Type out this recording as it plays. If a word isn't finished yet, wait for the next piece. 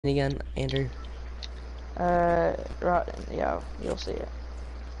again, Andrew? Right, yeah, you'll see it.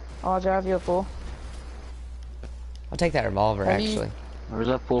 I'll drive you a full. I'll take that revolver, Have actually. you... There's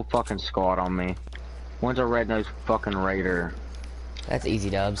a full fucking squad on me. One's a red-nosed fucking raider. That's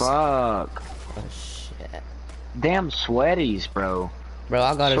easy dubs. Fuck. Oh, shit. Damn sweaties, bro. Bro,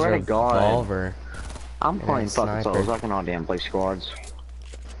 I got his Swear to God. revolver. I'm playing fucking sniper. solos. I can all damn play squads.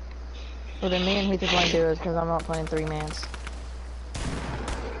 Well, then me and Heath are playing duos because I'm not playing 3-mans.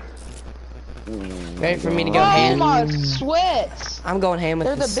 Ready for me to go ham? Oh my sweats! I'm going ham with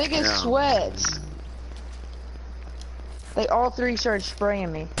They're this. the biggest sweats. They all three started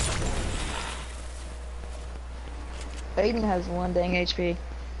spraying me. Aiden has 1 dang HP.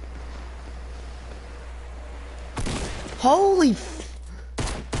 Holy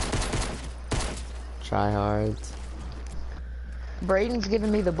Tryhards. Braden's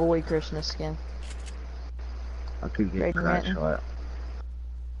giving me the boy Christmas skin. I could get Braden crack Minton. shot.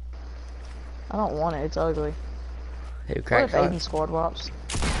 I don't want it, it's ugly. Who What cracked if shot? Aiden squad wops?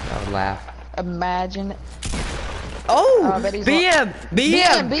 I would laugh. Imagine. Oh! I bet he's BM!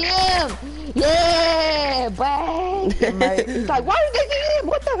 BM! BM! Yeah! Bang! It's like, why did they do him?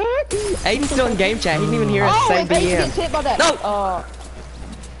 What the heck? Aiden's still in game chat. He didn't even hear us Oh, say if Aiden gets BM. hit by that. No!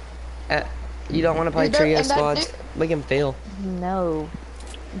 You don't want to play Dude, trio and that squads? dude- We can feel. No.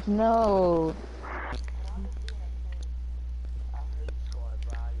 No.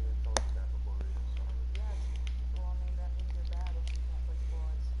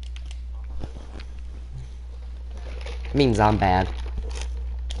 Means I'm bad.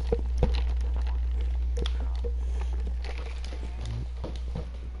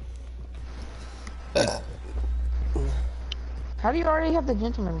 How do you already have the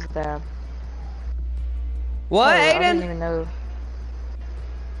gentleman's tab? What, Oh, I didn't Aiden? even know.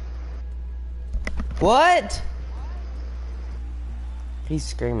 What? He's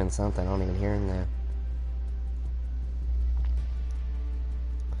screaming something. I don't even hear him now.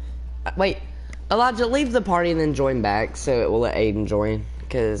 Wait, Elijah, leave the party and then join back so it will let Aiden join.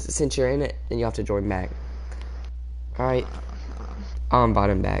 Because since you're in it, then you have to join back. Alright. I'll invite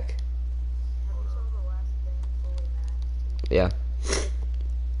him back. Yeah.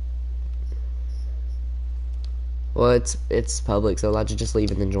 Well, it's public, so Elijah just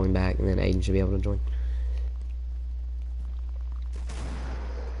leave and then join back, and then Aiden should be able to join.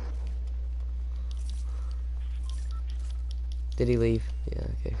 Did he leave? Yeah,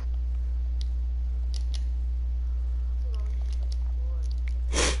 okay.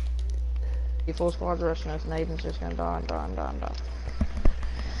 Full squad's rushing us and Aiden's just gonna die.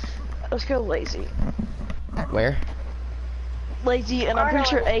 Let's go lazy. Where? Lazy, and I'm pretty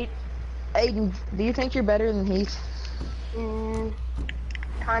sure Aiden, do you think you're better than Heath?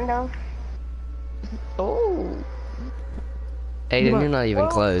 Kind of. Oh. Aiden, you're not even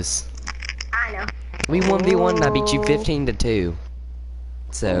close. I know. We 1v1 and I beat you 15-2.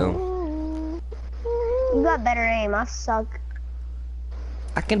 So, You got better aim. I suck.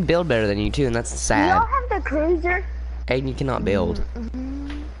 I can build better than you too, and that's Do sad. y'all have the cruiser? Aiden, you cannot build.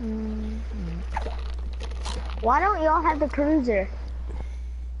 Why don't y'all have the cruiser?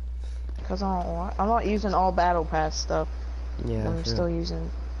 Cause I'm not using all battle pass stuff. Yeah, I'm still using.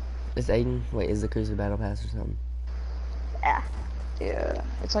 Is Aiden? Wait, is the cruiser battle pass or something? Yeah. Yeah,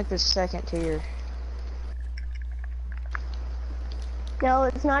 it's like the 2nd tier. No,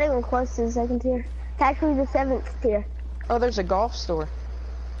 it's not even close to the 2nd tier. It's actually the 7th tier. Oh, there's a golf store.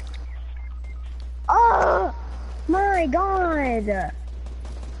 Oh my god!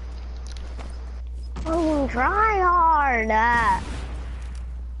 Oh, try hard.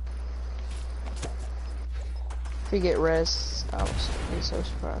 If you get res, I was be so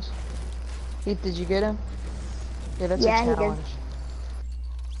surprised. Heath, did you get him? Yeah, that's Yeah, a he did. challenge.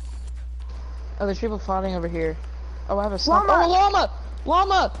 Oh, there's people fighting over here. Oh, I have a sniper. Llama! Oh, llama!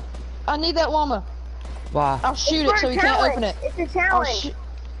 Llama! I need that llama. Why? I'll shoot It's it for so a he can't open challenge. it. It's a I'll challenge. shoot.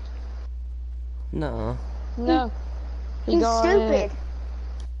 No. No. He He's got stupid. it.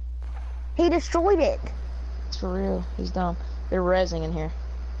 He destroyed it. It's for real. He's dumb. They're rezzing in here.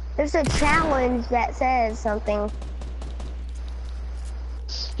 There's a challenge that says something.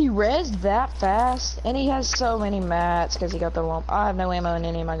 He rezzed that fast, and he has so many mats because he got the llama. I have no ammo in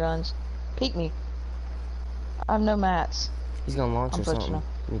any of my guns. Peek me. I have no mats. He's gonna launch I'm or pushing something.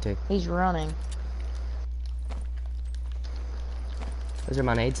 him. Me too. He's running. Those are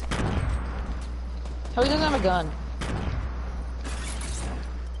my nades. Oh, he doesn't have a gun.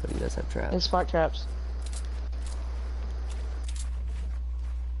 But he does have traps. It's spark traps.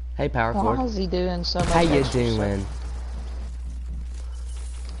 Hey, Power Why Ford. is he doing so much How you extra stuff? doing?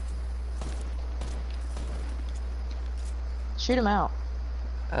 Shoot him out.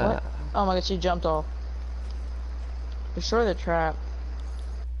 What? Oh my god, she jumped off. Destroy the trap.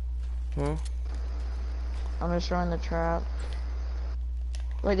 Hmm? I'm destroying the trap.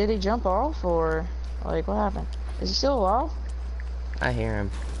 Wait, did he jump off or like what happened? Is he still alive? I hear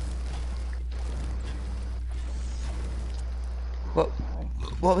him.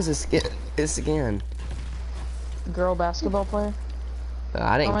 What was this again? Girl basketball player.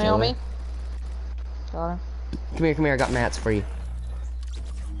 I didn't Coming kill on her. me. Got him. Come here, I got mats for you.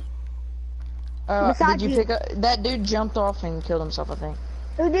 Beside Did you you. pick up? That dude jumped off and killed himself, I think.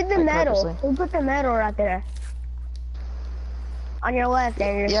 Who did the Like, metal? purposely. Who put the metal right there? On your left,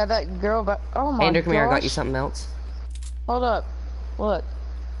 Andrew. Yeah, that girl. Oh my Andrew, come here, I got you gosh. something else. Hold up. What?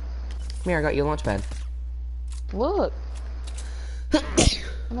 Come here, I got you a launch pad. Look.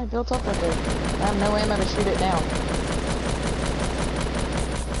 And I built up right there. I have no ammo to shoot it down.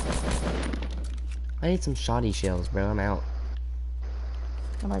 I need some shoddy shells, bro. I'm out.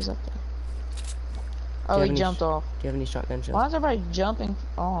 Nobody's up there. Do Oh, you have he any jumped off. Do you have any shotgun shells? Why is everybody jumping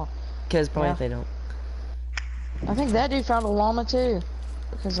off? Because probably Yeah. if they don't. I think that dude found a llama too.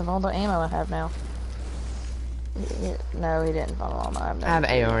 Because of all the ammo I have now. No, he didn't find a llama. I have AR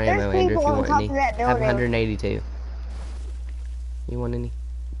There's ammo, Andrew, if people you on want top any. of that I have building. 182. You want any?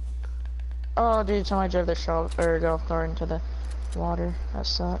 Oh, dude, somebody drove their golf cart into the water. That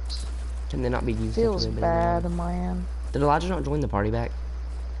sucks. Can they not be used? Feels after they've been bad, around? man. Did Elijah not join the party back?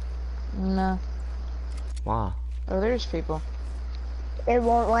 No. Why? Oh, there's people. It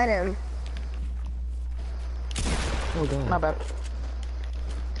won't let him. Oh god. My bad.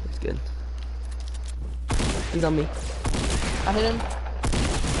 That's good. He's on me. I hit him.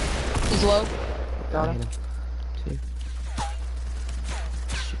 He's low. Got I him. hit him. Two.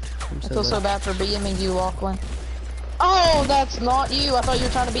 Shoot. I'm I so feel so low. bad for BMing you, Lachlan. Oh, that's not you. I thought you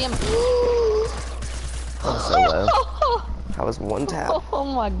were trying to BM. I'm so low. I was one tap. Oh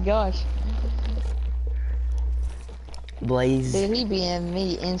my gosh. Blaze. Dude, he BM'd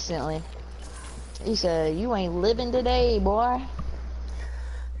me instantly. He said, "You ain't living today, boy."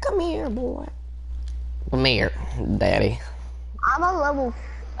 Come here, boy. Come here, daddy. I'm on level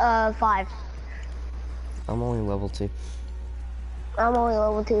 5. I'm only level 2. I'm only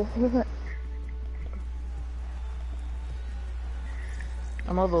level 2.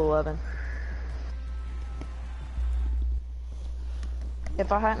 I'm level 11.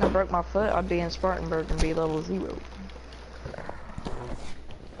 If I hadn't have broke my foot, I'd be in Spartanburg and be level 0.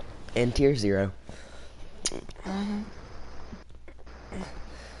 And tier 0.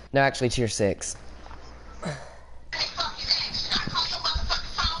 No, actually tier 6.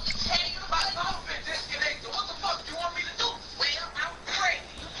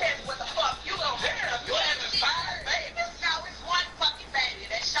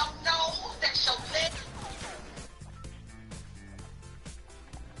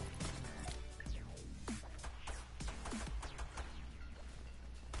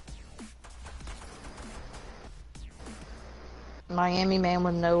 Miami man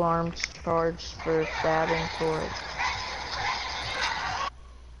with no arms charged for stabbing for it.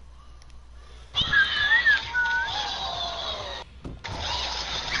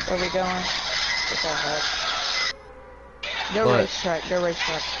 Where we going? What the heck? Go What? racetrack, go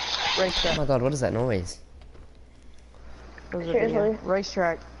racetrack. Oh Racetrack. my god, what is that noise? There's a video. Seriously?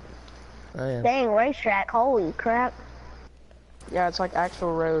 Racetrack. Oh yeah. Dang, racetrack. Holy crap. Yeah, it's like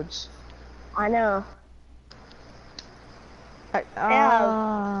actual roads. I know.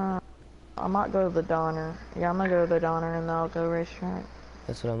 I might go to the Donner. Yeah, I'm gonna go to the Donner and then I'll go racetrack.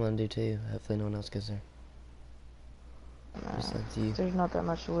 That's what I'm gonna do too. Hopefully no one else goes there. Besides you. There's not that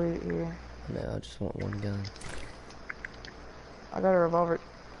much loot here. No, I just want one gun. I got a revolver.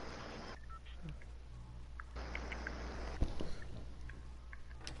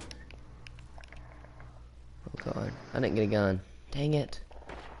 Oh god. I didn't get a gun. Dang it.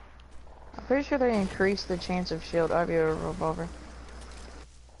 I'm pretty sure they increased the chance of shield. I'll have you a revolver.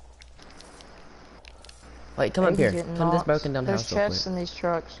 Wait, come up Aiden's here. getting Come to this knocked. broken down There's house real chests quick. in these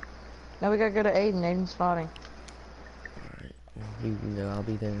trucks. Now we gotta go to Aiden. Aiden's spotting. Alright. You can go. I'll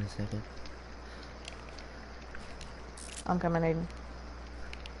be there in a second. I'm coming, Aiden.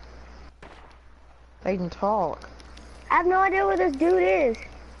 Aiden, talk. I have no idea where this dude is.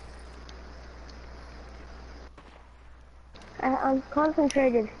 I'm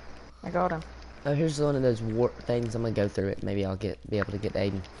concentrated. I got him. Oh, here's one of those warp things. I'm gonna go through it. Maybe I'll be able to get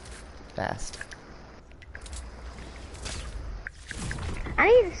Aiden fast. I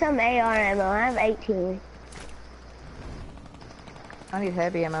need some AR ammo. I have 18. I need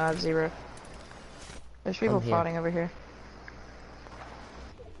heavy ammo. I have 0. There's people here. fighting over here.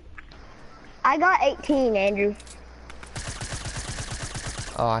 I got 18, Andrew.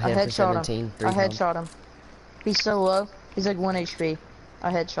 Oh, I I hit him for headshot 17. him. 3 I times. headshot him. He's so low. He's like 1 HP.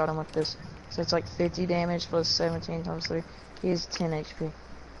 I headshot him with this. So it's like 50 damage plus 17 times 3. He has 10 HP.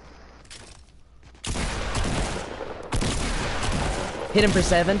 Hit him for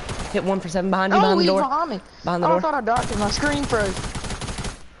 7. Hit 1 for 7 behind you, Oh, behind the he's door. behind me. Behind the Oh, door. I thought I dodged him. My screen froze.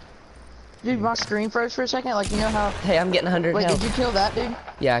 Dude, my screen froze for a second. Like, you know how... Hey, I'm getting 100 Wait, health. did you kill that dude?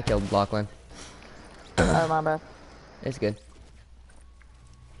 Yeah, I killed Lachlan. Oh, my bad. It's good.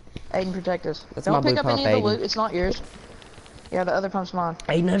 Aiden, protect us. That's Don't my pick blue up pump, any of the Aiden. loot. It's not yours. Yeah, the other pump's mine.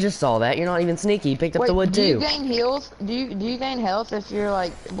 Aiden, I just saw that. You're not even sneaky. You picked up Wait, the wood do you too. gain health? Do you gain health if you're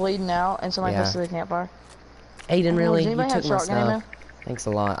like bleeding out and somebody Yeah. goes to the campfire? Aiden, really? Does You anybody have took my shotgun ammo? stuff. Thanks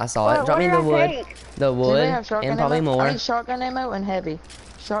a lot. I saw What- it. Drop me what the did I wood. take? The Does wood. anybody have shotgun And probably ammo? more. I need shotgun ammo and heavy.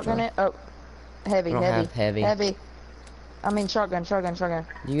 Shotgun No. oh, heavy, I don't heavy, have heavy. heavy. I mean shotgun.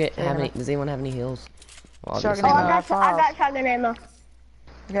 You get Wait a have any? minute. Does anyone have any heals? Well, Shotgun Oh, obviously ammo. not. I got shotgun ammo.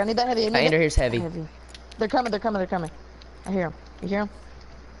 Okay, I need that heavy. I need Andrew, that- here's heavy. They're coming. I hear them. You hear them?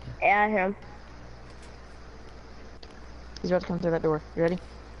 Yeah, I hear him. He's about to come through that door. You ready?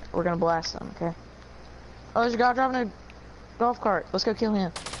 We're gonna blast them. Okay. Oh, there's a guy driving a golf cart. Let's go kill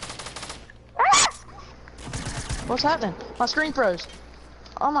him. What's happening? My screen froze.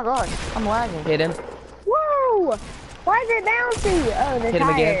 Oh my gosh, I'm lagging. Hit him. Whoa! Why is it bouncy? Oh, the Hit him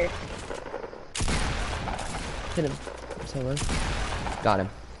again. tires. Hit him. So low. Got him.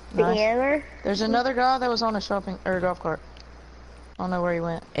 The Nice. hammer. There's another guy that was on a shopping or golf cart. I don't know where he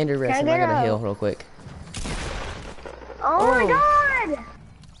went. Andrew, rest him. Can I I get got a a- heal real quick. Oh, my god!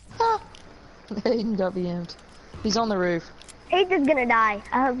 Ah! Aiden got BM'd. He's on the roof. He's just gonna die.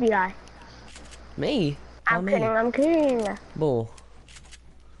 I hope he die. Me? I'm Not kidding. me. I'm kidding. Bull.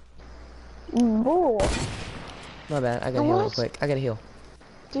 Bull. My bad. I got a heal real What? quick. I got a heal.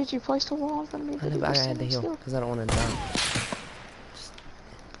 Dude, you placed a wall in front of me. I know, but I had to 50% heal skill. because I don't want to die.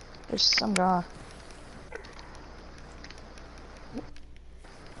 There's some guy.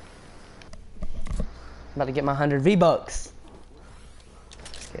 About to get my 100 V-Bucks.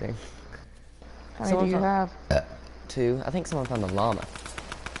 Just kidding. How many Someone do you found- have? 2. I think someone found a llama.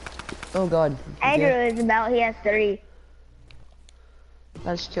 Oh god. You Andrew good? is about. He has 3.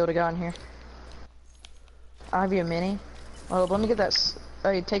 I just killed a guy in here. I'll have you a mini. Oh, let me get that.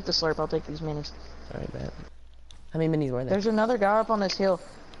 Oh, you take the slurp. I'll take these minis. Alright, bet. How many minis were there? There's another guy up on this hill,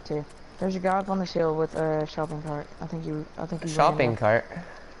 too. There's a guy up on this hill with a shopping cart. I think you. Shopping cart.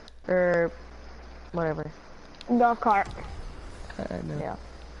 Or whatever. Golf cart. I know. Yeah.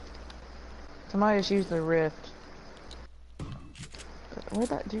 Somebody just used the rift. Where'd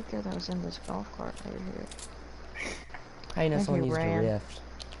that dude go that was in this golf cart over here? How you know think someone he used ran. a rift?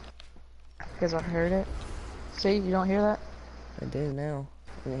 Because I heard it. See, you don't hear that? I do now.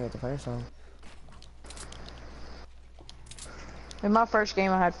 I didn't hear it the first time. In my first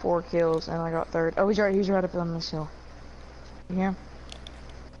game, I had 4 kills and I got third. Oh, he's right up on this hill. You hear him?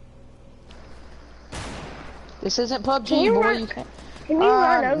 This isn't PUBG, Can you boy. run- You can't. Can you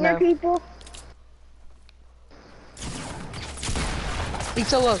run over no. people? He's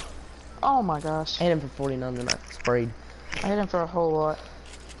so low. Oh my gosh. I hit him for 49 and I sprayed. I hit him for a whole lot.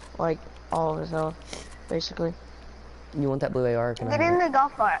 Like, all of his health, basically. You want that blue AR? Can I Get have in it? the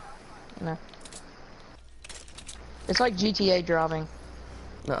golf cart. No. It's like GTA driving.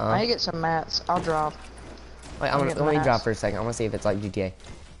 I Uh-uh. need to get some mats. I'll drive. Wait, I'll let get the me mats. drop for a second. I want to see if it's like GTA.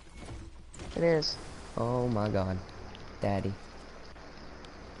 It is. Oh my god. Daddy.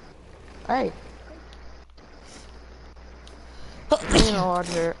 Hey. You know,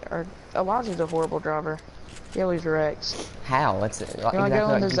 Elijah's a horrible driver. He always wrecks. How? What's it? You wanna exactly go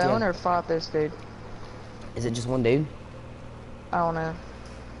in like the GTA. zone or fight this dude? Is it just one dude? I don't know.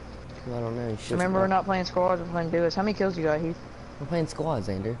 I don't know. Shit, Remember, we're not playing squads, we're playing duos. How many kills you got, Heath? We're playing squads,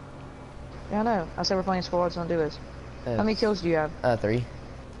 Andrew. Yeah, I know. I said we're playing squads, not duos. How many kills do you have? 3.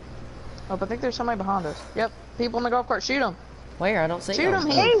 Oh, but I think there's somebody behind us. Yep. People in the golf cart. Shoot them. Where? I don't see Shoot them.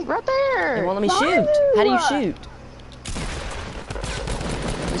 them, Heath. Right there. It won't let me Behind shoot. you. How do you shoot?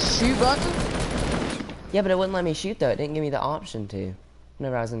 The shoot button. Yeah, but it wouldn't let me shoot though. It didn't give me the option to.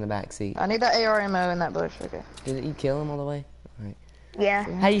 Whenever I was in the back seat. I need that AR ammo in that bush. Okay. Did you kill him all the way? Alright. Yeah.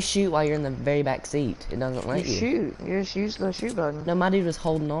 How do you shoot while you're in the very back seat? It doesn't let You you. shoot. You just use the shoot button. No, my dude was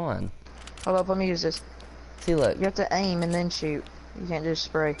holding on. Hold up. Let me use this. See, look. You have to aim and then shoot. You can't just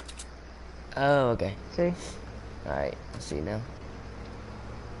spray. Oh, okay. See? Alright, I see now.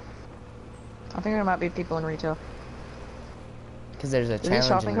 I think there might be people in retail. Because there's a These challenge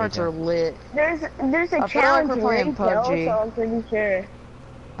shopping in carts are retail. lit. There's a I feel like challenge we're in playing retail, PUBG. so I'm pretty sure.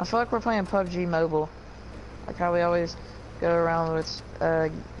 I feel like we're playing PUBG Mobile. Like how we always go around with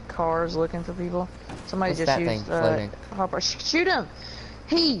cars looking for people. Somebody What's just that used thing floating? hopper. Shoot him!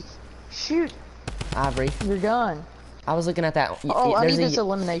 Heath, shoot Ivory. your gun. I was looking at that. Oh, I there's need a, this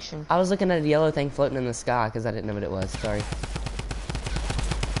elimination. I was looking at a yellow thing floating in the sky because I didn't know what it was. Sorry.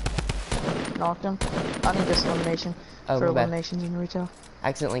 Knocked him. I need this elimination Oh, for my bad. eliminations in retail. I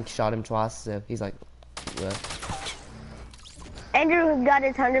accidentally shot him twice, so he's like, well, Andrew got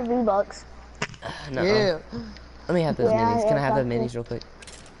his 100 V-Bucks. nuh-uh. Yeah. Let me have those Yeah, minis. Can I have the exactly. minis real quick?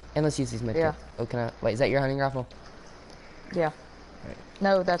 And let's use these medkits. Yeah. Oh, can I? Wait, is that your hunting rifle? Yeah. Right.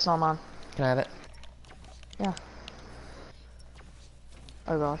 No, that's not mine. Can I have it? Yeah.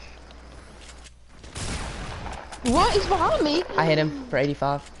 Oh gosh. What is behind me? I hit him for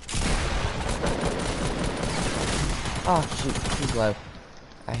 85. Oh shoot, he's low.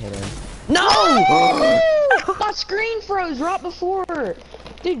 I hit him. No! My screen froze right before.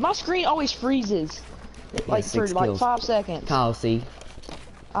 Dude, my screen always freezes. Like for 6 like kills. 5 seconds. Kyle, see?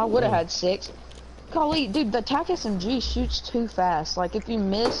 I would have had 6. Golly, dude, the TAC SMG shoots too fast. Like if you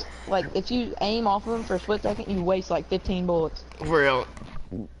miss, like if you aim off of him for a split second, you waste like 15 bullets. For real.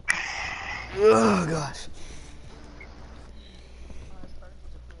 Oh gosh.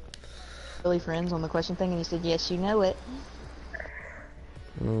 Really friends on the question thing, and he said, "Yes, you know it."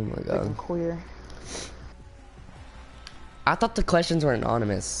 Oh my god. Freaking queer. I thought the questions were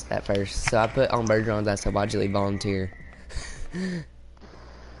anonymous at first, so I put on Bergeron's. I said, "Why'd you leave volunteer?"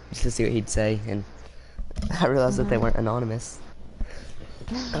 Just to see what he'd say, and I realized that they weren't anonymous.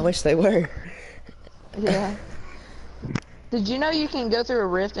 I wish they were. Yeah. Did you know you can go through a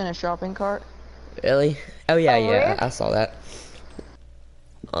rift in a shopping cart? Really? Oh yeah, A yeah. rift? I saw that.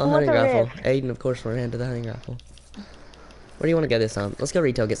 What's Hunting a rifle. rift? Aiden, of course, we're into the hunting rifle. Where do you want to go this time? Let's go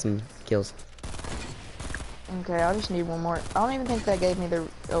retail, get some kills. Okay, I just need one more. I don't even think that gave me the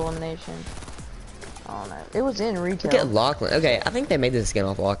elimination. Oh no, it was in retail. Look at Lachlan. Okay, I think they made this skin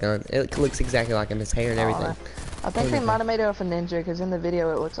off Lachlan. It looks exactly like him, his hair and Oh, everything. no. I think they might have made it off a ninja, because in the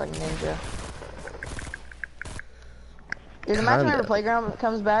video it looks like Ninja. Dude, imagine Kinda. whenever Playground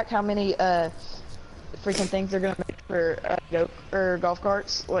comes back, how many freaking things they're gonna make for golf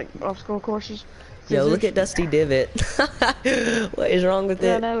carts, like obstacle courses. Yo, look at Dusty Divot. What is wrong with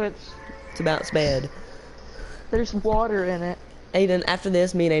Yeah, it? no, It's about sped. there's water in it. Aiden, after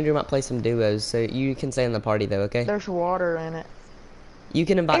this, me and Andrew might play some duos, so you can stay in the party though, okay? There's water in it. You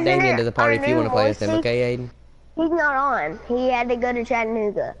can invite Isn't Damien it to the party our if you want to new play with him, voice? okay, Aiden? He's not on. He had to go to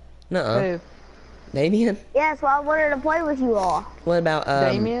Chattanooga. Nuh-uh. Who? Damien? Yeah, so I wanted to play with you all. What about,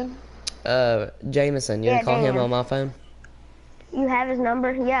 Damien? Jameson? You Yeah, gonna call him Damien. on my phone? You have his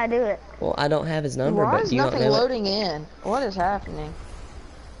number? Yeah, do it. Well, I don't have his number, Why but is do you not nothing know it? loading in? What is happening?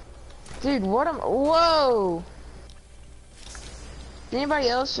 Dude, what am- Whoa! Did anybody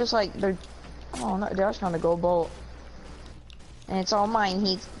else just like, they're- Oh no, dude, I just found a gold bolt. And it's all mine,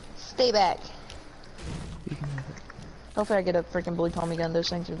 Heath. Stay back. Hopefully I get a freaking blue Tommy gun. Those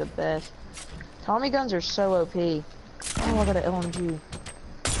things are the best. Tommy guns are so OP. Oh, I got an LMG.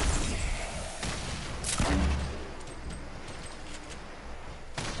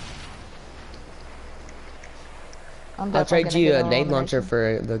 I'm I'll definitely trade gonna you get a an nade launcher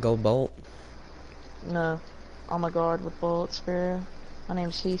elimination. for the gold bolt. No. Oh my god, with bullets, Sparrow. My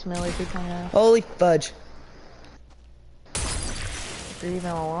name's Heath Miller 2.0. Holy fudge. If you're even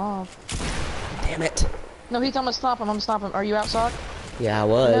alive. Damn it. No, Heath, I'm gonna stop him. I'm gonna stop him. Are you outside? Yeah, I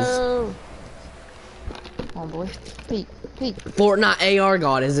was. No. Come on, boy. Pete. Pete. Fortnite AR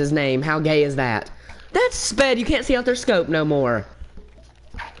God is his name. How gay is that? That's sped. You can't see out their scope no more.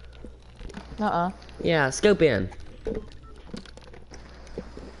 Uh-uh. Yeah, scope in.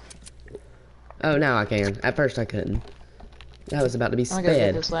 Oh, now I can. At first I couldn't. That was about to be I'm gonna go get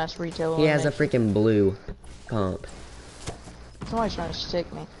sped. this last retail He has a elimination. freaking blue pump. Somebody's trying to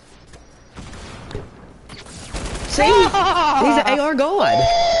stick me. See? He's an AR God.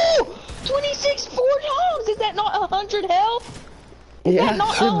 26 4 times! Is that not 100 health? Is Yeah, that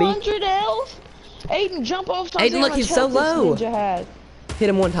not should be. 100 health? Aiden, jump off. Aiden, look, he's so low. Ninja had. Hit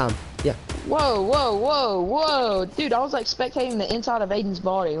him one time. Yeah. Whoa, whoa, whoa, whoa. Dude, I was like spectating the inside of Aiden's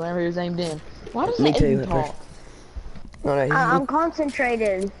body whenever he was aimed in. Why does Me too, Aiden at talk? first. Oh, no, I'm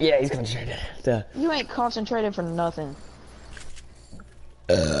concentrated. yeah, he's concentrated. Duh. You ain't concentrated for nothing.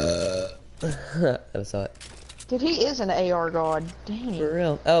 I saw it. Dude, he is an AR god. For Dang.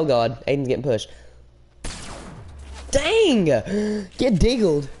 real. Oh god, Aiden's getting pushed. Dang! Get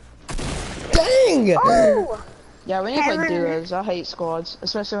diggled. Dang! Oh! Yeah, we need to play Kevin. duos. I hate squads.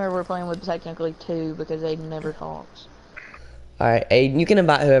 Especially when we're playing with technically 2 because Aiden never talks. Alright, Aiden, you can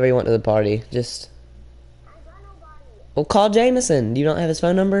invite whoever you want to the party. Just... Well, call Jameson. Do you not have his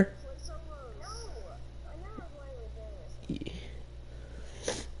phone number?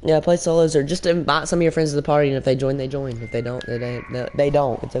 Yeah, play solos or just invite some of your friends to the party, and if they join, they join. If they don't, they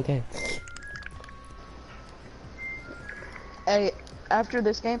don't. It's okay. Hey, after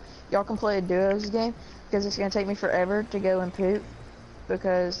this game, y'all can play a duos game because it's gonna take me forever to go and poop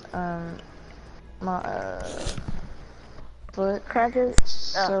because my foot Crackers.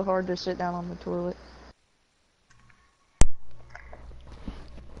 so hard to sit down on the toilet.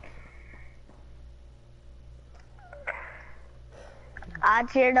 I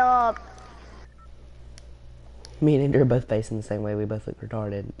cheered up. Me and Andrew are both facing the same way. We both look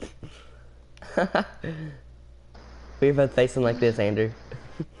retarded. We're both facing like this, Andrew.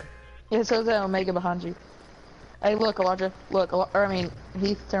 Yeah, so that Omega behind you. Hey, look, Elijah. Look, or I mean,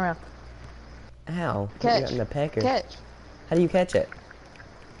 Heath, turn around. Ow. Catch. You got in the pecker. Catch. How do you catch it?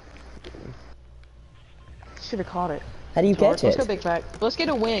 Should have caught it. How do you catch Let's it? go big fact. Let's get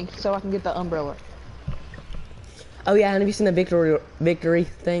a wing so I can get the umbrella. Oh yeah, and have you seen the victory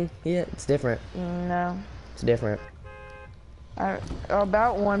thing yet? It's different. No. It's different.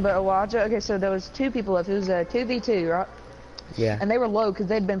 About one, but Elijah. Okay, so there was two people left. It was a 2v2, right? Yeah. And they were low because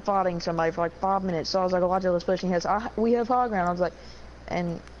they'd been fighting somebody for like 5 minutes. So I was like, Elijah, let's push. And he goes, we have high ground. I was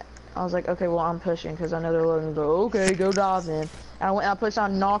like, okay, well, I'm pushing because I know they're low. And he goes, okay, go dive in. And I went, I pushed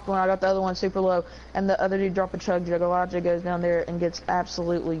on, knocked one. I got the other one super low. And the other dude dropped a chug jug. Elijah goes down there and gets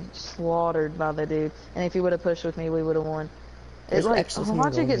absolutely slaughtered by the dude. And if he would have pushed with me, we would have won. It's like,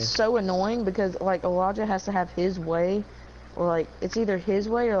 Elijah gets so annoying because, like, Elijah has to have his way. Or, like, it's either his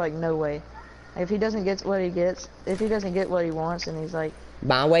way or, like, no way. If he doesn't get what he gets, if he doesn't get what he wants, and he's like,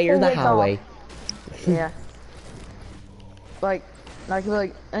 my way or the highway. Yeah. like he'll be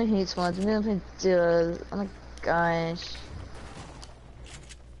like, I hate squads, and then he does. Oh my gosh.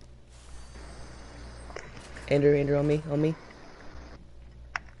 Andrew, on me.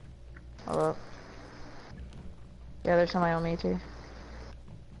 Hold up. Yeah, there's somebody on me too.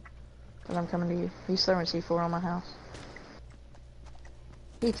 But I'm coming to you. He's throwing C4 on my house.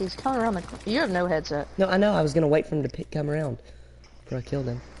 He's coming around the corner. You have no headset. No, I know. I was gonna wait for him to come around before I killed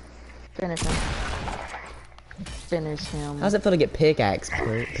him. Finish him. Finish him. How's it feel to get pickaxe,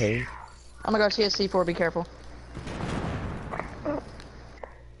 Pig? Oh my gosh, he has C4. Be careful.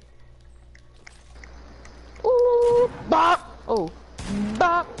 Ooh, bop. Oh,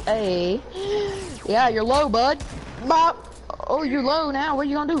 bop. Hey. Yeah, you're low, bud. Bop. Oh, you're low now. What are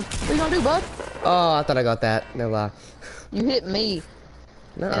you gonna do? What are you gonna do, bud? Oh, I thought I got that. No lie. You hit me.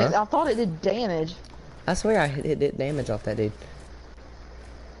 Nuh-uh. I thought it did damage. I swear I hit damage off that dude.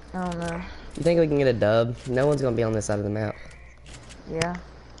 I don't know. You think we can get a dub? No one's gonna be on this side of the map. Yeah.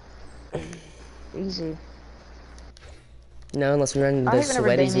 Easy. No, unless we run into I those hate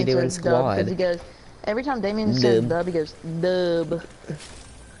whenever sweaties you Damien do in says dub, 'cause he squad. goes, every time Damien says dub, he goes, dub.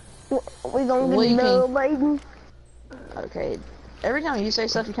 We gonna get Leaking. no, baby. Okay. Every time you say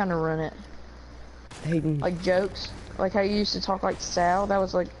stuff, you kind of ruin it. Aiden. Like jokes. Like how you used to talk like Sal. That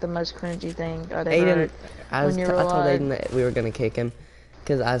was like the most cringy thing I'd ever Aiden, heard. I told Aiden that we were gonna kick him.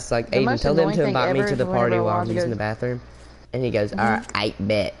 Because I was like, Aiden, tell them to invite me to the party while I'm using the bathroom. And he goes, alright, I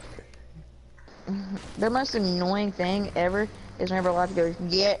bet. The most annoying thing ever is whenever Elijah goes,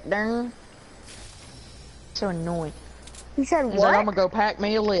 get darn. So annoying. He said He's what? like, I'm gonna go pack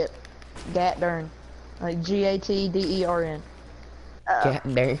me a lip. Gat darn. Like G-A-T-D-E-R-N. God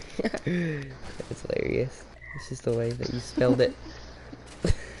darn. That's hilarious. It's just the way that you spelled it.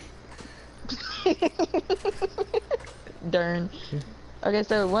 Darn. Okay,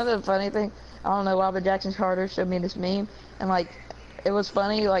 so one of the funny things, I don't know why, but Jackson Carter showed me this meme, and like, it was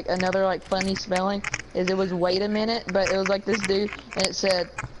funny, like another like funny spelling is it was wait a minute, but it was like this dude, and it said,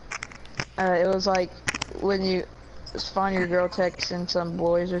 it was like when you find your girl texting some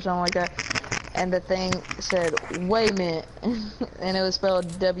boys or something like that, and the thing said wait a minute, and it was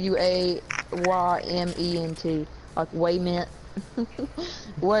spelled W-A-Y-M-E-N-T, like wait a minute.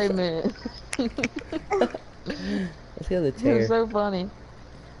 Wait a minute. Let's go to the It was chair. so funny.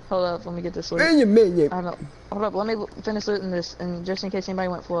 Hold up, let me get this loot. Minute. I don't. Hold up, let me finish looting this, and just in case anybody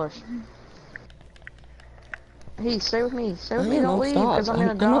went flush. Hey, stay with me. Stay with me. Don't leave, because I'm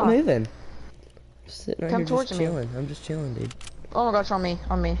gonna die. I'm not moving. Just sitting right Come here towards just me. chilling. I'm just chilling, dude. Oh my gosh, on me,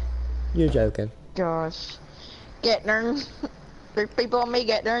 on me. You're joking. Gosh. Get darn. There's people on me,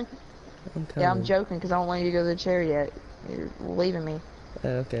 get darn. I'm coming. Yeah, I'm joking, because I don't want you to go to the chair yet. You're leaving me. Oh,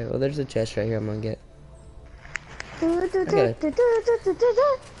 okay, well there's a chest right here I'm gonna get. Okay.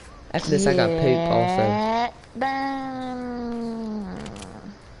 After this I got poop also. Get darn.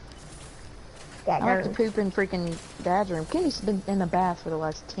 I have to poop in freaking Dad's room. Kenny's been in the bath for the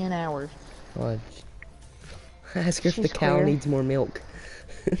last 10 hours. Fudge. Ask her if the She's cow queer. needs more milk.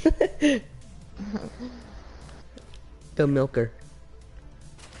 Go milk her.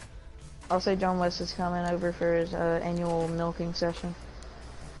 I'll say John West is coming over for his annual milking session.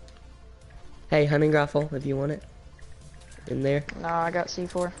 Hey, hunting rifle, if you want it. In there. Nah, I got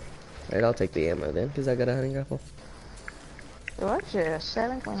C4. Alright, I'll take the ammo then, because I got a hunting rifle. What's this?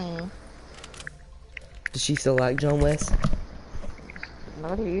 720. Does she still like John West?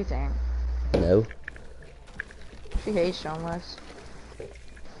 What do you think? No. She hates John West.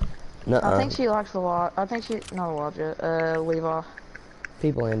 Nuh-uh. I think she likes I think she, not Elijah, Levi.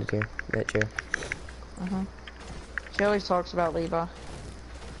 People landed here. That chair. She always talks about Levi.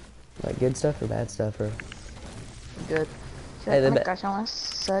 Like good stuff or bad stuff or... Good. She's Hey, like, oh my gosh, I want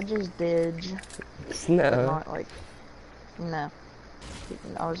such as didge. But No. not like, no.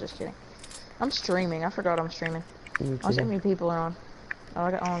 I was just kidding. I'm streaming. I forgot I'm streaming. I'll see how many people are on. Oh,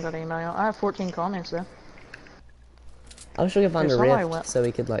 I only got email. I have 14 comments though. I wish we could find a somebody rift went- so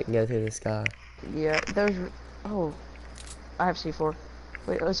we could like go through the sky. Yeah, there's. Oh, I have C4.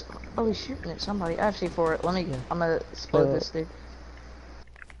 Wait, oh, he's shooting at somebody. I have C4. Let me. Yeah. I'm gonna explode this dude.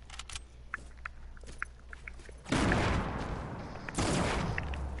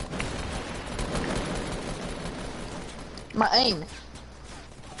 My aim.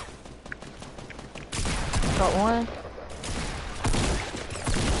 Got one.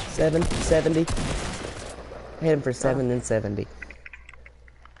 70. I hit him for 7 and 70.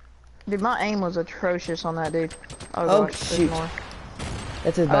 Dude, my aim was atrocious on that dude. Oh, gosh, there's shoot. more.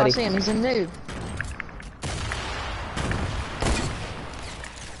 That's his Oh, I buddy. see him. He's a noob.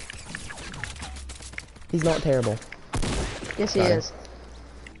 He's not terrible. Yes, he Got him. is.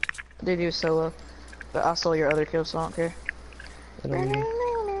 Dude, he was solo. But I stole your other kill, so I don't care. I don't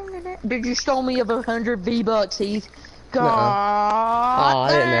know. Dude, you stole me of 100 V-Bucks, Heath. God. Aw, I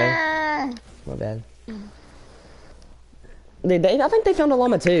didn't know. My bad. Dude, I think they found a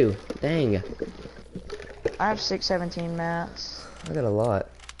llama too. Dang. I have 617 mats. I got a lot.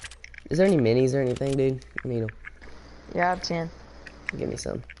 Is there any minis or anything, dude? I need them. Yeah, I have 10. Give me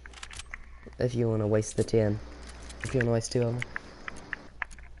some. If you want to waste the 10. If you want to waste 2 of them.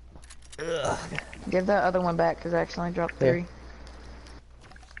 Ugh. Give that other one back, because I accidentally dropped 3.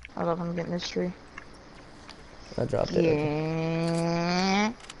 I love him getting this tree. I dropped it.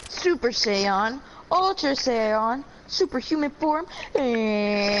 Yeah. Super Saiyan. Ultra Saiyan. Superhuman form. Dang,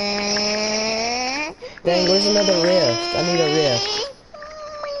 where's another rift? I need a rift.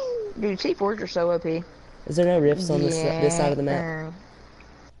 Dude, C4s are so OP. Is there no rifts on this side of the map?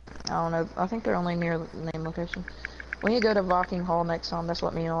 I don't know. I think they're only near the name location. We need to go to Viking Hall next time. That's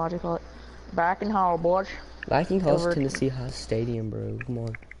what me and Elijah call it. Viking Hall, boys. Viking Hall's Over- Tennessee High Stadium, bro. Come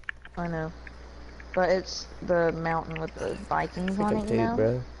on. I know. But it's the mountain with the Vikings on Freaking it, you know? dude,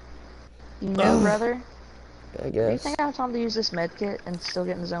 bro. You know, brother? I Do you guess. think I have time to use this med kit and still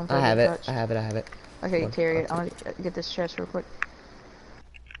get in the zone for I a have good it. touch? I have it. Okay, Come on, carry it. I'll I'm gonna get this chest real quick.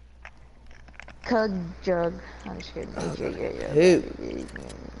 Cug jug. I'm just kidding. Yeah. Who?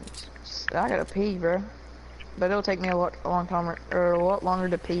 I gotta pee, bro. But it'll take me a long time, or a lot longer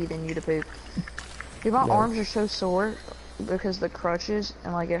to pee than you to poop. Dude, my No. arms are so sore because the crutches,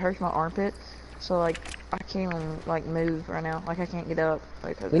 and like it hurts my armpit. So like I can't even like move right now. Like I can't get up.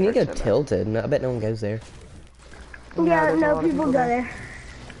 Like, 'cause We it need to hurts go so bad. tilted. No, I bet no one goes there. Yeah, there's a no lot of people go there.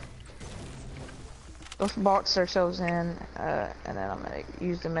 Let's box ourselves in, and then I'm gonna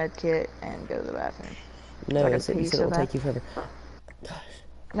use the med kit and go to the bathroom. No, Like a you said piece it'll of take that. you forever.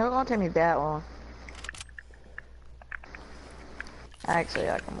 No, it won't take me that long. Actually,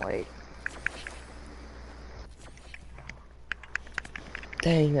 I can wait.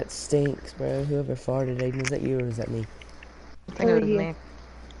 Dang, that stinks, bro. Whoever farted, Aiden, is that you or is that me? I think it was you. me.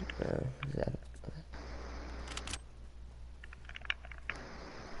 Is that...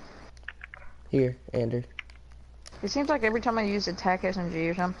 Here, Andrew. It seems like every time I use attack SMG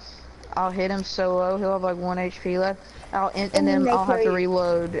or something, I'll hit him so low, he'll have like 1 HP left. And then then they I'll have to kill you.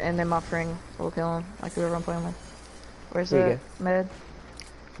 reload, and then my friend will kill him, like whoever I'm playing with. Where's Here you the med?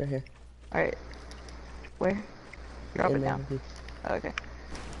 Right here. Alright. Where? Drop In it there down. with you. Okay.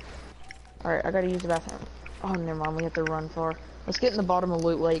 Alright, I gotta use the bathroom. Oh, never mind, we have to run far. Let's get in the bottom of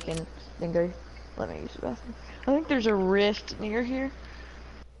Loot Lake and then go. Let me use the bathroom. I think there's a rift near here.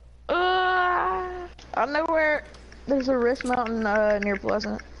 I know where. There's a rift mountain near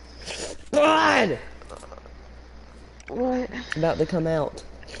Pleasant. God! What? It's about to come out.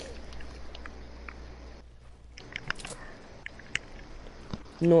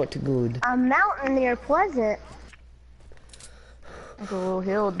 Not good. A mountain near Pleasant. Like a little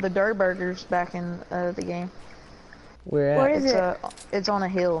hill. The Dirt Burger's back in the game. Where at? Where is it? It's on a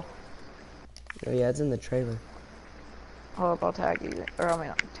hill. Oh yeah, it's in the trailer. Hold up, I'll tag you. Or I mean,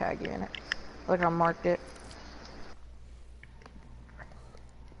 I'll tag you in it. Like I marked it.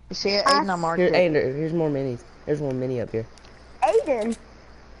 You see it, Aiden? I marked Here, it. Andrew, here's more minis. There's one mini up here. Aiden.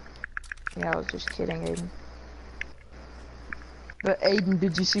 Yeah, I was just kidding, Aiden. But Aiden,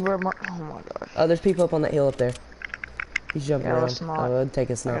 did you see where I marked? Oh my gosh. Oh, there's people up on that hill up there. He's jumping Yeah, around. let's not. Oh, I'd take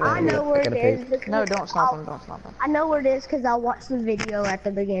a snipe. I I know where it is. Poop. Because No, don't stop him. Don't stop him. I know where it is because I watched the video at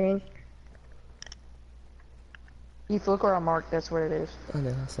the beginning. You look where I marked. That's where it is. I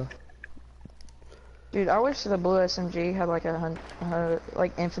know, I saw. Dude, I wish the blue SMG had like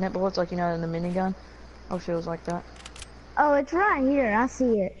like infinite bullets, like you know in the minigun. I wish it was like that. Oh, it's right here. I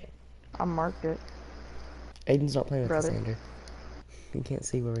see it. I marked it. Aiden's not playing with us, Brother. Andrew. You can't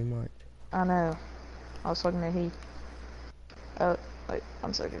see where we marked. I know. I was looking at he. Oh, wait,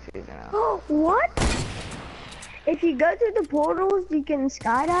 I'm so confused now. What? If you go through the portals, you can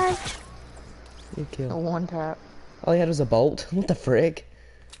skydive? You A kill. one tap. All he had was a bolt. What the frick?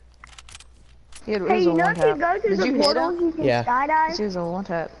 He had, it Hey, was you a know one if you tap. go through Did the you hit portals, him? you can Yeah. skydive? He was a one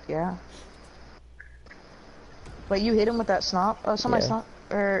tap. Yeah. Wait, you hit him with that snop? Oh, somebody Yeah. snop,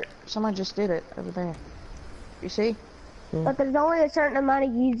 or someone just did it over there. You see? But there's only a certain amount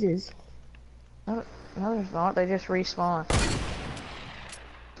of uses. No, there's not. They just respawn.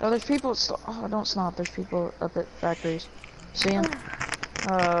 Oh, there's people. Oh, don't snap. There's people up at factories. See them?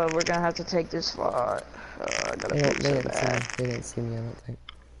 We're gonna have to take this spot. I gotta They poop didn't, so see me. bad. They didn't see me, I don't think.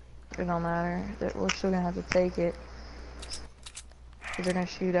 It don't matter. We're still gonna have to take it. Cause they're gonna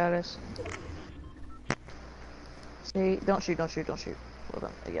shoot at us. See? Don't shoot. Don't shoot. Don't shoot. Let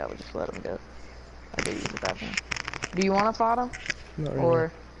them. Yeah, we'll just let them go. I do use the bathroom. Do you want to fight them? Not really.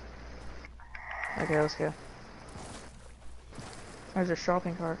 Or okay, let's go. There's a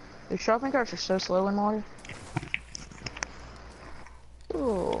shopping cart. The shopping carts are so slow in water.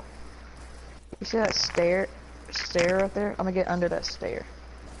 Ooh. You see that stair right there? I'm gonna get under that stair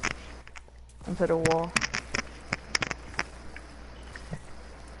and put a wall.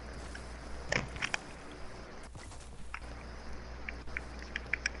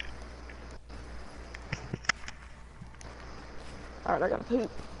 Alright, I gotta poop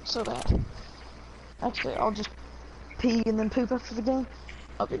so bad. Actually, I'll just pee and then poop after the game.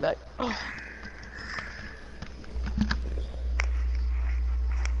 I'll be back. Oh.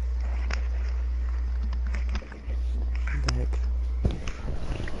 What the heck?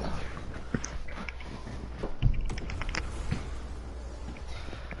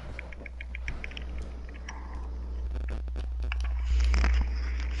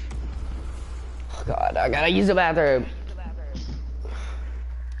 Oh God, I gotta use the bathroom.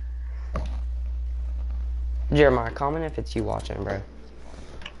 Jeremiah, comment if it's you watching, bro.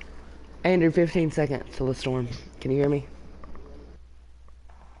 Andrew, 15 seconds till the storm. Can you hear me?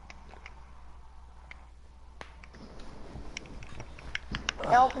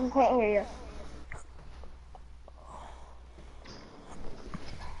 Nope, I can't hear you.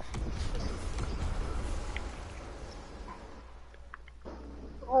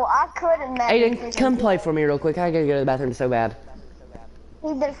 Well, I could imagine. Aiden, come play for me real quick. I gotta go to the bathroom so bad.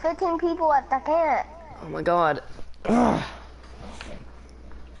 There's 15 people at the camp. Oh my God. Ugh.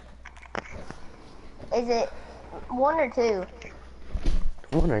 Is it 1 or 2?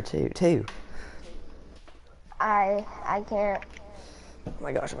 1 or 2? 2. I can't. Oh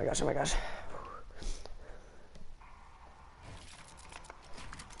my gosh, oh my gosh, oh my gosh.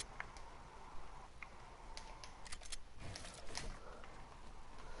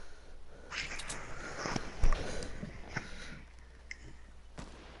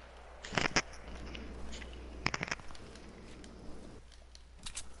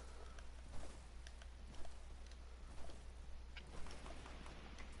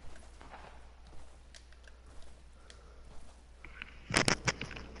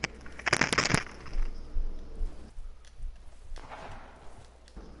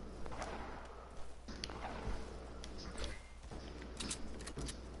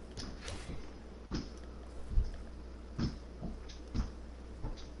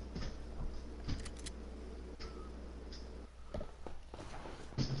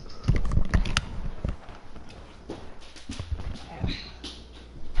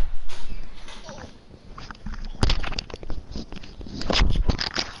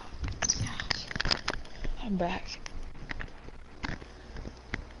 I'm back.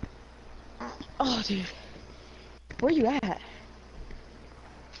 Oh, dude. Where you at?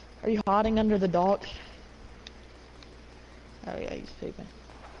 Are you hiding under the dock? Oh yeah, he's peeping.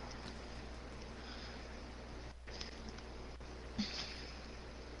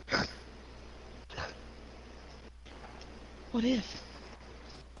 What if?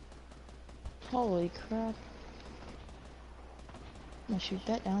 Holy crap. I'm gonna shoot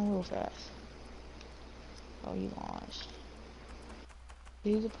that down real fast. Oh, you lost.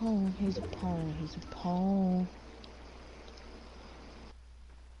 He's a pawn, he's a pawn, he's a pawn.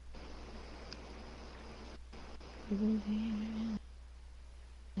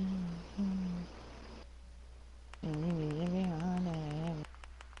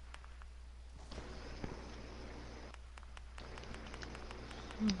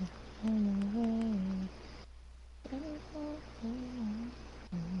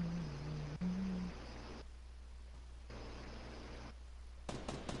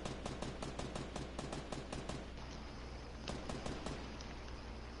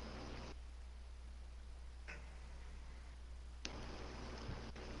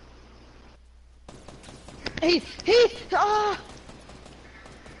 Ah!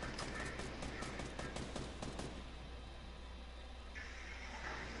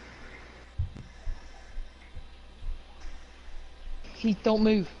 Don't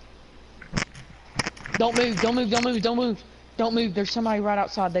move. Don't move, don't move, don't move, don't move. Don't move, there's somebody right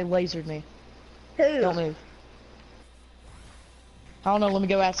outside, they lasered me. Who? Don't move. I don't know, let me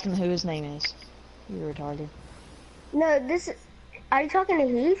go ask him who his name is. You're retarded. No, this is... Are you talking to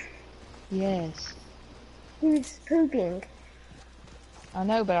Heath? Yes. He's pooping. I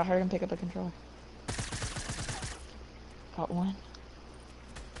know, but I heard him pick up a controller. Got one.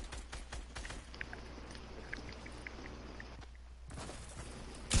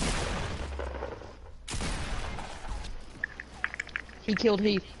 He killed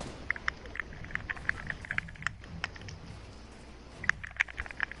Heath.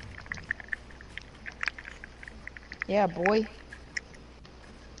 Yeah, boy.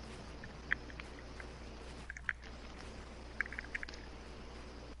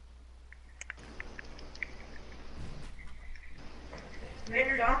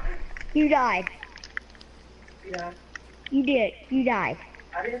 You died. Yeah, You did. You died.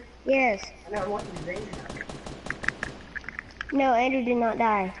 I did. Yes. I know. I want to be. No, Andrew did not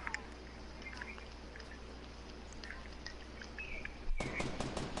die.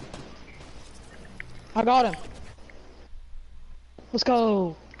 I got him. Let's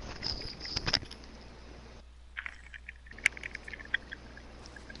go.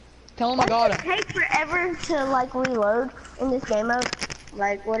 Tell him I got Does it him. take forever to like reload in this game mode?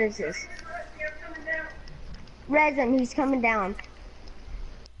 Like, what is this? Resin, he's coming down.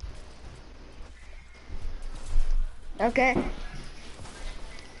 Okay.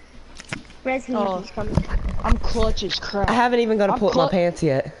 Resin, Oh. he's coming down. I'm clutch as crap. I haven't even got to I'm pull up my clu- pants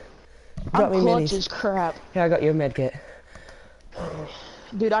yet. Drop I'm me clutch minis. as crap. Here, I got you a med kit.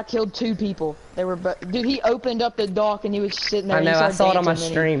 Dude, I killed 2 people. They were, dude, he opened up the dock and he was sitting there. I and he know, I started saw it on my dancing,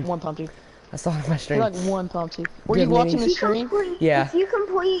 and he stream. One pumped you. I saw it on my He stream. like one pumped you. Were Good you watching minis. the stream? Yeah. If you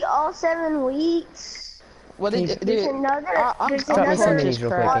complete all 7 weeks, Well, they, There's there's dude, another, I'm there's Drop me some clutch another as minis real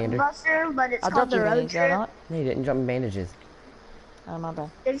quick, crap. Andrew. blockbuster, but it's I called dropped you the Road minis, did I Trip. not? No, you didn't. Drop me bandages. Oh, my bad.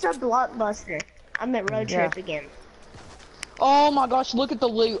 It's a blockbuster. I'm at Road Yeah. Trip again. Oh my gosh, look at the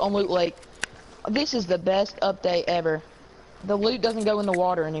loot on Loot Lake. This is the best update ever. The loot doesn't go in the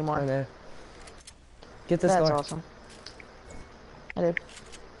water I anymore. know. Get this That's car. awesome. I did.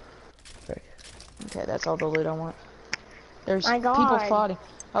 Quick. Okay, that's all the loot I want. There's My people God. fighting.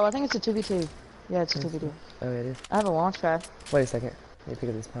 Oh, I think it's a 2v2. Yeah, it's a 2v2. Oh, it is. I have a launch pad, Wait a second. Let me pick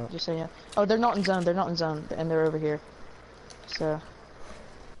up this pump. just so you know. Oh, they're not in zone, they're not in zone, and they're over here. So.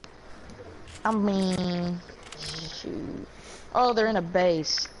 I mean, shoot. Oh, they're in a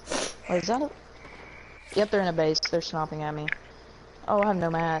base. Wait, is that a... Yep, they're in a base. They're sniping at me. Oh, I have no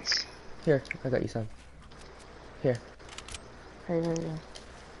mats. Here, I got you some. Here. Here.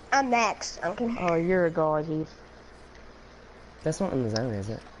 I'm next. Okay. Oh, you're a god, Heath. That's not in the zone, is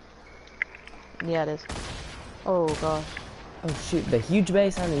it? Yeah, it is. Oh, gosh. Oh shoot, the huge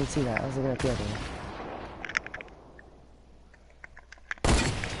base? I didn't even see that. I was looking at the other one.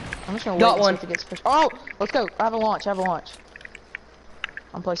 I'm just gonna Got wait one. and see if it gets pushed. Oh, let's go. I have a launch.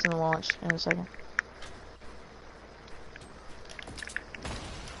 I'm placing the launch in a second.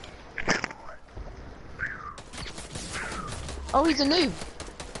 Oh, he's a noob.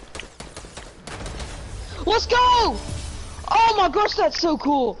 Let's go! Oh my gosh, that's so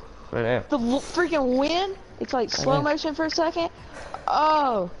cool. I know. The freaking wind. It's like slow motion for a second.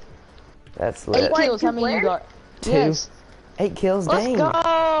 Oh, That's 8 lit. kills. How many you got? 2. Yes. 8 kills, Let's dang. go.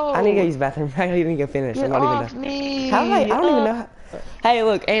 I need to go use the bathroom. I need to go finish. Get I'm not off even done. me. How do I don't even know how... Hey,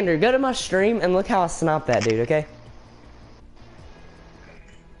 look, Andrew, go to my stream and look how I sniped that dude, okay?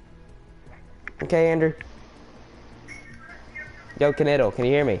 Okay, Andrew. Yo, Canetto, can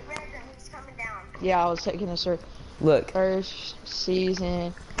you hear me? He's coming down. Yeah, I was taking a search. Look, First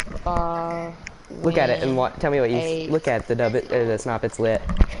season. look at it and what? Tell me what you... 8. Look at the dub, the snap, it's lit.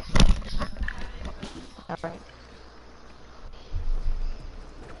 Alright.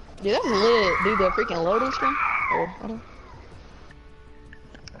 Dude, that's lit. Dude, the freaking loading screen.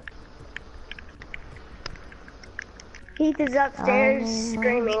 Heath is upstairs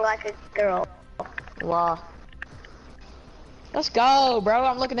screaming like a girl. Wow. Let's go, bro.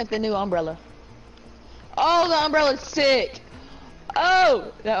 I'm looking at the new umbrella. Oh, the umbrella's sick.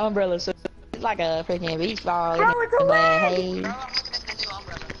 Oh, that umbrella's so it's like a freaking beach ball. Bro, it's a lag. Hey.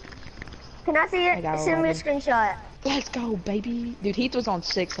 Can I see it? Send me a screenshot. Let's go, baby. Dude, Heath was on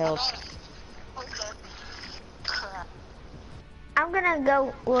 6 health. I'm gonna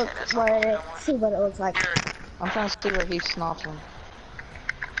go look see what it looks like. I'm trying to see where he snaps him.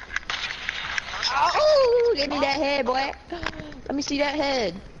 Oh, give me that head, boy. Let me see that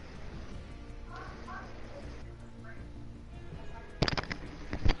head.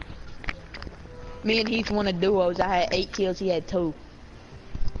 Me and Heath won a duos. I had 8 kills, he had 2.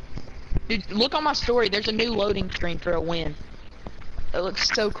 Dude, look on my story. There's a new loading screen for a win. It looks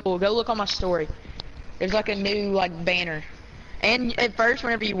so cool. Go look on my story. There's like a new like banner. And at first,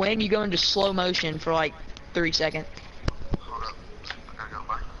 whenever you win, you go into slow motion for like 3 seconds. Hold up. I gotta go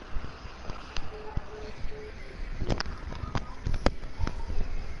by.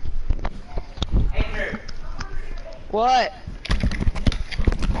 Andrew. What?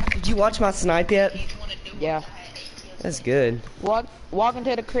 Did you watch my snipe yet? Yeah. That's good. Walk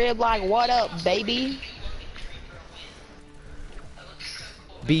into the crib like, what up, baby?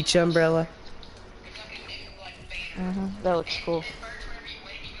 Beach umbrella. That looks cool.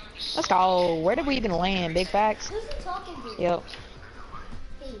 Let's go. Where did we even land? Big facts? Who's he talking to? Yep.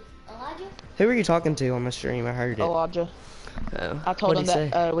 Hey, Elijah? Who were you talking to on my stream? I heard it. Elijah. Oh. I told him What'd he say?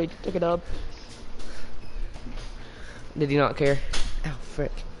 that we took it up. Did he not care? Oh,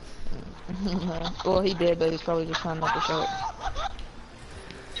 frick. Well, he did, but he's probably just trying not to show it.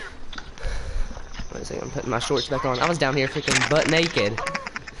 Wait a second, I'm putting my shorts back on. I was down here freaking butt naked.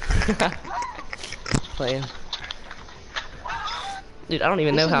 Playing. Dude, I don't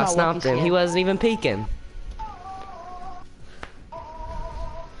even know how I sniped him. He wasn't even peeking.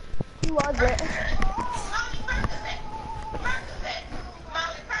 Who was it?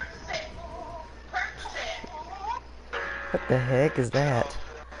 What the heck is that?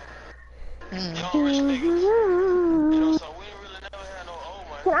 Can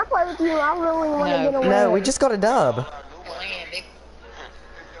I play with you? I really want to No. get away. No, we just got a dub.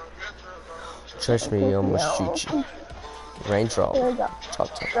 Trust me, I almost shoot you. Raindrop. Here we go.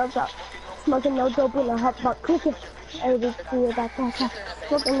 Top top. Drop top. Smoking no dope in a hot pot cookie. Everybody's clear about that.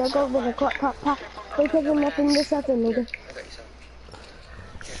 Smoking no dope in a clock pot pot. They taking nothing this other nigga.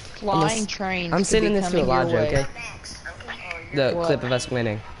 Flying trains. I'm sending this to Elijah, okay? The What? clip of us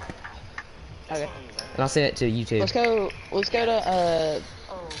winning. Okay. And I'll send it to YouTube. Let's go to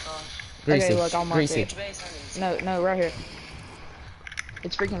Greasy. Okay, look, I'll mark Greasy. it. No, right here.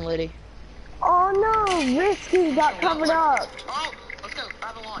 It's freaking litty. Oh no, Risky got covered up.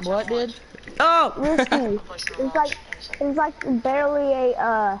 What did? Oh! Risky. It's like barely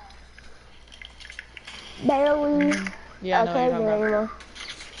a barely Yeah, I know what okay you're talking about. anymore.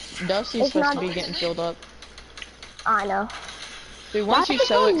 Dusty's It's supposed not- to be getting filled up. I know. Dude, weren't you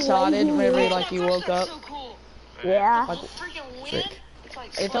so excited whenever like you woke up? Yeah. Like, Frick.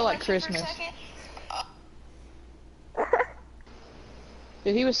 it felt like Christmas.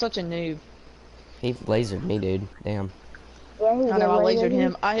 Dude, he was such a noob. He lasered me, dude. Damn. Yeah, he I know, I did lasered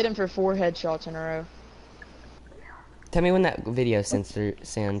him. I hit him for 4 headshots in a row. Tell me when that video sends.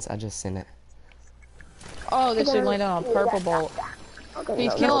 I just sent it. Oh, this dude landed on a purple bolt. Okay,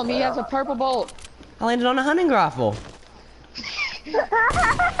 He's killing me. He has a purple bolt. I landed on a hunting rifle.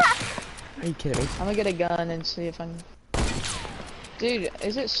 Are you kidding me? I'm gonna get a gun and see if I can. Dude,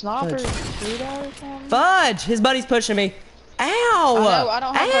 is it Sniper Shootout or something? Fudge! His buddy's pushing me. Ow! know, I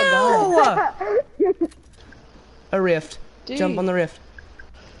don't have a Ow! A rift. Dude. Jump on the rift.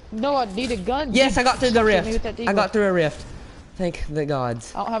 No, I need a gun. Yes, Dude, I got through the hit rift. me with that I deagle. got through a rift. Thank the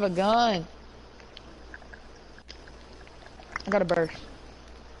gods. I don't have a gun. I got a burst.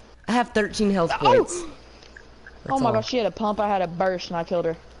 I have 13 health points. Oh That's my all. gosh, she had a pump. I had a burst and I killed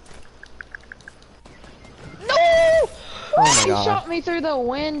her. No! Oh my He god. shot me through the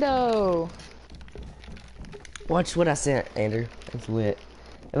window. Watch what I sent, Andrew. It's lit.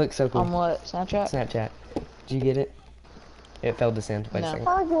 It looks so cool. On what? Snapchat? Snapchat. Did you get it? It failed to send. Wait a No. second.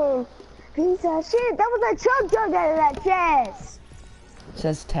 Fucking piece of shit. That was a chug jug out of that chest. It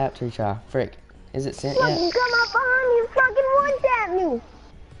says tap to retry. Frick. Is it sent Fucking yet? come up behind me and fucking one-tap me.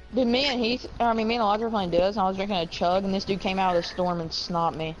 Dude, me and Elijah were playing duos and I was drinking a chug and this dude came out of the storm and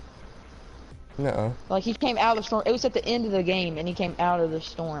sniped me. Nuh-uh. Like he came out of the storm. It was at the end of the game and he came out of the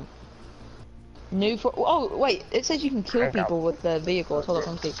storm. New for. Oh wait, it says you can kill people with the vehicles. Hold up,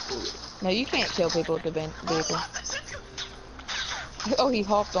 let me see. No, you can't kill people with the vehicle. Oh, he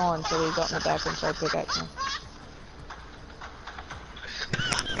hopped on, so he got in the back and started pickaxing.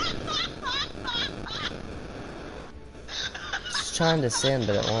 It's trying to send,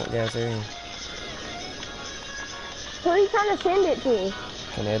 but it won't go through. Who are you trying to send it to?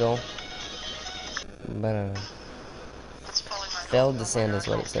 Canoodle. But failed to send is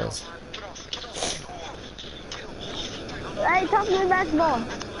what it says. Hey, talk to me basketball.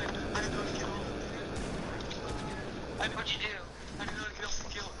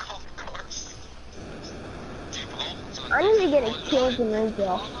 I need to get a kill from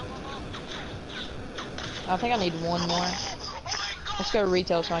retail. I think I need one more. Let's go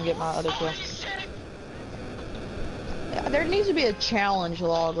retail so I can get my other kill. There needs to be a challenge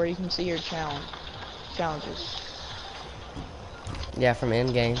log where you can see your challenges. Yeah, from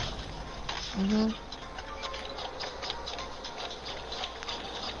end game.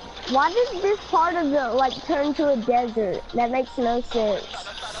 Why did this part of the, like, turn to a desert? That makes no sense.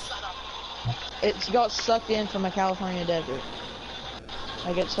 It's got sucked in from a California desert.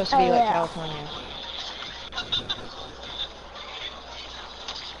 Like it's supposed to be like California.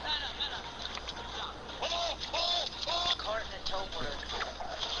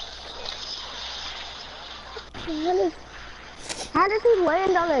 How does he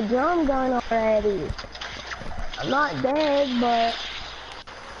land on a drum gun already? I'm not dead, but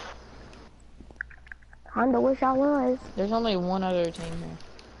kinda wish I was. There's only one other team here.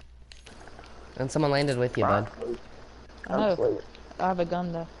 And someone landed with you, bud. I know. I have a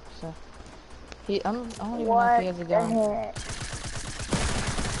gun though, so. I don't even know if he has a gun.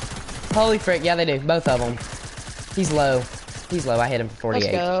 Holy frick, yeah they do, both of them. He's low. He's low, I hit him for 48.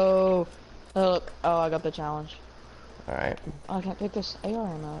 Let's go. Oh, I got the challenge. Alright. I can't pick this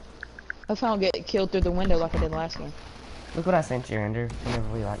AR up. I found get killed through the window like I did last game. Look what I sent you, Andrew. Whenever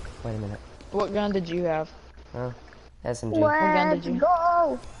we like, wait a minute. What gun did you have? Huh? SMG. What gun did you?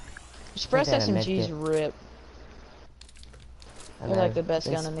 Go! Express I had a SMG's medkit. rip. They're like the best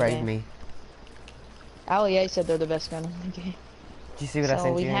gun in the game. Me. Ali A said they're the best gun in the game. Did you see what I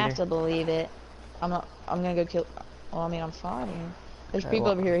sent we you, have Andrew? to believe it. I'm gonna go kill. Well, I mean, I'm fighting. There's Alright, people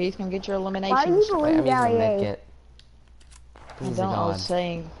well. over here. He's gonna get your Why do you eliminations. Wait, I'm believe using a LEA? medkit. I He's a don't. I was god.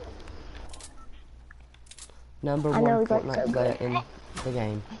 saying. Number I one know, he's like Fortnite so player good. in the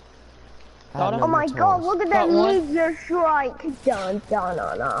game. Got him? Oh my god, look at that Got one. laser strike! Dun dun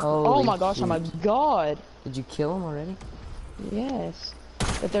dun dun. Oh my gosh! Oh my god! Did you kill him already? Yes.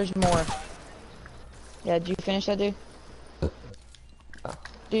 But there's more. Yeah, did you finish that, dude?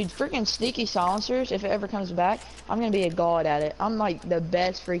 Dude, freaking sneaky silencers, if it ever comes back, I'm gonna be a god at it. I'm like the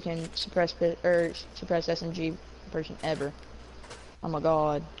best freaking suppressed SMG person ever. I'm a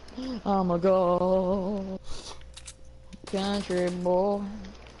god. I'm a god. Country boy.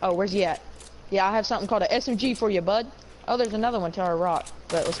 Oh, where's he at? Yeah, I have something called a SMG for you, bud. Oh, there's another one, Tower Rock.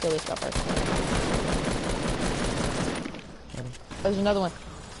 But let's kill this guy first. There's another one.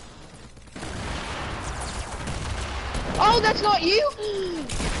 Oh, that's not you!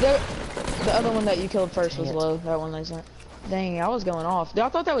 The other one that you killed first was low. That one isn't. Dang, I was going off. I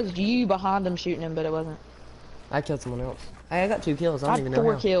thought that was you behind him shooting him, but it wasn't. I killed someone else. I got 2 kills. I don't even know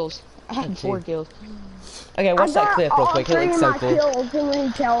four how. kills. I had 4 kills. Okay, watch that clip real quick. It looks so cool. Kills in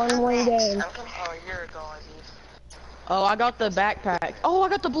retail in one game. Oh, I got the backpack. Oh, I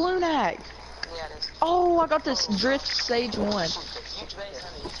got the balloon axe. Oh, I got this drift stage 1. I want to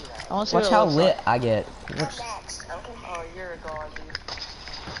see Watch what it how looks lit like. I get.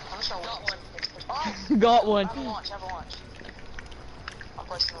 Got one.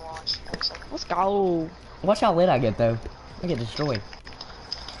 Let's go. Watch how lit I get though. I get destroyed.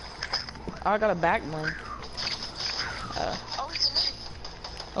 I got a back one.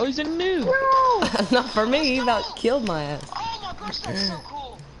 Oh, he's a noob. No! Not for me. He about killed my ass. Oh my gosh, that's so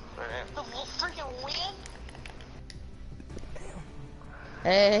cool. The freaking win.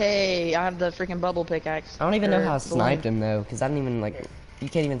 Hey, I have the freaking bubble pickaxe. I don't even know Or how I balloon. sniped him though, because I didn't even like. You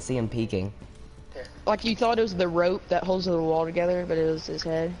can't even see him peeking. Like you thought it was the rope that holds the wall together, but it was his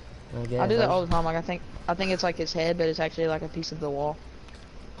head. I guess. I do that all the time. Like I think it's like his head, but it's actually like a piece of the wall.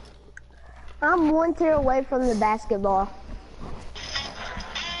 I'm 1 tier away from the basketball.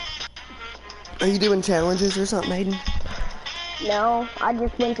 Are you doing challenges or something, Aiden? No, I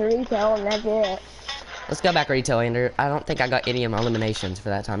just went to retail and that's it. Let's go back retail, Andrew. I don't think I got any of my eliminations for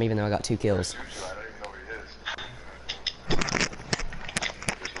that time, even though I got 2 kills.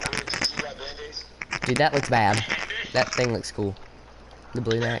 Dude, that looks bad. That thing looks cool. The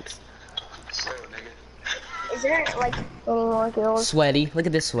blue axe. Is there like any more kills? Sweaty. Look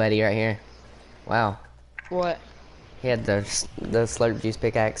at this sweaty right here. Wow. What? He had the slurp juice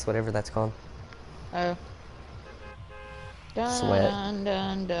pickaxe, whatever that's called. Oh. Dun, Sweat. Dun,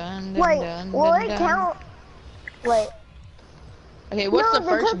 dun, dun, Wait, dun, will dun, it dun. count? Wait. Okay, what's No, the the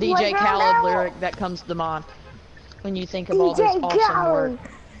first cook DJ playground Khaled now. lyric that comes to mind when you think of all this DJ awesome work? Khaled.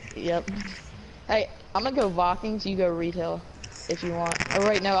 Yep. Hey, I'm gonna go Vikings, you go retail if you want. Oh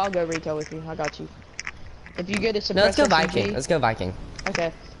wait, no, I'll go retail with you. I got you. If you get a No, let's suppressed go SMG, Viking. Let's go Viking.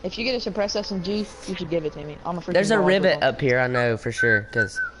 okay. If you get a suppressed SMG, you should give it to me. I'm a freaking There's a dog with rivet them. up here, I know for sure,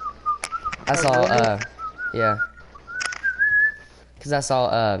 cause I A saw rivet? yeah. Cause I saw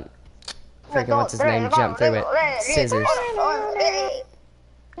freaking what's his name jump through it. Scissors.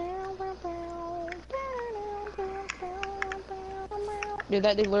 Dude,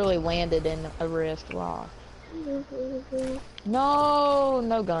 that dude literally landed in a rift. Wow. No,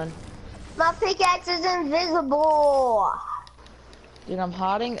 no gun. My pickaxe is invisible. Dude, I'm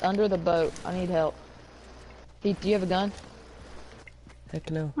hiding under the boat. I need help. Pete, do you have a gun?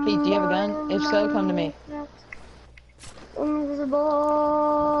 Heck no. Pete, do you have a gun? If so, come to me.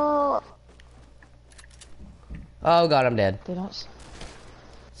 Invisible. Oh god, I'm dead. They don't.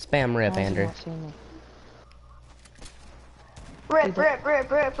 Spam rip, Why is he Andrew. not seeing me? Rip, rip,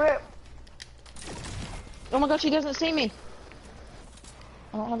 rip, rip, rip. Oh my gosh, he doesn't see me.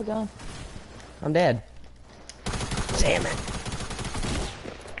 I don't have a gun. I'm dead. Damn it.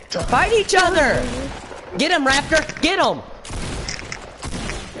 Fight each other! Get him, Raptor! Get him!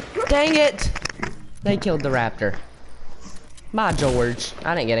 Dang it! They killed the Raptor. My George.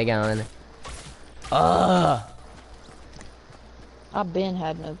 I didn't get a gun. Ugh. I been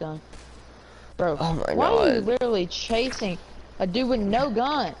had no gun. Bro, Oh my why are you God. literally chasing a dude with no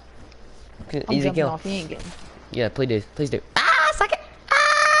gun? I'm Easy jumping kill. off, he ain't getting. Yeah, please do. Please do. Ah, suck it!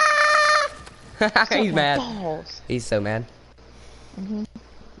 Ah! Suck He's my mad. balls. He's so mad.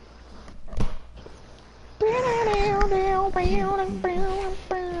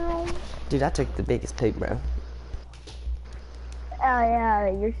 Dude, I took the biggest poop, bro. Oh yeah,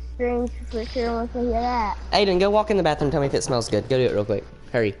 your strings for sure wants to hear that. Aiden, go walk in the bathroom. Tell me if it smells good. Go do it real quick.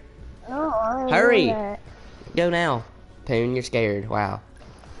 Hurry. Oh, I don't Hurry. know that. Go now. Poon, you're scared. Wow.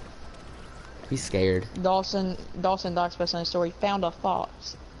 He's scared. Dawson Doc's best on his story found a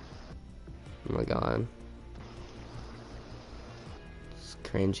fox. Oh my god. It's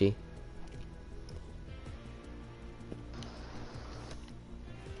cringy.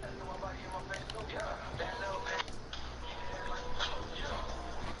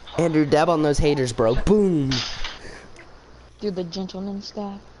 Andrew, dab on those haters, bro. Boom. Dude, the gentleman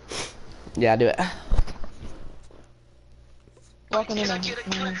staff. Yeah, do it. Walking in Can I a get a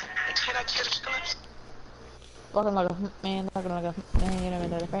man. clip? Can I get a clip? Walking like a man, walking like a man, you know,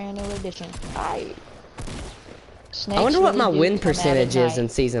 another brand new edition. Aye. I wonder what my Snakes really win do come out at percentage is in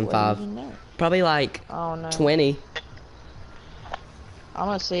night. season What 5. did you know? Probably like Oh no. 20. I'm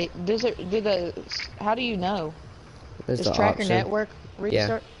gonna see. How do you know? There's Does the Tracker option. Network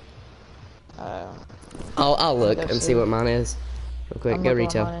restart? I'll look Go and see see. what mine is. Real quick, I'm go looking what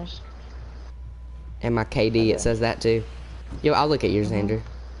retail. mine is. And my KD, Okay. it says that too. Yo, I'll look at yours, Andrew.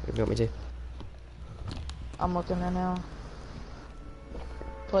 If you want me to. I'm looking right now.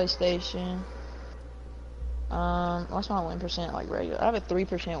 PlayStation. What's my win percent like regular? I have a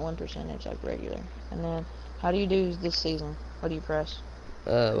 3% win percentage like regular. And then, how do you do this season? What do you press?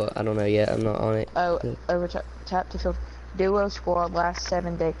 Well, I don't know yet. I'm not on it. Oh, tap to fill. Duo squad last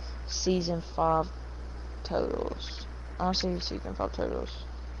 7 day. Season 5 totals. I want to see season 5 totals.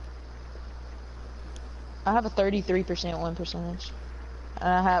 I have a 33% win percentage. And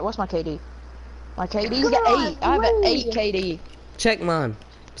I have, what's my KD? My KD's Come got on, 8. I have an 8 please. KD. Check mine.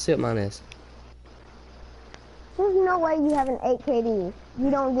 See what mine is. There's no way you have an 8 KD.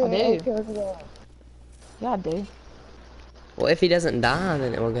 You don't get I an do. 8 kills a game. Yeah, I do. Well, if he doesn't die,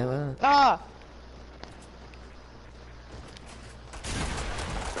 then it will go up. Ah!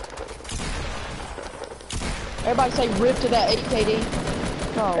 Everybody say rip to that 8 KD.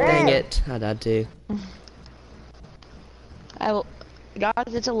 Oh, Dang it. I died too. guys,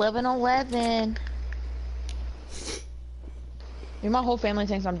 it's 11:11. Dude, my whole family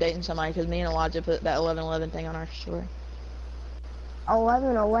thinks I'm dating somebody because me and Elijah put that 11:11 thing on our story.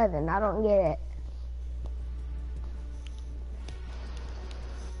 11-11. I don't get it.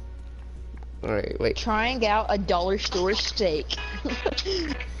 Alright, wait. Trying out a dollar store steak.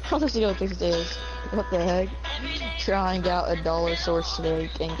 How does he know what this is? What the heck? Trying out a dollar store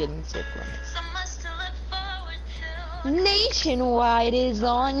steak and getting sick from it. Nationwide is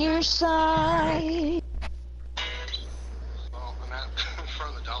on your side. Well, I'm at in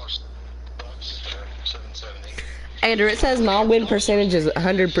front of the dollar store. Andrew, it says my win percentage is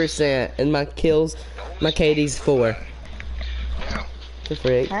 100% and my kills, my KD's 4. The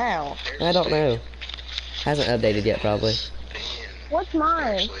freak? How? I don't know. Hasn't updated yet, probably. What's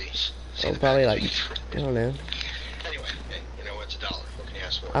mine? Oh, probably like, I don't know.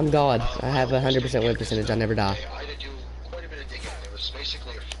 I'm God. I have 100% win percentage. I never die. I did do quite a bit of digging. It was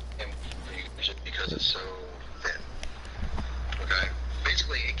basically because it's so thin. Okay?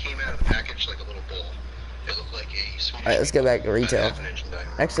 Basically, it came out of the package like a little bowl. It looked like a sweet. Alright, let's go back to retail.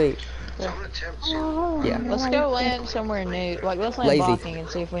 Actually, So I'm gonna attempt to. yeah. Let's go land somewhere new. Like, let's land Lazy. Barking and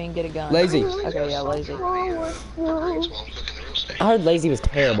see if we can get a gun. Lazy. Okay, yeah, lazy. I heard lazy was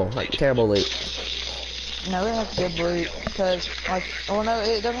terrible. Like, terrible loot. No, it has good loot. Because, like, well, no,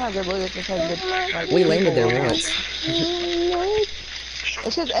 it doesn't have good loot. It just has good, like, We landed there people. once.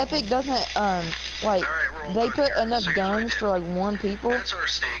 It's because Epic doesn't, like, they put enough guns for, like, one people. That's our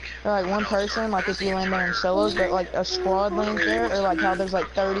steak. Or, like, one person, like, if you land there in solos, but, like, a squad lands there, or, like, how there's, like,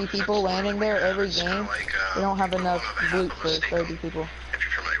 30 people landing there every game, they don't have enough loot for 30 people. If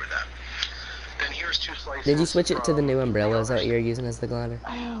you're familiar with that. Then here's 2 slices. Did you switch it to the new umbrellas that you're using as the glider?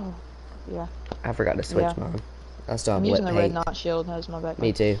 Ow. Yeah. I forgot to switch Yeah. mine. I still have I'm using wet the red paint. knot shield as my backpack.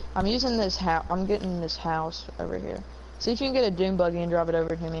 Me too. I'm using this house. I'm getting this house over here. See if you can get a doom buggy and drive it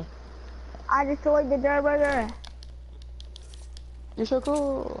over to me. I destroyed the dirt burger. You're so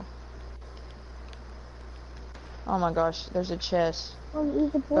cool. Oh my gosh, there's a chest.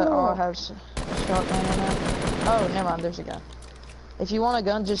 Eat the But all I pool. have is shotgun in it. Oh, never mind, there's a gun. If you want a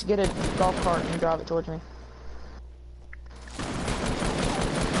gun, just get a golf cart and drive it towards me.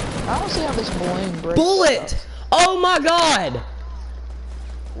 I don't see how this balloon breaks. Bullet! Oh my god!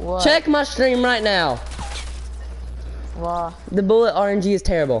 What? Check my stream right now. Why? The bullet RNG is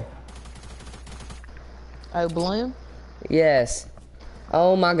terrible. Oh, balloon? Yes.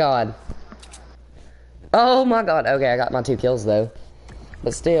 Oh my god. Oh my god. Okay, I got my 2 kills though.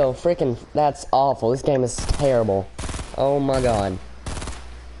 But still, freaking, that's awful. This game is terrible. Oh my god.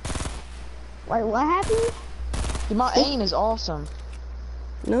 Wait, what happened? Dude, my aim is awesome.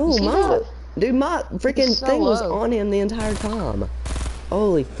 No, You see my that? dude, my freaking It's so thing was low. on him the entire time.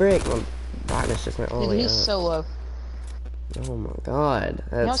 Holy frick, my brightness just went all the Dude, way he's up. so low. Oh my god,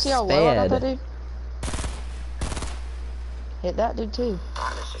 You don't that's see how low I got that bad. dude? Hit that dude too.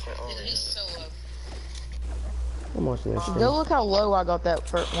 I'm watching this Go stream. look how low I got that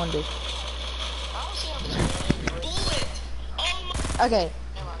for one dude. Okay.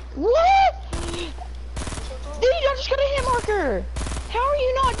 What? Dude, I just got a hit marker. How are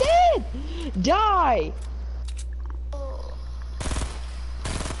you not dead? Die.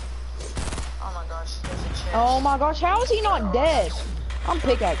 Oh my gosh, how is he not dead? I'm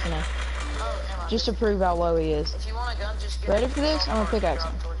pickaxing him. Just to prove how low he is. Ready for this? I'm gonna pickaxe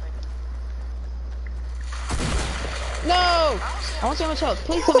him. No! I want to see how much health.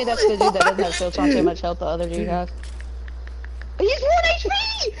 Please tell me that's the dude that doesn't have shield, so I want to see how much health the other dude has. He's 1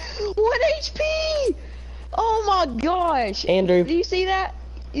 HP! 1 HP! Oh my gosh! Andrew, Do you see that?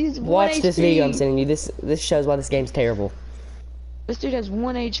 He's 1 watch this HP. video I'm sending you. This shows why this game's terrible. This dude has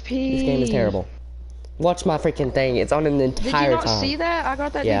 1 HP. This game is terrible. Watch my freaking thing. It's on him the Did entire you not time. see that? I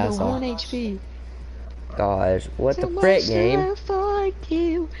got that Yeah, I dude to saw. 1 HP. Gosh, what So the frick, much game? love for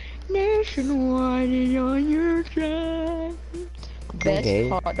you, nationwide is on your side. Best Okay.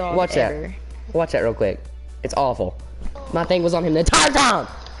 hot dog Watch that. ever. Watch that real quick. It's awful. My thing was on him the entire time.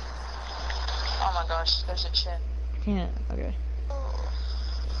 Oh my gosh, there's a chest. Can't. Okay.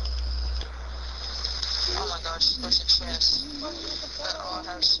 Oh my gosh, there's a chest.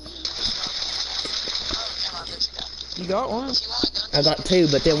 You got one? I got 2,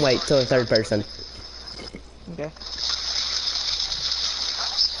 but then wait till the 3rd person. Okay.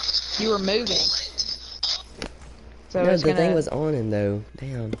 You were moving. So No, it's the gonna... thing was on him though.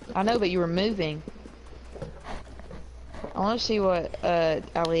 Damn. I know, but you were moving. I want to see what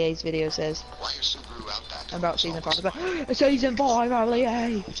Alia's video says about season 5. It's like, season 5,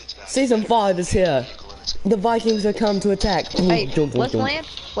 Alia! Season 5 is here. The Vikings are come to attack. Hey, Dun, dun, let's dun. land.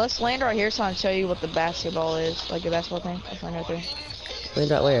 Let's land right here so I can show you what the basketball is. Like the basketball thing. Let's land right there.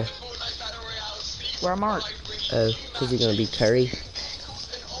 Land right where? Where I marked. Oh, is he gonna be Curry?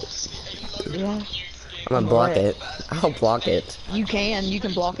 Yeah. I'm gonna block it. I'll block it. You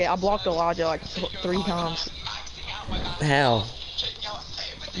can block it. I blocked Elijah like 3 times. How?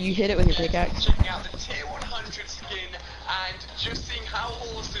 You hit it with your pickaxe. Checking out the tier 100 skin and just seeing how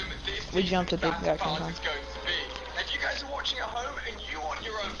awesome this We jumped at the battle exact same pass time. is going to be. If you guys are watching at home and you want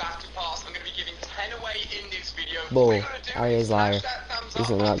your own battle pass, I'm going to be giving 10 away in this video. Bull. All you gotta do Aria's is liar. smash that thumbs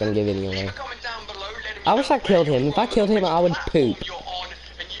He's up not gonna button, give any leave away. a comment down below letting me I wish know I killed where him. you're If I from, killed him, which I would platform poop. you're on,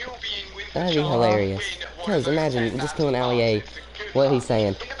 and you'll be in with That'd be hilarious. Because imagine just killing Ali A. What he's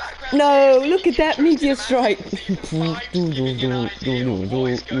saying. No, look at that meteor strike. If you want to see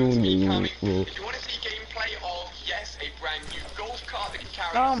gameplay of, yes, a brand new golf cart that can carry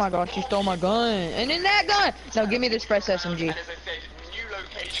Oh my gosh, you stole my gun. And then that gun! No, give me this press SMG. And as I said, new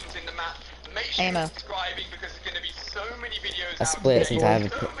locations in the map. Make sure Ammo. you're subscribing because there's going to be so many videos I out split today, since I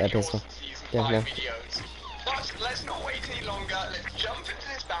have so a many pistol. awesome season Yeah, 5 no. videos. But let's not wait any longer. Let's jump into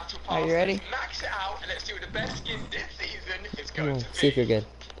this battle pass. Are you ready? Let's max it out and let's see what the best skin this season is Come going on, to be. see if you're good.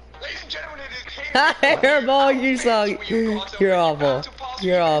 Ladies and gentlemen, it is Hairball, you suck. You're awful.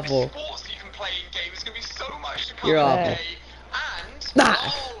 You're awful. Sports you can play in game. There's going to be so much to come You're awful. today. And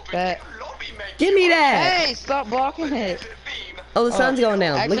Ah. but That- you lobby make Give me that. Hey, stop blocking it. Oh, the sun's going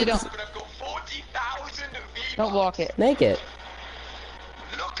down. actually Look at don't. this. I've got 40,000 V-Bucks. Don't block it. Make it.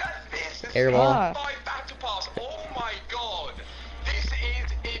 Look at this. This Airball. Ah. Five battle pass. Oh my god. This is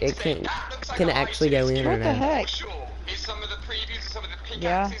It insane. can That looks like can a actually go in or What the not. heck? Sure. Is some of the previews of some of the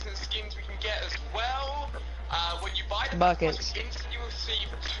Yeah. pickaxes and skins we can get as well. When you buy the Buckets. pass, you instantly receive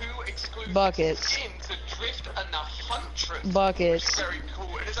 2 exclusive Buckets. skins, the Drift and the Huntress. Buckets. Which is very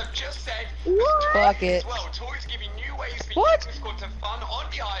cool. And as I've just said, Buckets. as well, toys give you new ways for What? you to squad to fun on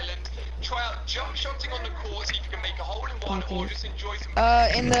the island. Try out jump shotting on the court, see if you can make a hole in one, or just enjoy some.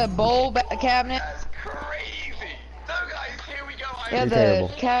 In the bowl cabinet. That's crazy. So guys, here we go. Yeah, the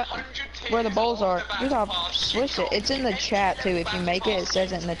Terrible. where the bowls are. Dude, I'll switch it. It's in the chat too. If you make it, it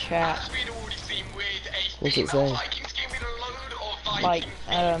says it in the chat. As we'd already seen with a What's it female say? Viking skin with a load of Like,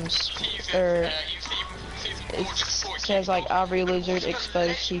 Viking teasers, or you've seen season it 4 just before it says kicked like off. Ivory Lizard It's a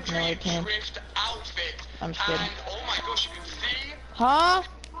exposed sheep legendary Miller Pin. Drift outfit. I'm just kidding. And, oh my gosh, you can see. Huh?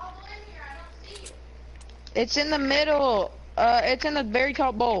 It's in the middle. It's in the very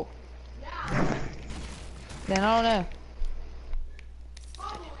top bowl. Then I don't know.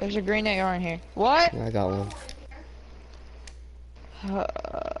 There's a green AR in here. What? I got one.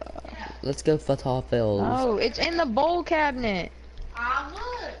 Let's go falafels. No, it's in the bowl cabinet.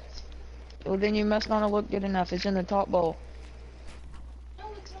 Well, then you must not have looked good enough. It's in the top bowl.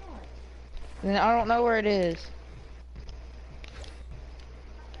 Then I don't know where it is.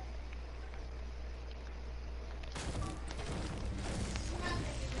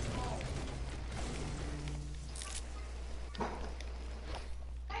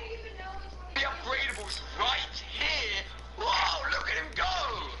 The upgradables right here. Whoa, look at him go.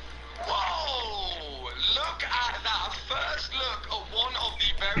 Whoa, look at that. First look at one of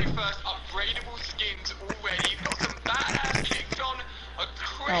the very first upgradable skins already. Got some badass kicks on, a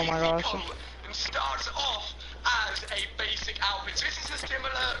crazy Oh my gosh. coat, and starts off as a basic outfit. So this is a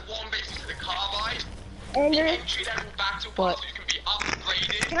similar one basically to the Carbide. And The there's entry level battle What? pass, you can be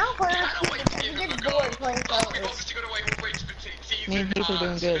upgraded. Can I play Cannot wait to give I'm them a just go. bored playing We've Fortnite. obviously got away all the way to the season. Me and Heath are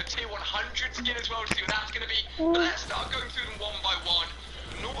doing so good. the tier 100 skin as well to see what that's going to be. But let's start going through them one by one.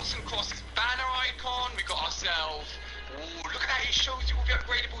 Noughts and crosses banner icon. We got ourselves. Ooh, look at that. It shows you all the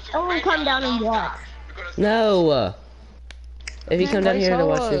upgradables I wanna already. come down and love watch. that. We've got No. ourselves- If you come down here to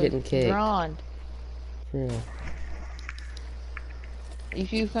watch, you're getting kicked. Drawn. For real.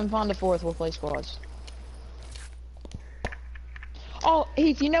 If you can find a fourth, we'll play squads. Oh,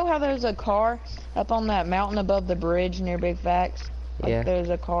 Heath, you know how there's a car up on that mountain above the bridge near Big Facts? Like, Yeah. there's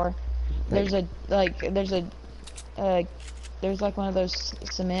a car. There's a, there's like one of those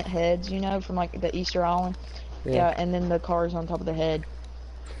cement heads, you know, from like the Easter Island. Yeah, and then the car's on top of the head.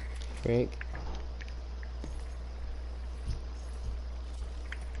 Rick.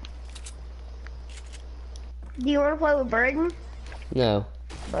 Do you want to play with Braden? No.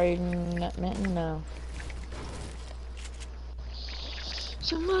 Braden, Minton, no.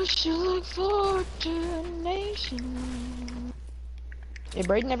 So much to look forward to, nation. Did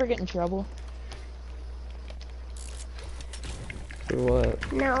Braden ever get in trouble? For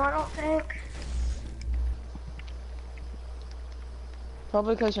what? No, I don't think.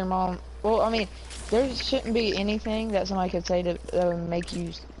 Probably because your mom. Well, I mean, there shouldn't be anything that somebody could say that would make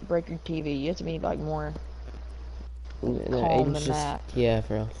you break your TV. You have to be like more. No, Calm Aiden's than just, that. yeah,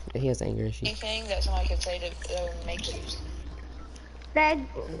 for real. He has anger issues. Anything that somebody could say that would make you. Dad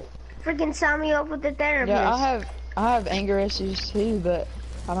freaking sign me up with the therapist. Yeah, I have anger issues too, but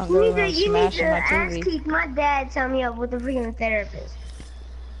I don't You go need to, around you need to smashing my ask TV. Keith, my dad signed me up with a freaking therapist.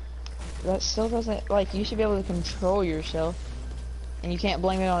 That still doesn't like you should be able to control yourself, and you can't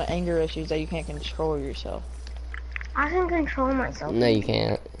blame it on anger issues that you can't control yourself. I can control myself. No, you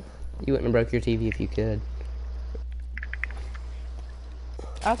can't. You wouldn't have broke your TV if you could.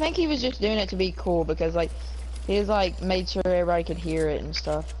 I think he was just doing it to be cool because like he was like made sure everybody could hear it and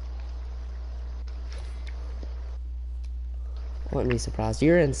stuff. Wouldn't be surprised.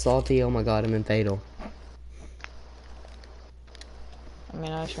 You're in salty. Oh my god, I'm in fatal. I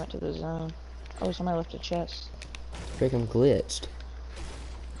mean, I just went to the zone. Oh, somebody left a chest. Freaking glitched.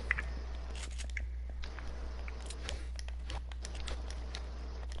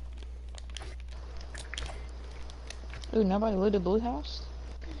 Ooh, nobody looted blue house?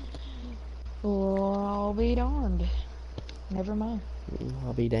 Well, I'll be darned. Never mind.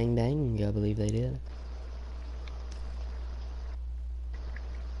 I'll be dang dang. I believe they did.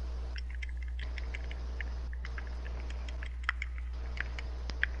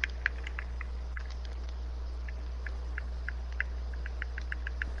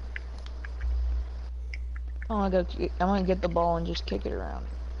 I'm gonna get the ball and just kick it around.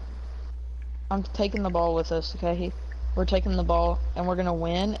 I'm taking the ball with us, okay? We're taking the ball and we're gonna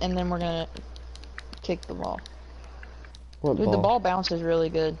win, and then we're gonna kick the ball. What Dude, ball? the ball bounces really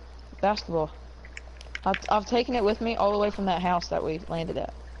good. Basketball. I've taken it with me all the way from that house that we landed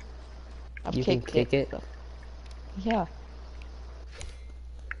at. I've You can kicked kick it? Yeah.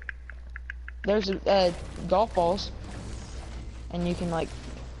 There's golf balls, and you can like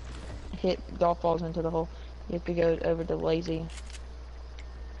hit golf balls into the hole. You have to go over to lazy.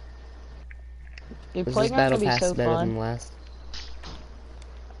 Dude, Was this playground's battle gonna be pass so better than fun. the last?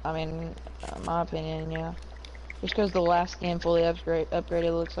 I mean, my opinion, yeah. Just because the last skin fully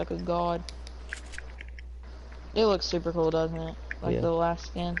upgraded looks like a god. It looks super cool, doesn't it? Like Yeah. the last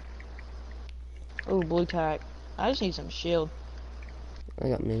skin. Ooh, blue tack. I just need some shield. I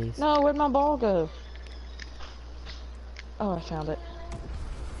got minis. No, where'd my ball go? Oh, I found it.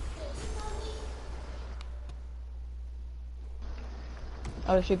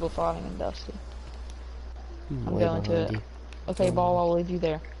 Oh, there's people fighting in Dusty. I'm Way going to behind it. you. Okay, Oh ball, my- I'll leave you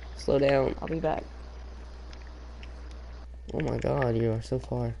there. Slow down. I'll be back. Oh my god, you are so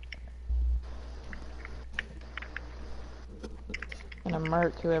far. And a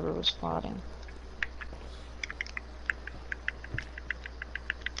murk whoever was fighting.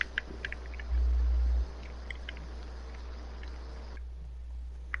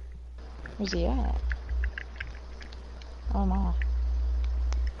 Where's he at? Oh my.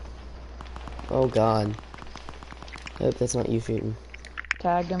 Oh god. I hope that's not you shooting.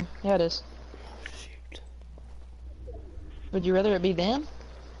 Tagged him. Yeah, it is. Shoot. Would you rather it be them?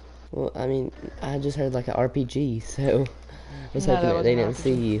 Well, I mean, I just heard like an RPG, so I was No, hoping that that they wasn't didn't RPG.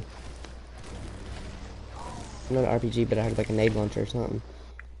 see you. Not an RPG, but I heard like a nade launcher or something.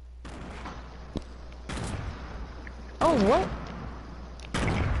 Oh, what?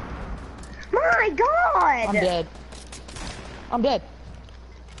 My God! I'm dead. I'm dead.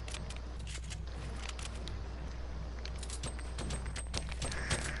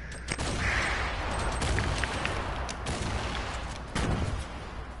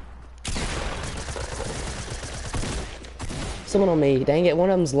 Someone on me. Dang it, one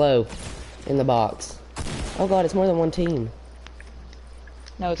of them's low in the box. Oh god, it's more than one team.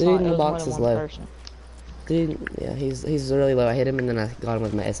 No, it's The dude not. in It the was more box than is one low. person. Dude, yeah, he's really low. I hit him and then I got him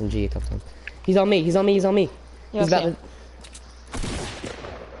with my SMG a couple times. He's on me, he's on me, he's on me. Yeah, He's I about see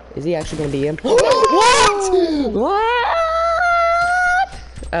to... Is he actually gonna be him? What? What?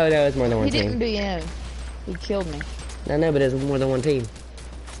 Oh no, it's more than one He didn't team. be in. He killed me. I know, but it's more than one team.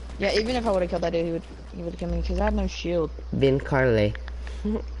 Yeah, even if I would have killed that dude, he would have killed me because I have no shield. Ben Carley.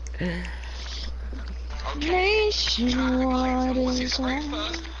 Okay. Nationwide What's is his way on.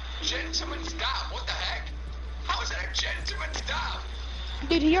 first? Gentleman's dab. What the heck? How is that a gentleman's dab?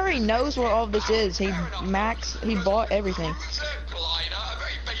 Dude, he already knows what all this is. He bought everything. Cruiser glider, a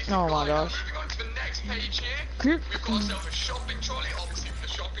very basic Oh my glider. gosh. Moving on to the next page here. We've got ourselves a shopping trolley, obviously for the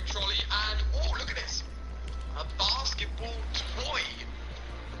shopping trolley, and oh, look at this. A basketball toy.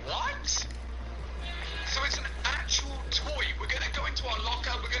 What? So it's an actual toy. We're going to go into our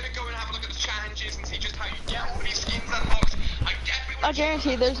locker, we're going to go and have a look at the challenges and see just how you get all these skins unlocked. I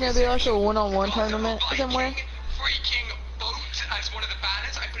guarantee there's gonna be like a one-on-one tournament somewhere. Freaking boat as one of the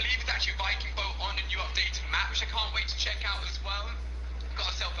banners. I believe it's actually Viking boat on a new updated map, which I can't wait to check out as well. Got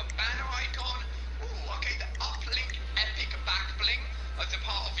ourselves a banner icon. Ooh, okay, the uplink epic back bling as a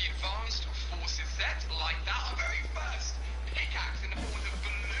part of the advanced forces set. Like that, our very first pickaxe in the form of a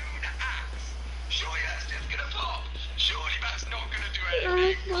balloon axe. Surely that's just gonna pop. Surely that's not gonna do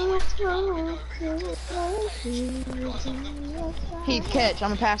anything. Heath, catch. I'm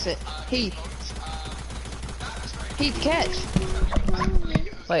gonna pass it. Heath, catch.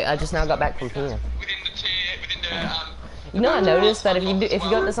 Wait, I just now got back from here. Within the tier, You know, I noticed that if you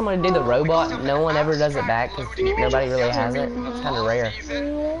go up to someone to do the robot, no one ever does it back because nobody really has it. It's kind of rare.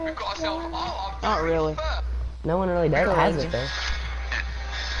 we've got ourselves Not really. No one really does has it though.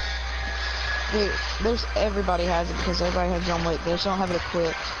 Dude, everybody has it because everybody has John Wick. They just don't have it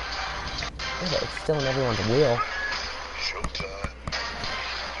equipped. Yeah, but it's still in everyone's wheel.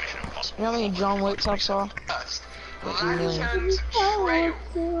 You know how many John Wicks I saw? Lanterns trail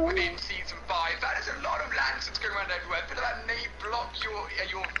within season 5. That is a lot of lanterns going around everywhere. Feel that may block your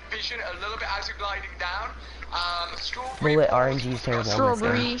vision a little bit as you're gliding down. Strawberry Bullet balls, RNG is terrible on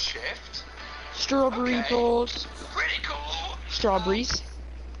this game. shift. Strawberry Okay. balls. Pretty cool. Strawberries.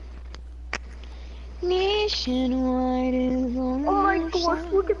 Nationwide is on Oh my our gosh,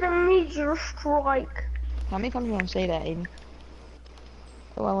 side. look at the meteor strike. How many times do you want to say that, Aiden?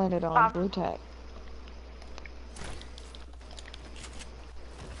 Oh, I landed on blue tack.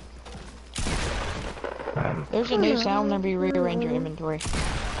 There's a new sound whenever you rearrange your inventory.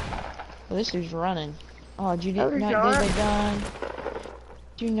 Well, this dude's running. Oh, you did not did a done.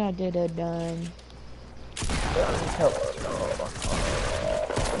 You not did a done.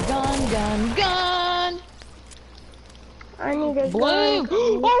 Gun. I need a Blue! gun.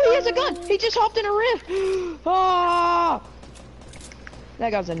 Oh, he has a gun! He just hopped in a rift! Ah!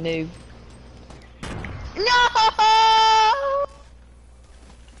 That guy's a noob. No!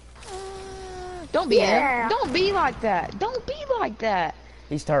 Don't be him. Don't be like that. Don't be like that.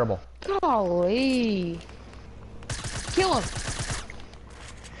 He's terrible. Golly. Kill him.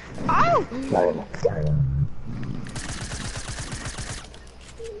 Oh!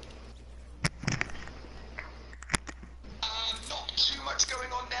 Not too much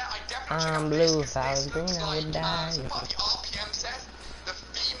going on there. I definitely check I'm out blue, this. if I was green, Looks I would like, die. so part of the RPM set, the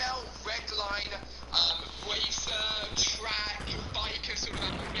female red line racer, track, biker sort of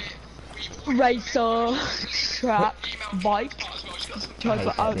outfit. Racer, trap, bike, type I of hate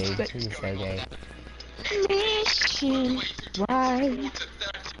that outfit. dude. He's so gay. Mission, right?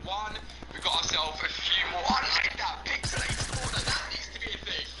 We've got ourselves a few more. I like that pixelated corner. That needs to be a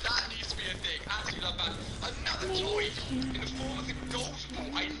thing. That needs to be a thing. Absolutely love that. Another toy in the form of the golf ball.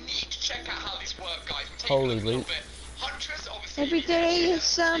 I need to check out how these work, guys. We'll take Holy a look a little loot. bit. Huntress, obviously. Every day is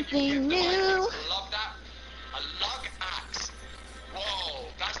something new. Love that. A lug axe. Whoa,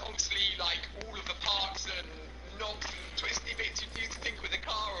 that's obviously like all of the parts and knobs and twisty bits you used to think with a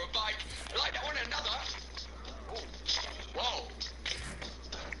car or a bike. I like that one. Another. Ooh. Whoa.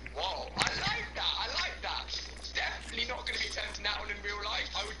 Whoa, I like that. Definitely not going to be attempting that one in real life.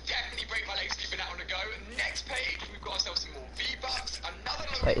 I would definitely break my legs giving that one a go. Next page, we've got ourselves some more V-Bucks. Another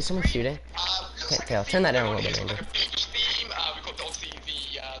load. Wait, is someone shooting? Can't tell. Turn that down a little bit, Andrew. Theme. We've got obviously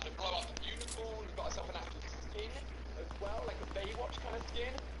the blow up unicorn. We've got ourselves an actual skin as well, like a Baywatch kind of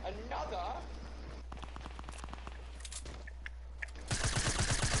skin. Another.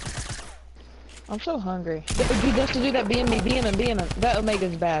 I'm so hungry. Dude, just to do that BM me. That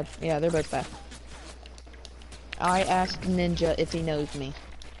Omega's bad. Yeah, they're both bad. I asked Ninja if he knows me.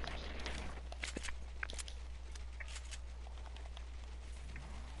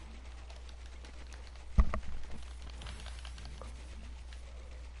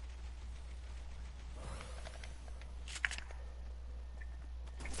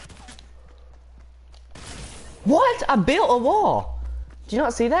 What? I built a wall. Did you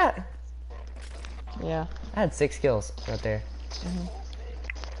not see that? Yeah. I had 6 kills right there.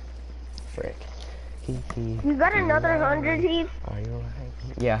 Frick. You got another 100, Heath? Are you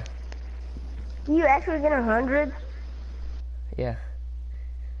alright? Yeah. You actually get 100? Yeah.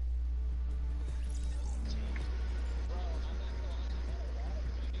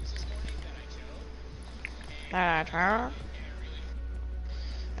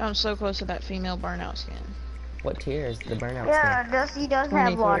 I'm so close to that female burnout skin. What tier is the burnout Yeah, skin? Dusty does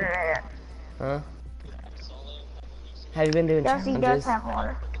 23. have water in it. Huh? Have you been doing Dusty does challenges? have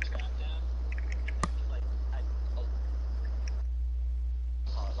water.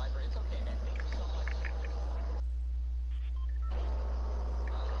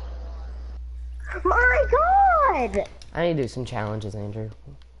 My God! I need to do some challenges, Andrew.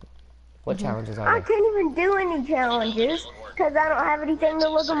 What challenges I are there? can't even do any challenges because I don't have anything to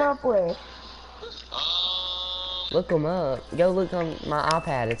look them up with. Look them up. Go look on my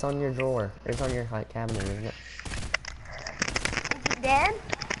iPad. It's on your drawer. It's on your like cabinet, isn't it? Is it dead?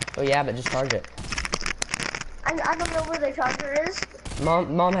 Oh yeah, but just charge it. I don't know where the charger is.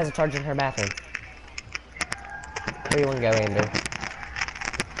 Mom has a charger in her bathroom. Where do you want to go, Andrew?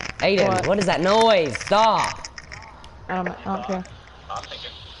 Aiden, what is that noise? Stop! I don't care.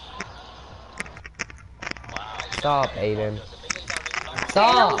 Stop, Aiden. Can't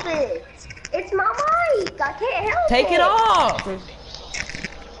Stop! help it. It's my mic. I can't help it. Take it off!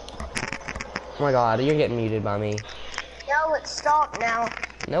 Oh my god, you're getting muted by me. No, it's stopped now.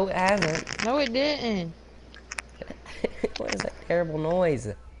 No, it hasn't. No, it didn't. What is that terrible noise?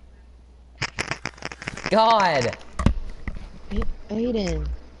 God! Aiden.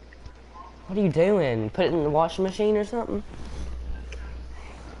 What are you doing? Put it in the washing machine or something?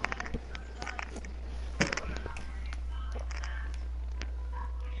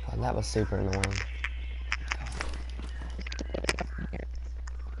 God, that was super annoying.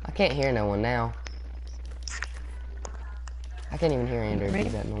 I can't hear no one now. I can't even hear Andrew if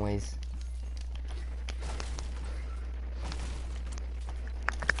he's that noise.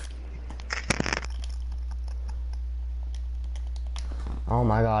 Oh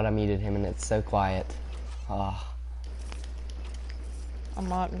my God, I muted him and it's so quiet. Oh. I'm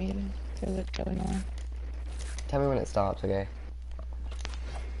not muted because it's going on. Tell me when it stops, okay?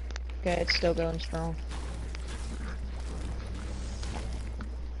 Okay, it's still going strong.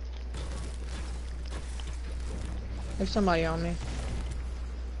 There's somebody on me.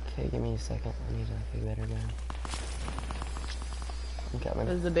 Okay, give me a second. I need to be better gun. I'm coming.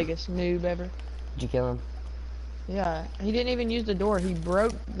 This is the biggest noob ever. Did you kill him? Yeah, he didn't even use the door. He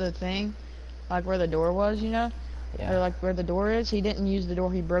broke the thing, like where the door was, you know? Yeah. Or like where the door is. He didn't use the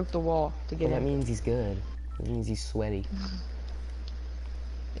door. He broke the wall to get Well, that in. means he's good. That means he's sweaty.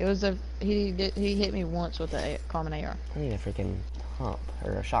 It was a he hit me once with a common AR. I need a freaking pump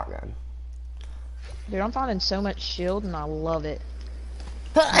or a shotgun. Dude, I'm finding so much shield and I love it.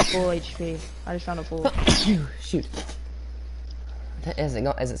 I'm full HP. I just found a full. Shoot. Has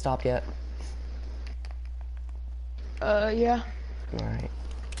it stopped yet? Yeah. Alright.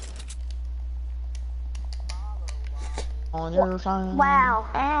 On your phone. Wow.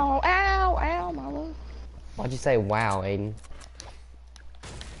 Ow, ow, ow, my love. Why'd you say wow, Aiden?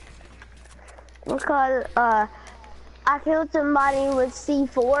 Because I killed somebody with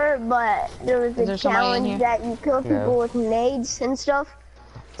C4, but there was Is a there somebody in here? challenge that you kill people No. with nades and stuff.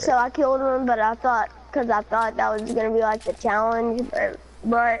 So I killed him, but I thought that was gonna be like the challenge,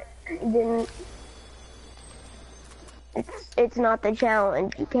 but it didn't. It's not the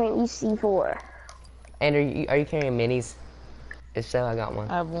challenge. You can't use C4. And are you carrying minis? If so, I got one.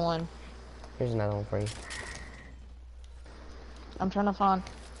 I have one. Here's another one for you. I'm trying to find.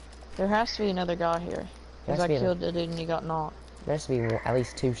 There has to be another guy here. There Because has I to be killed the dude and he got knocked. There has to be at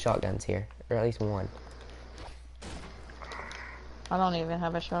least 2 shotguns here, or at least 1. I don't even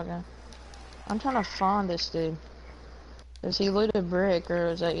have a shotgun. I'm trying to find this dude. Does he loot a brick or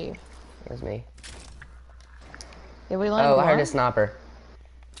is that you? That's me. Did we land Oh, one? I heard a sniper.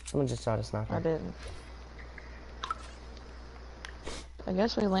 Someone just shot a sniper. I didn't. I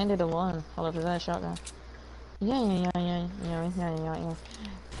guess we landed a one. Hold up, is that a shotgun? Yeah.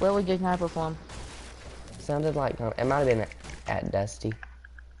 Where we get sniper from? Sounded like it might have been at Dusty.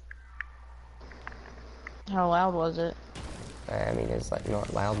 How loud was it? I mean, it's like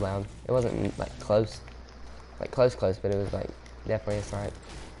not loud. It wasn't like close, close, but it was like definitely a snipe.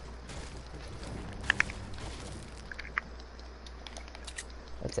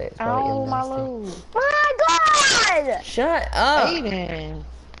 I'd say it's probably Oh in my Dusty. lord! Oh my God! Shut up! Aiden!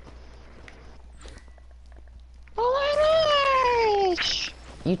 Oh my gosh!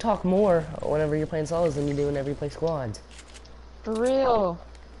 You talk more whenever you're playing solos than you do whenever you play squads. For real.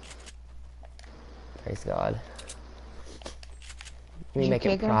 Praise God. Let Did me you make it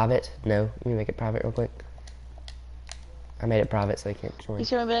kick him? private. No, let me make it private real quick. I made it private so he can't join. He's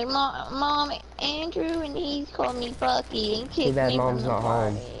gonna be like, Mom, Andrew and he called me Bucky and kicked bad me Mom's from the not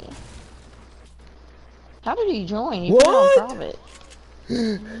home. party. How did he join? You put it on private.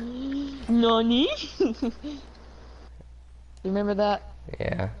 Nani? You remember that?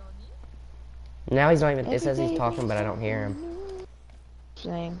 Yeah. Now he's not even. It says he's talking, but I don't hear him.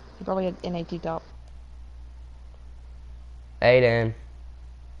 Same. He probably had NAT top. Aiden.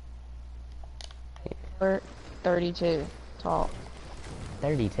 32 top.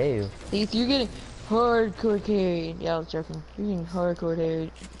 32. Heath, you're getting hardcore carried. Yeah, I was joking. You're getting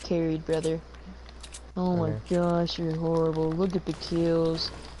hardcore carried, brother. Oh my gosh, you're horrible. Look at the kills.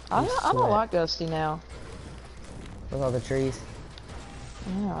 I don't sweat. like Dusty now. With all the trees.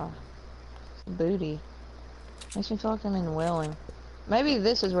 Yeah. Booty. Makes me feel like I'm in Welling. Maybe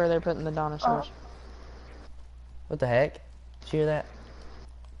this is where they're putting the dinosaurs. What the heck? Did you hear that?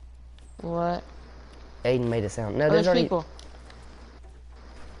 What? Aiden made a sound. No, Oh, there's there's already people.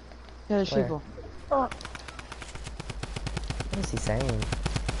 Yeah, there's Where? people. What is he saying?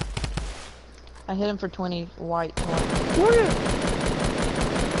 I hit him for 20 white.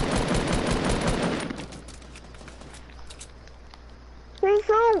 Please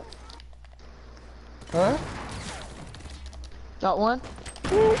don't. Huh? Got one?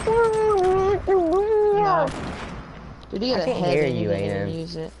 Please don't. No. Did he get I a can't head hear and he you, didn't even Aiden.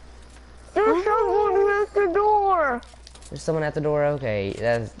 use it? There's someone at the door. There's someone at the door? Okay,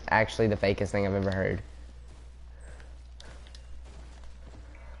 that's actually the fakest thing I've ever heard.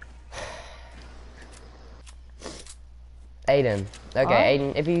 Aiden. Okay, What?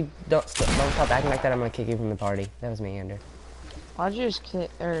 Aiden, if you don't stop acting like that, I'm gonna kick you from the party. That was me, Ender. Why'd you just kick,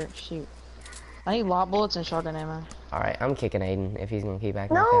 or shoot? I need lot bullets and shotgun ammo. Alright, I'm kicking Aiden if he's gonna keep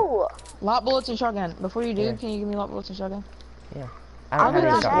acting like No! Lot bullets and shotgun. Before you do, Yeah. can you give me lot bullets and shotgun? that. Yeah. I I'll don't be have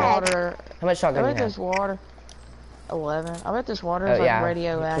any right shotgun. back. Water. How much I shotgun bet you have? this water. 11. I bet this water Oh, is like yeah.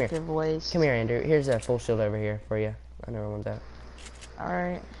 radioactive waste. Come here, Andrew. Here's a full shield over here for you. I know where one's at.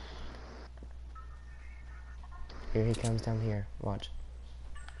 Alright. Here he comes down here. Watch.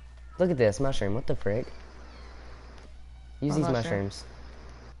 Look at this mushroom. What the frick? Use What these mushroom? mushrooms.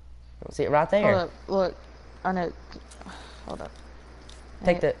 See it right there. Hold up. Look. I know. Hold up.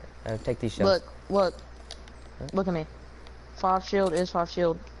 Take Hey, take these shells. Look. Look at me. 5 shield is 5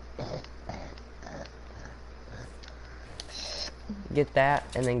 shield. Get that,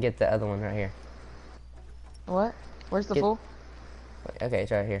 and then get the other one right here. What? Where's the Get- full? Okay,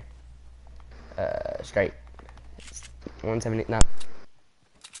 it's right here. Straight. It's 179.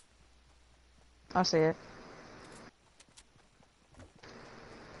 I see it.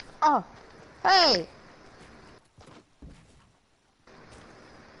 Oh! Hey!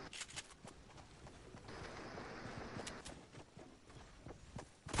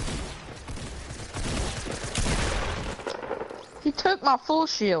 He took my full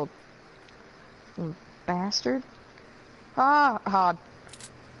shield. You bastard. Ah, hard.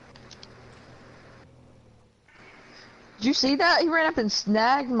 Did you see that? He ran up and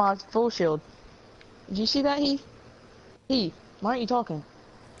snagged my full shield. Did you see that, Heath? Heath, why aren't you talking?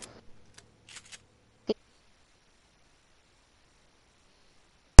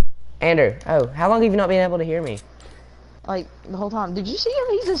 Andrew, oh, how long have you not been able to hear me? Like, the whole time. Did you see him?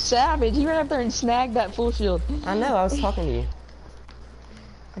 He's a savage. He ran up there and snagged that full shield. I know, I was talking to you.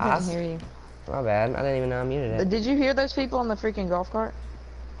 I didn't hear you. My bad, I didn't even know I muted it. Did you hear those people on the freaking golf cart?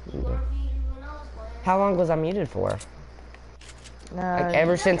 How long was I muted for? No. Like,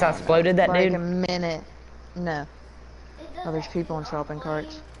 ever since I exploded that like dude? a minute. No. Oh, there's people in shopping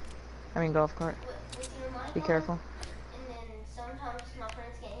carts. I mean golf cart. Be careful. And then sometimes my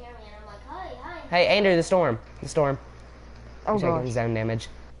friends can't hear me and I'm like, hi, hi. Hey, Andrew, the storm. The storm. Oh You're taking gosh. zone damage.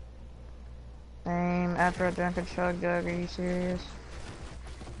 Same after a drunken chug jug, are you serious?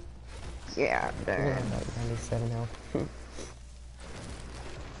 Yeah, Yeah, dude. about 97 health.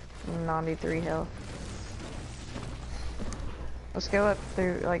 93 health. Let's go up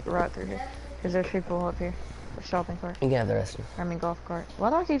through, like, right through here. Because there's people up here. A shopping cart. You can have the rest of them. I mean golf cart. Why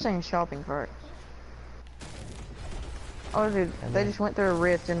do I keep saying shopping cart? Oh, dude, they just went through a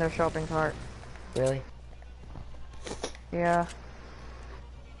rift in their shopping cart. Really? Yeah.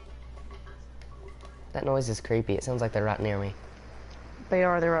 That noise is creepy. It sounds like they're right near me. They're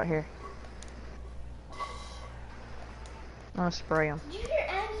right here. I'm gonna spray them. Did you hear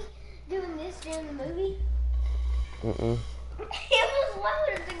Annie doing this during the movie? Mm-mm. It was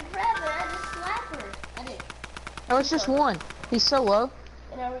louder than Brad, and I just slapped her. I did. Oh, it's just one. He's so low.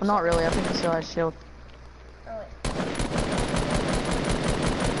 And I Well, not really. I think he still has shield. Oh, wait.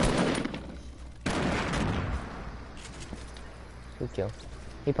 Good kill.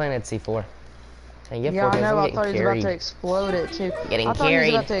 He planted C4. And Yeah, I know. I getting thought he was carried. about to explode it too. Getting I thought carried.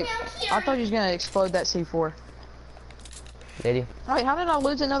 he was about to. I thought he was gonna explode that C4. Did you? Wait, how did I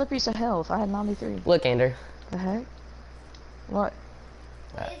lose another piece of health? I had 93. Look, Andrew. The heck? What?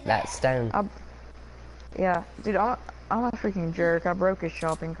 That stone. Yeah, dude, I'm a freaking jerk. I broke his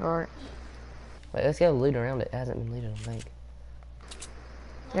shopping cart. Wait, let's go loot around it. It hasn't been looted, I think.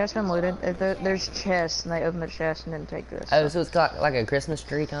 Yeah, it's been looted. There's chests, and they opened the chest and didn't take this. Oh, so it's got like a Christmas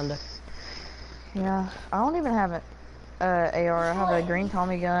tree, kinda? Yeah, I don't even have an AR. I have a green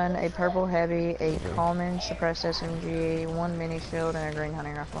Tommy gun, a purple heavy, a common suppressed SMG, one mini shield, and a green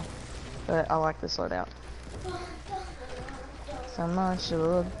hunting rifle. But I like this loadout. So much to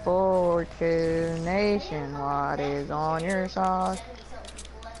look forward to. Nation, what is on your side?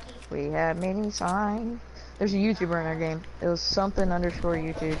 We have many signs. There's a YouTuber in our game. It was something underscore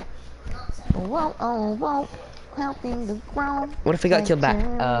YouTube. Whoa, oh, whoa, helping the ground. What if we got killed back?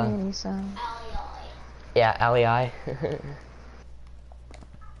 Yeah, Ali I.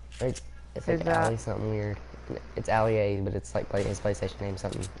 it's Who's like that? Ali something weird. It's Ali A, but it's like his PlayStation name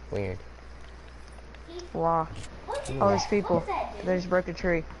something weird. Wow. Oh, there's people. They just broke a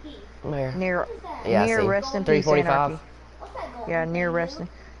tree. Where? Near Yeah, I near see. Rest in Peace 345. Anarchy. Yeah, near Resting.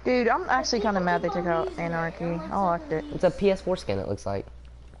 Dude, I'm actually kind of mad they took out Anarchy. I liked it. It's a PS4 skin, it looks like.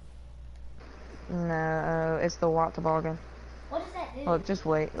 No, it's the Watt Toboggan. What does that do? Look, just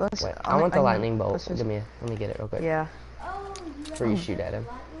wait. Let's. Wait, I want the lightning bolt. let's just- Let me get it real quick. Yeah. Oh, you Before you shoot at him.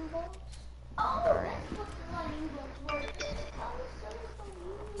 lightning bolts? Oh, that's what the lightning bolts were. That was so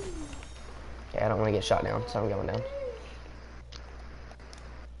confusing. Okay, I don't want to get shot down, so I'm going down.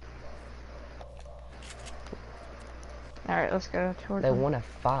 Alright, let's go towards They them. want to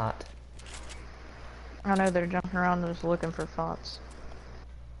fight. I know they're jumping around just looking for thoughts.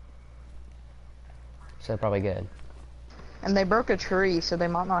 So probably good. And they broke a tree, so they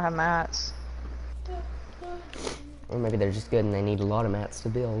might not have mats. Or maybe they're just good and they need a lot of mats to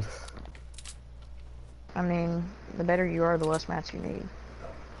build. I mean, the better you are, the less mats you need.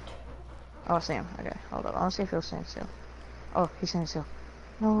 Oh, Sam. Okay, hold on. I'll see if he'll stand still. Oh, he's standing still.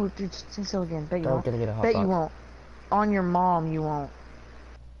 No, dude, stand still again. Bet you They're won't. gonna get a hot Bet box. you won't. On your mom, you won't.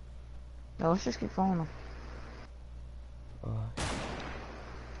 No, let's just keep following them.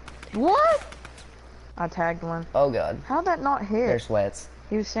 What? I tagged one. Oh god. How'd that not hit? They're sweats.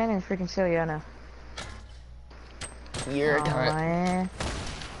 He was standing freaking still, yeah, I know. You're Aw, done. man.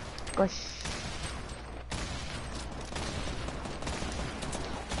 Gosh.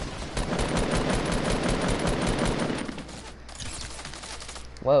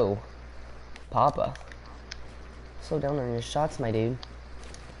 Whoa. Papa. Slow down on your shots, my dude.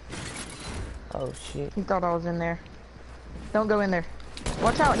 Oh shit. He thought I was in there. Don't go in there.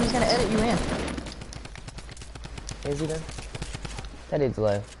 Watch out, he's gonna edit you in. Is he though? That dude's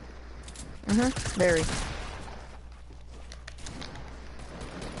low. Very.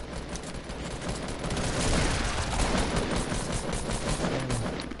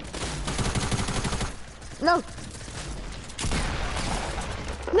 No!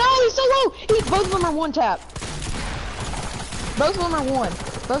 No, he's so low! Both of them are one tap. Both of them are one.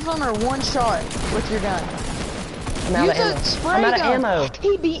 Both of them are one shot with your gun. I'm out Use of a ammo. spray I'm out of gun. ammo.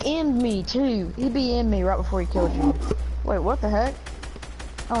 He BM'd me too. He BM'd me right before he killed you. Wait, what the heck?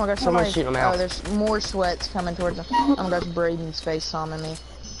 Oh my gosh, Someone's shooting him out. Oh, there's more sweats coming towards him. Oh my gosh, Braden's face salming me.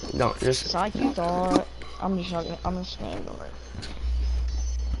 Don't just. Psych, you thought. I'm just not gonna, I'm just gonna ignore it.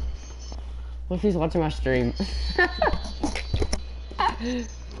 What if he's watching my stream? I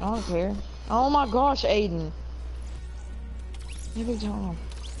don't care. Oh my gosh, Aiden. Maybe Tom.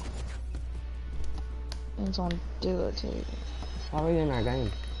 It's on duo too. Why are we in our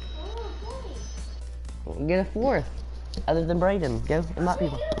game? Get a fourth. Other than Braden. Go invite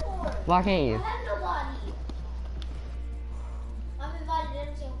people. Why can't you? I have nobody. I've invited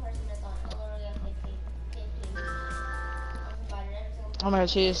every single person that's on it. I literally have 15. I've invited every single person. Oh my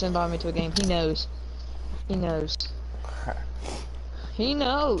gosh, he just invited me to a game. He knows. He knows. He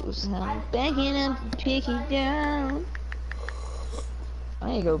knows. I'm begging him to pick it down. I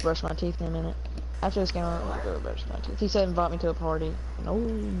need to go brush my teeth in a minute. After this game, I'm gonna go brush my teeth. He said invite me to a party. No,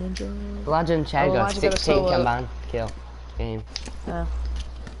 ninja. Elijah and Chad Oh, got Elijah got a 16 solo. combined kill game.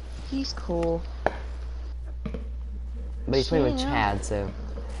 He's cool. But he's playing with Yeah. Chad, so.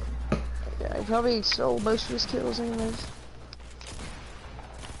 Yeah, he probably stole most of his kills anyways.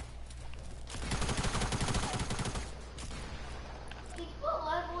 What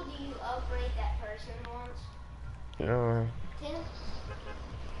level do you upgrade that person once? No. 10? It's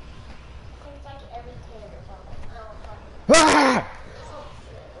like every 10 or something. I don't know.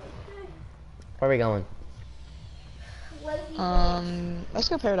 Where are we going? Let's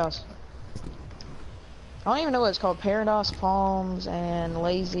go Paradise. I don't even know what it's called. Paradise, Palms, and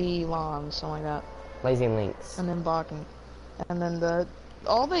Lazy Lawns, something like that. Lazy Links. And then Bocking. And then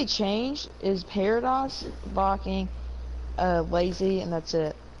all they changed is Paradise, Bocking, Lazy, and that's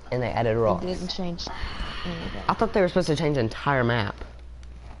it. And they added They rocks. didn't change anything. I thought they were supposed to change the entire map.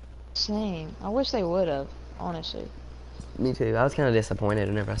 Same. I wish they would have, honestly. Me too. I was kind of disappointed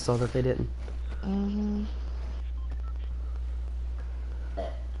whenever I saw that they didn't.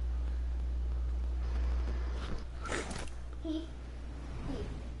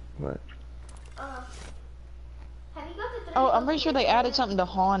 What? Have you got the Oh, I'm pretty sure they added something to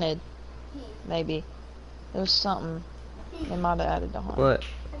Haunted. Maybe. There was something. They might have added to Haunted. What?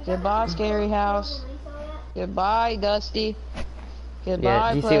 Goodbye, Scary House. Goodbye, Dusty. Goodbye,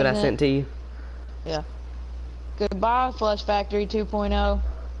 Yeah, did you see what I Pleasant. sent to you? Yeah. Goodbye, Flush Factory 2.0.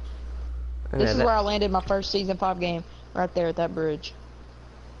 This is where I landed my first Season 5 game. Right there at that bridge.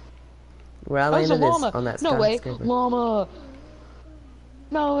 Where I Oh, it's a landed is llama. on that No way. skyscraper. Llama.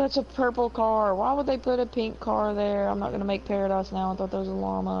 No, that's a purple car. Why would they put a pink car there? I'm not going to make Paradise now. I thought there was a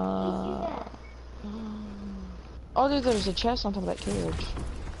llama. Oh, dude, there's a chest on top of that carriage.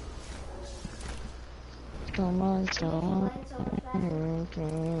 Come on, come on.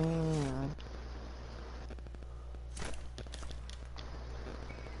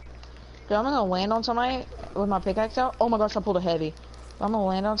 Dude, I'm gonna land on somebody with my pickaxe out. Oh my gosh, I pulled a heavy. I'm gonna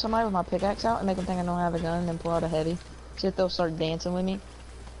land on somebody with my pickaxe out and make them think I don't have a gun and then pull out a heavy. See if they'll start dancing with me.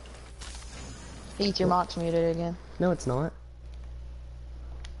 Eat your mox muted again. No, it's not.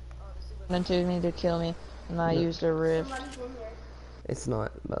 And then me to kill me, and I used a rift. Somebody's in here. It's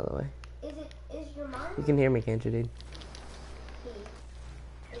not, by the way. Is your mom? You can hear me, can't you, dude?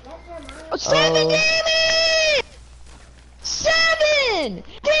 Oh, 7 Oh. damage! 7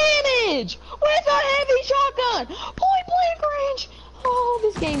 damage with a heavy shotgun. Point blank range. Oh,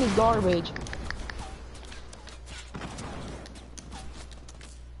 this game is garbage.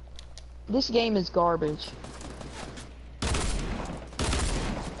 This game is garbage.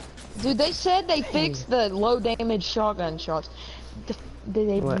 Dude, they said they fixed the low damage shotgun shots.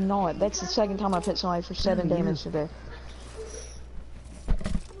 They What? did not. That's the second time I've hit somebody for 7 damage today.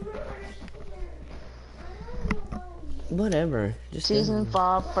 Whatever. Just Season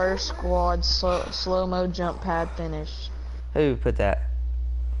 5 first squad slow-mo jump pad finish. Who put that?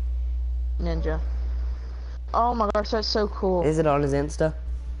 Ninja. Oh my gosh, that's so cool. Is it on his Insta?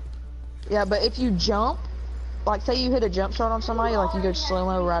 Yeah, but if you jump, like say you hit a jump shot on somebody, like you go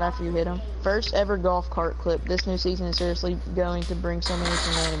slow-mo right after you hit them. First ever golf cart clip. This new season is seriously going to bring so many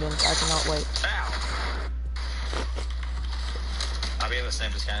shenanigans. I cannot wait. Ow. I'll be able to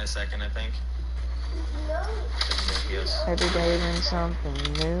snap this guy in a second, I think. Every day brings something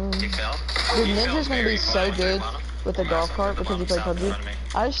new. He fell. Dude, He Ninja's fell gonna be very so close. good with a golf cart because he played PUBG.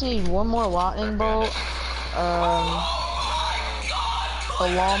 I just need one more lightning bolt, a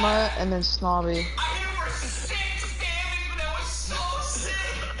llama, and then Snobby.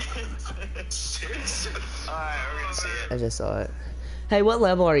 Alright, we're gonna see it. I just saw it. Hey, what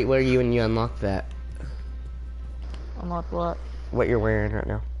level were you when you unlocked that? Unlock what? What you're wearing right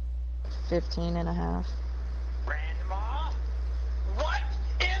now? 15 and a half. Grandma? What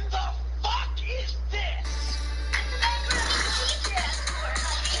in the fuck is this?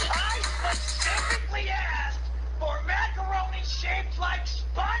 I specifically asked for macaroni shaped like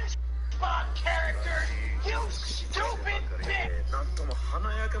SpongeBob characters, you stupid bitch!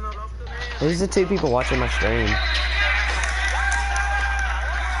 There's the 2 people watching my stream.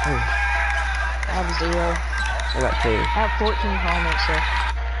 I have 0. I got 2. I have 14 comments, so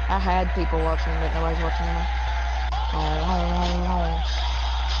I had people watching, but nobody's watching them.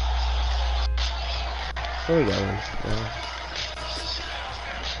 Where are we going?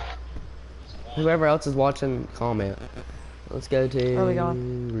 Whoever else is watching, comment. Let's go to Where are we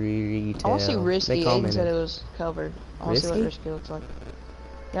going? retail. I want to see Risky. They Aiden commented. said it was covered. I want to see what Risky? Risky looks like.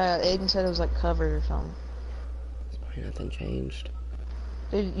 Yeah, Aiden said it was like covered or something. Probably nothing changed.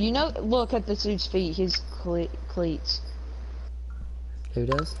 Dude, you know, look at this dude's feet. His cleats. Who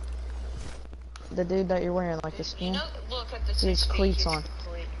does? The dude that you're wearing, like the skin. Look at this. His cleats on.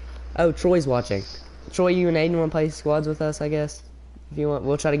 Oh, Troy's watching. Troy, you and Aiden want to play squads with us, I guess? If you want,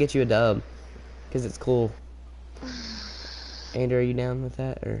 we'll try to get you a dub. Because it's cool. Andrew, are you down with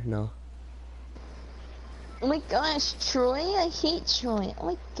that, or no? Oh my gosh, Troy! I hate Troy. Oh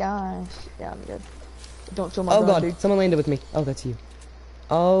my gosh. Yeah, I'm good. Don't kill my Oh god, dude. someone landed with me. Oh, that's you.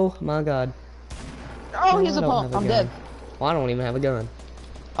 Oh my god. Oh, No, he's I a don't pump. have a I'm gun. dead. Well, I don't even have a gun.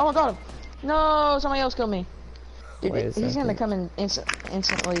 Oh, I got him. No, somebody else killed me. Dude, Wait a he's gonna second. come in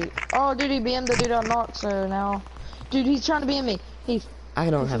instantly. Oh, dude, he BM'd the dude I knocked, so now. Dude, he's trying to BM me. He's. I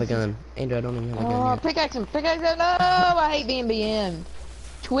don't have a gun. Andrew, I don't even have a gun Oh, yet. pickaxe him. Pickaxe him. No, I hate being BM'd.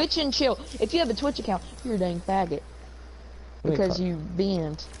 Twitch and chill. If you have a Twitch account, you're a dang faggot. Because you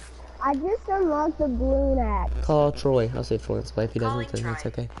BM'd. I just unlocked the balloon axe. Call Troy. I'll save Troy's play if he doesn't, then that's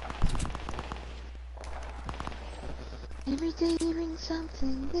okay. Every day brings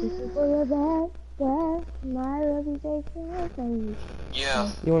something new. For your best, my reputation. Yeah,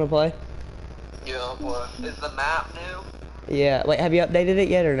 You wanna play? yeah, what? Is the map new? Yeah. Wait, have you updated it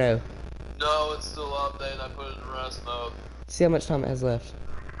yet or no? No, it's still updated. I put it in rest mode. See how much time it has left.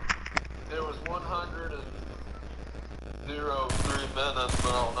 There was 103 minutes, but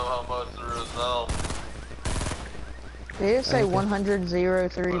I don't know how much there is now. Did it say Okay.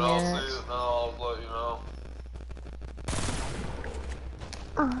 103 But I'll see minutes? it now, I'll let you know.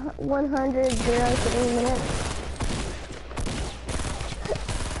 103 minutes.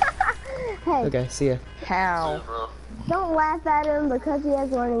 Hey, Okay, see ya. See How? you, bro. don't laugh at him because he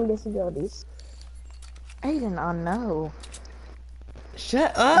has learning disabilities. Aiden, I know.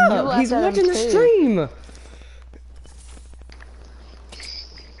 Shut You up! laughed He's at him watching the too. stream!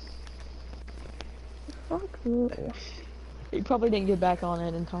 Fuck you. You probably didn't get back on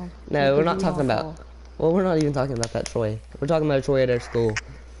it in time. No, we're Because not we talking don't about... Well, we're not even talking about that Troy. We're talking about Troy at our school.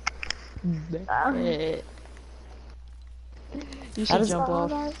 You How should does- jump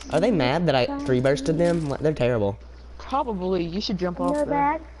off. Are they mad that I three-bursted them? Like, they're terrible. Probably. You should jump off Know there.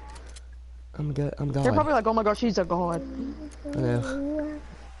 that? I'm good. I'm They're gone. probably like, oh my gosh, he's a god. I know.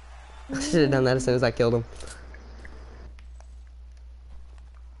 I should have done that as soon as I killed him.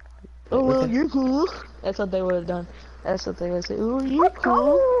 Oh well, Okay. you're cool. That's what they would have done. That's what they would say. Oh, you're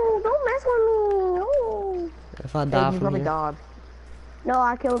cool. Oh, don't mess with me. Oh. If I Aiden, die you from probably here... died. No,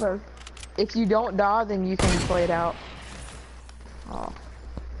 I killed him. if you don't die, then you can play it out. Oh.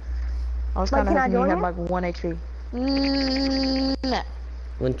 I was Wait, kind of can I hoping you join had it? like 1 HP. Nah.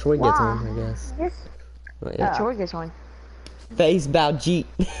 When Troy gets Wow. on, I guess. Yes. But Yeah, yeah. Troy gets on. Face Baljeet.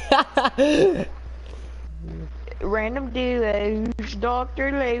 Random duos,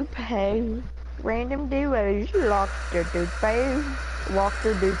 Dr. Lupo. Random duos, Dr. Dupo.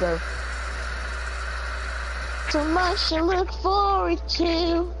 Dr. Dupo. So much to look forward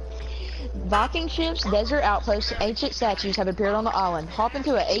to. Viking ships, desert outposts, and ancient statues have appeared on the island. Hop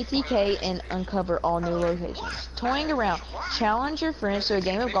into an ATK and uncover all new locations. Toying around. Challenge your friends to a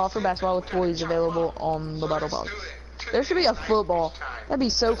game of golf or basketball with toys available on the battle box. There should be a football. That'd be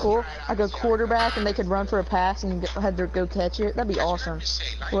so cool. Like a quarterback and they could run for a pass and had to go catch it. That'd be awesome,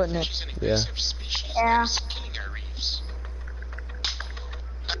 wouldn't it? Yeah. Yeah.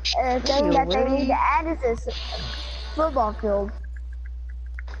 And the thing that they need to add is this football field.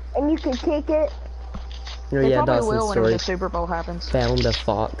 And you can kick it. Oh They yeah, probably Dawson's will whenever story. the Super Bowl happens. Found a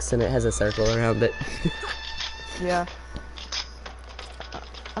fox and it has a circle around it. Yeah.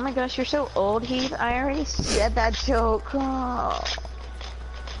 Oh my gosh, you're so old, Heath. I already said that joke. Oh.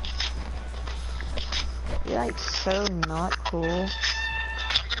 You're like so not cool. I'm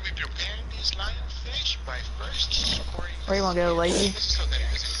gonna be preparing these lionfish by first scoring. Where you wanna go, lazy? So that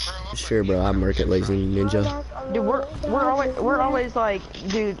it doesn't grow up. Sure, bro. I'm working lazy ninja. Dude, we're always like,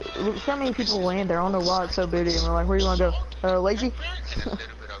 dude, so many people land there. I don't know why it's so booty, and we're like, where you wanna go? Lazy? And a little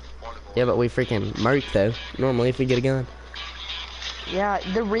bit of volleyball. Yeah, but we freaking murk though. Normally, if we get a gun. Yeah,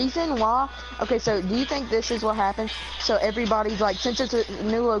 the reason why, okay, so do you think this is what happens? So everybody's like, since it's a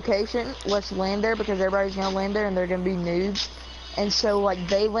new location, let's land there because everybody's gonna land there and they're gonna be noobs. And so like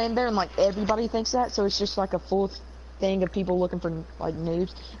they land there and like everybody thinks that, so it's just like a full thing of people looking for like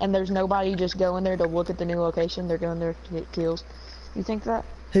noobs. And there's nobody just going there to look at the new location, they're going there to get kills. You think that?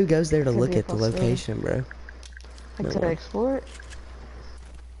 Who goes there to Could look be a at the possibility. location, bro? Like No to one. explore it?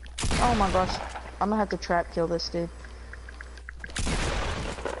 Oh my gosh, I'm gonna have to trap kill this dude.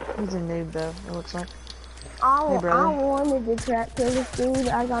 He's a noob though, it looks like. I brother. wanted to trap kill this dude.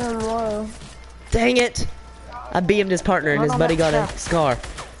 I got him low. Dang it! I BM'd his partner and Run his on buddy that got a trap. scar.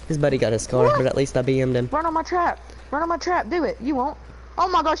 His buddy got a scar, What? but at least I BM'd him. Run on my trap! Run on my trap, do it, you won't. Oh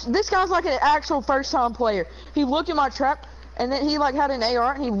my gosh, this guy's like an actual first time player. He looked at my trap, and then he like had an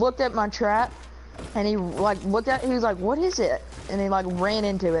AR, and he looked at my trap, and he like looked at, he was like, what is it? And he like ran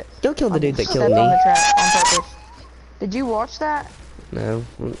into it. Go kill the dude that Stepped killed on me. the trap on purpose. Did you watch that? No,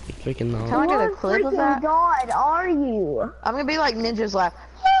 freaking Can not. I get a What clip of freaking that? god are you? I'm gonna be like Ninja's laugh.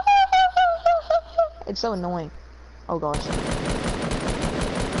 It's so annoying. Oh gosh.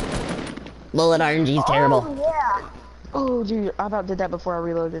 Bullet RNG's terrible. Oh, yeah. Oh dude, I about did that before I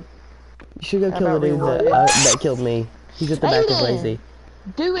reloaded. You should go How kill the about dude reload? that killed me. He's at the back of Aiden! Lazy.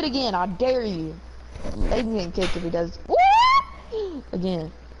 Do it again, I dare you. Aiden getting kicked if he does. Again.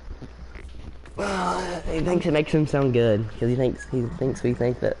 He thinks it makes him sound good because he thinks we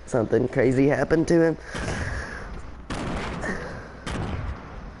think that something crazy happened to him.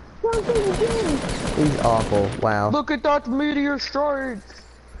 Don't do it again. He's awful. Wow. Look at that meteor strike.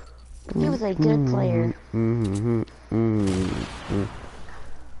 He was a good player. Oh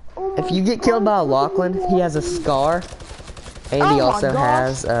If my you get killed by a Lachlan, he has a scar, and Oh he my also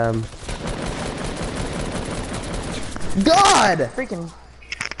gosh. has God. Freaking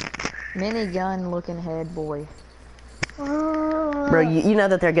minigun looking head boy. Bro, you know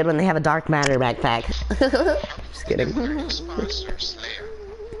that they're good when they have a dark matter backpack. Just kidding. Sponsor Slayer.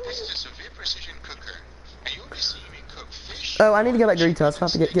 This is a severe precision cooker, and you'll be seeing me cook fish. Oh, I need to go back to retail. I was about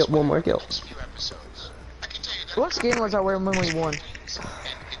to get killed. One more kill. Next few episodes. I can tell you that What skin was I wearing when we won? Oh,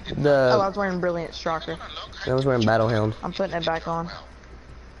 I The was wearing Brilliant Striker. I was wearing Battle Hound. I'm putting it back on.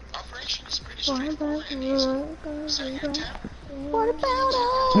 operation is pretty What straightforward. What about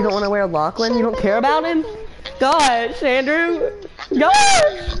us? You don't want to wear Lachlan? You don't care about him? Gosh, Andrew. Gosh.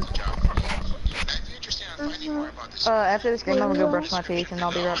 If you're interested in finding more about this, After this game, I'm gonna go brush my teeth and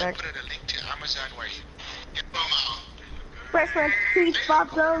I'll be right back. put a link to Amazon where you get promo. Brush my teeth,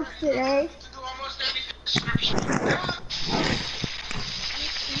 pop those today. Do almost anything.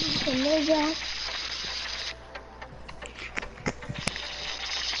 And there's that.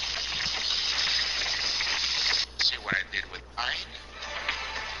 See what I did with mine?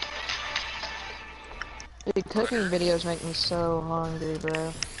 Dude, cooking videos make me so hungry,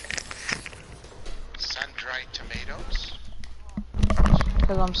 bro. Sun-dried tomatoes.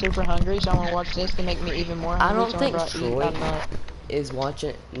 Because I'm super hungry, so I'm gonna watch this to make me even more hungry. I don't so think I'm about to eat Troy that nut. is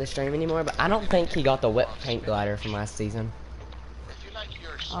watching the stream anymore, but I don't think he got the wet paint glider from last season. If you like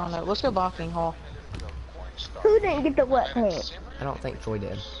your I don't know. Let's go Boxing Hall. cornstarch Who didn't get the wet paint? I don't think Troy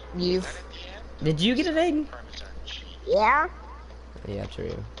did. You. Did you get it, Aiden? Yeah. Yeah,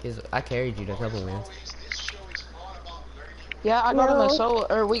 true. 'Cause I carried you to a couple wins. Yeah, I got him No. a solo,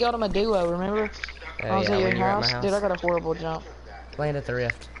 or we got him a duo, remember? Oh I was yeah, at your when you were at my house. house. Dude, I got a horrible jump. Land at the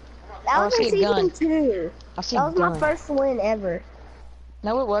Rift. That Oh, I was see in a gun. season 2. I see That was my gun. first win ever.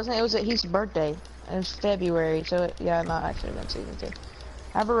 No, it wasn't. It was at his birthday. It was February, so yeah, it might actually have been season 2.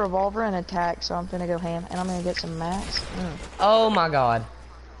 I have a revolver and attack, so I'm gonna go ham, and I'm gonna get some mats. Oh my god. Is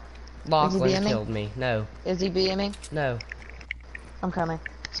he Lachlan BMing? killed me. No. Is he BMing? No. I'm coming.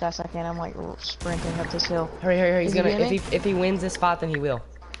 As fast as I can. I'm like sprinting up this hill. Hurry, hurry, hurry. He's Is he gonna, BMing? if he wins this fight, then he will.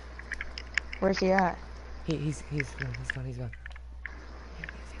 Where's he at? He's gone. Yes.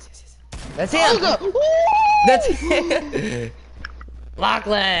 That's him! Oh, That's him!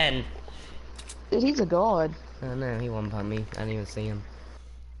 Lachlan! Dude, he's a god. Oh no, he won by me. I didn't even see him.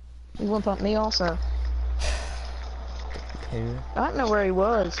 He went up me also. Who? I don't know where he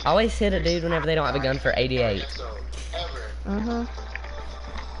was. I always hit a dude whenever they don't have a gun for 88. Mm-hmm.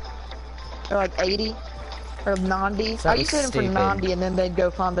 Or like 80. Or 90. I Something used to hit him stupid. for 90 and then they'd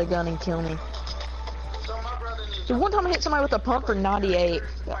go find the gun and kill me. Dude, one time I hit somebody with a pump for 98.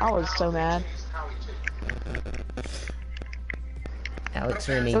 I was so mad. Alex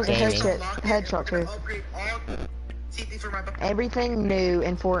Remy It was a gaming. headshot too. Everything new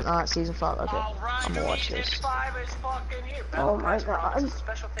in Fortnite Season 5. Okay, I'm gonna watch this. Oh my god.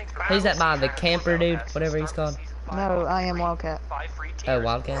 Who's that by? The camper dude? Whatever he's called. No, I am Wildcat. Oh,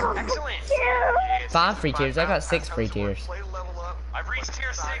 Wildcat. Excellent. 5 free tiers. I got 6 free tiers. I've reached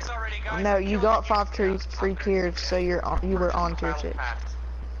tier 6 already, guys. No, you got 5 free tiers, so you were on tier 6.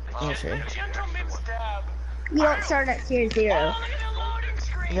 Yeah, sure. Gentleman's dab. You don't start at tier 0. Oh, look at the loading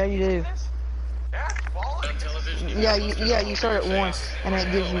screen. Yeah, you do. Yeah, quality. Yeah, you start at 1, and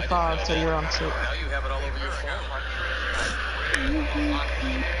it gives you 5, so you're on 6. Now you have it all over your phone.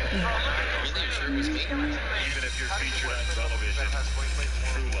 Even if you're featured on television,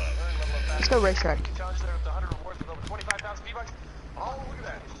 true love. Let's go racetrack. Oh, look at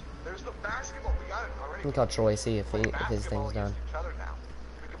that. There's the basketball. We got it already. We call Troy, see if his thing's done. Each other now.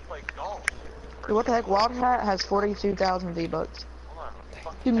 We can play golf. Dude, what the heck? Wildcat has 42,000 V-Bucks.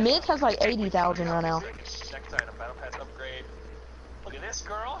 Dude, Myth has like 80,000 right now. Next item, battle pass upgrade. Look at this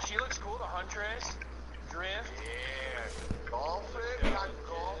girl. She looks cool. The Huntress. Drift. Yeah. Golf it. Got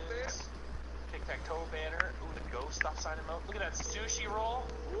golf this. Tic-tac-toe banner. Ooh, the ghost stop sign emote. Look at that sushi roll.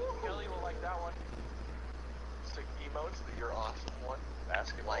 Kelly will like that one. Stick emotes. You're awesome one.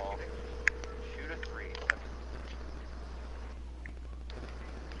 Basketball. Shoot a 3.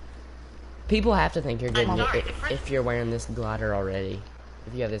 People have to think you're good if you're wearing this glider already.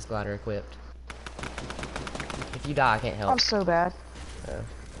 If you have this glider equipped. If you die, I can't help. I'm so bad.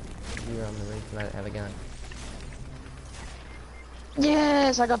 You're on the roof and I didn't have a gun.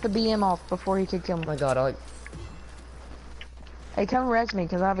 Yes, I got the BM off before he could kill Oh me. my god, Hey, come res me,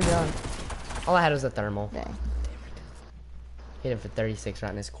 because I have a gun. all I had was a thermal. Dang. Hit him for 36 right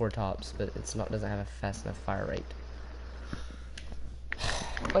in his core tops, but doesn't have a fast enough fire rate.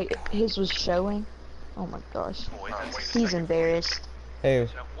 Wait, his was showing? Oh my gosh. He's embarrassed. Who?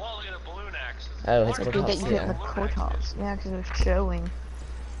 Well, look at the balloon axe. Oh, his core Dude, that tops, you hit in the yeah. core tops. Yeah, because it was showing.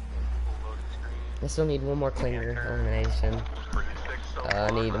 I still need one more clinger elimination. I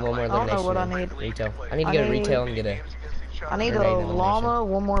need one more I don't know what I elimination. need. Retail. I need to go to retail and get a... I need Grenade a elimination. llama,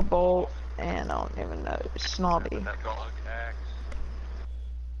 one more bolt, and I don't even know. Snobby.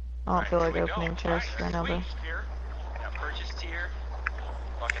 I don't feel like opening chests right now, though. Yeah, purchase tier.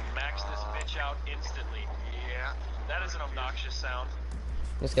 Fucking max this bitch out instantly. Yeah. That is an obnoxious sound.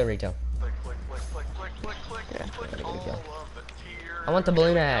 Let's go retail. Click, click, click, click, click, click, click, Yeah, click. there we All go. of the tiers. I want the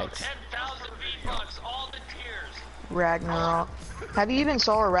balloon axe. 10,000 V-Bucks, all the tiers. Ragnarok. Have you even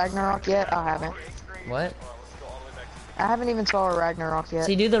saw a Ragnarok yet? I haven't. What? I haven't even saw a Ragnarok yet.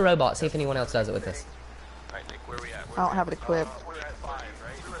 See, do the robot. See if anyone else does it with us. Alright, Nick, where we at? I don't have it equipped. We're at 5,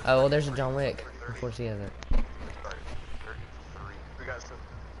 right? Oh, well, there's a John Wick. Of course he has it. We got some.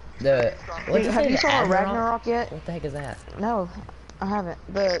 The... Wait, have you the saw a Admiral? Ragnarok yet? What the heck is that? No, I haven't.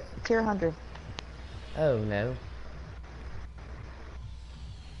 The tier 100. Oh, no.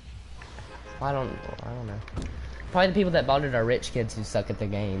 I don't know. Probably the people that bought it are rich kids who suck at the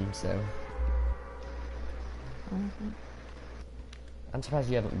game, so... I'm surprised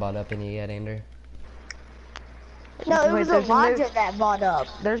you haven't bought up any yet, Andrew. No, it Wait, was there's a new- Elijah that bought up.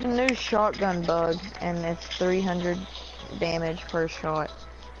 There's a new shotgun bug, and it's 300 damage per shot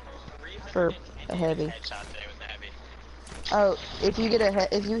for a heavy. Headshot today with the heavy. Oh, if you get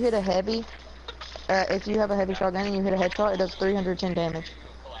a if you hit a heavy, if you have a heavy shotgun and you hit a headshot, it does 310 damage.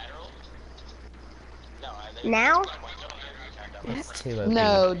 Collateral? No, Now? That's too OP.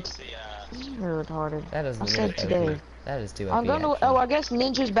 No, you're retarded. That is I really said OP. today. That is too OP. I'm going to. actually. Oh, I guess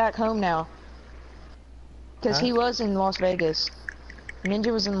Ninja's back home now. Cause Huh? he was in Las Vegas.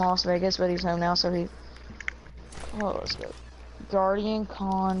 Ninja was in Las Vegas, but he's home now, so he. Oh, let's go. Guardian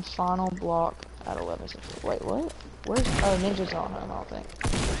Con final block at 11. Wait, what? Where's? Oh, Ninja's on home. I don't think.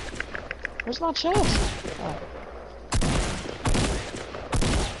 Where's my chest? Oh.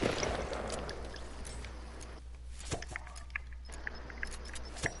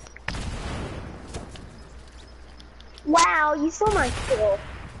 Wow, you saw my kill.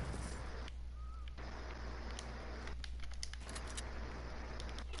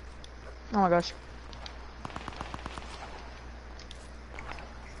 Oh my gosh.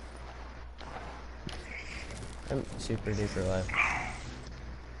 I'm super duper low.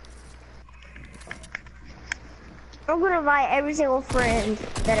 I'm gonna invite every single friend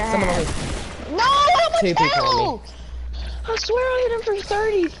that I Someone have. only No! How much 2 people on me. health? I swear I hit him for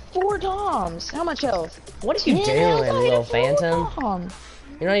 34 times. How much health? What are you 10 health, doing, I hit little him 4 phantom? times.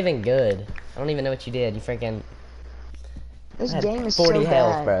 You're not even good. I don't even know what you did. You freaking This I had game is 40 so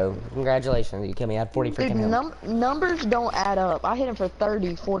health, bad. bro. Congratulations, you killed me. I had 40 freaking Dude, health. numbers don't add up. I hit him for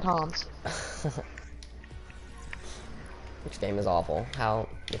 34 times. This game is awful. How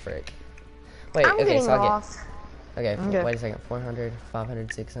the frick? Wait, I'm okay, getting so I'll lost. get. Okay, Okay. wait a second. 400,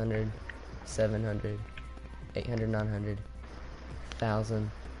 500, 600, 700, 800, 900, 1,000,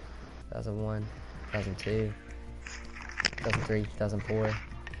 1,001, 1,002, 1,003, 1,004,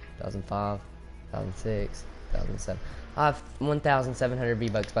 1,005, 1,006, 1,007. I have 1,700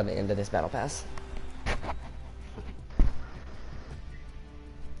 V-Bucks by the end of this battle pass.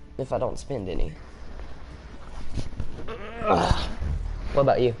 If I don't spend any. What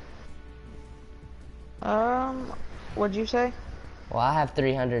about you? What'd you say? Well, I have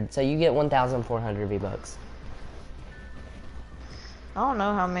 300, so you get 1,400 V-Bucks. I don't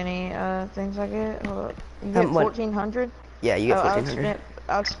know how many things I get. Hold up. You get What? 1,400? Yeah, you get Oh, 1,400.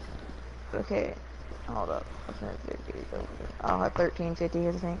 Okay, hold up. I'll have 1,350,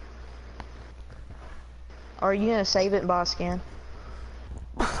 I think. Are you gonna save it and buy a skin?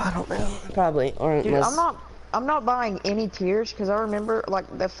 I don't know. Probably, or Dude, unless... I'm not buying any tiers because I remember like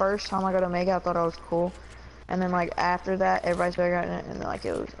the first time I got Omega, I thought I was cool, and then like after that, everybody's better at it, and then like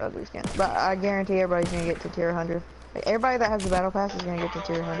it was ugly skins. But I guarantee everybody's gonna get to tier 100. Like, everybody that has the battle pass is gonna get to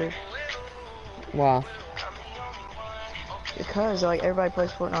tier 100 Wow. because like everybody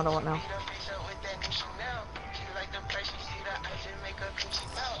plays Fortnite a lot now.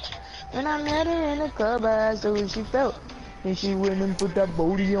 When I met her in the club, I asked her what she felt. And she went and put that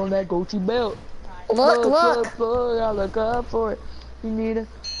booty on that Gucci belt. Look! I look up for it. You need a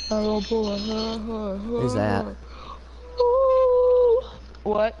little boy. Who's that? Ooh.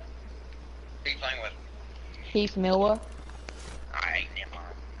 What? Who are you playing with? Heath Miller. Alright, never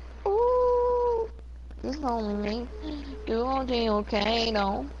mind. Ooh. It's only me. You on the okay,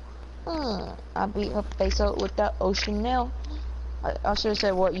 though. I beat her face up with that ocean nail. I should have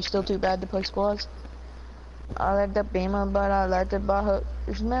said, what, you still too bad to play squads? I like the beamer, but I like to buy her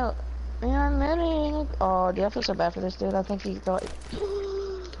smell. Yeah, man. Oh, dude, I feel so bad for this dude. I think he thought.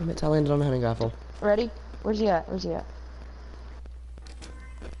 Damn it, I landed on a hunting rifle. Ready? Where's he at? Where's he at?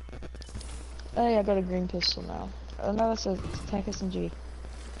 Hey, I got a green pistol now. Oh no, that's a tank SMG.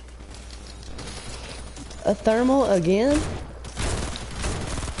 A thermal again?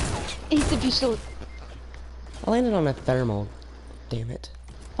 Eat if you still. I landed on a thermal. Damn it.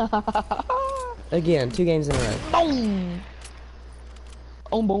 Again, 2 games in a row. Boom!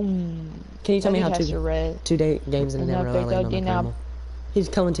 Oh, boom. Can you tell me how Red. 2 games in a row I landed on a thermal? He's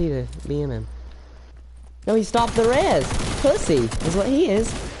coming to you to BM him. No, he stopped the res. Pussy is what he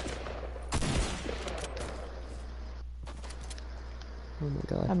is. Oh my I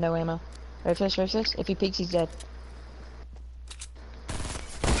god. have no ammo. Right fist. If he peeks, he's dead.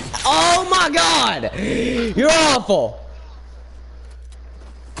 Oh my god! You're awful!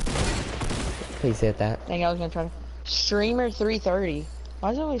 Please hit that. Dang, I was gonna try to. Streamer 330. Why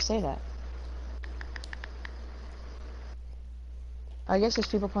does it always say that? I guess it's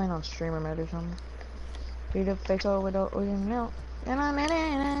people playing on streamer mode or something. Beat up face all without losing out. And I'm in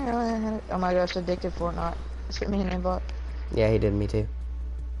it. Oh my gosh, addicted Fortnite. Sent me an invite. Yeah, he did me too.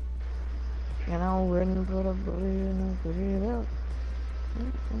 And I wouldn't put a bullet in a put it out.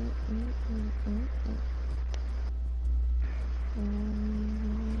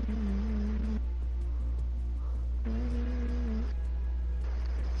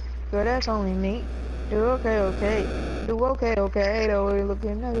 But that's only me. Do okay. Do okay, though we're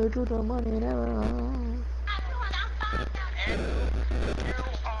looking at the truth of money never.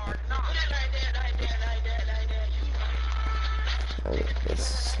 Oh,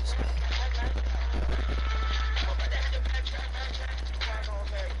 this way.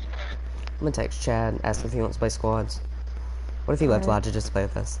 I'm gonna text Chad, ask him if he wants to play squads. What if he left Alright. Lodge just to play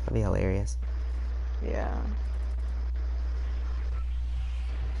with us? That'd be hilarious. Yeah.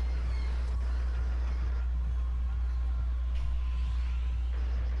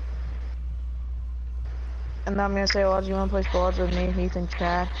 And I'm gonna say, well, do you want to play squads with me, Heath, and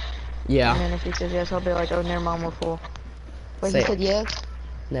Chad? Yeah. And then if he says yes, I'll be like, oh, never mind, we're full. But he Say- said yes.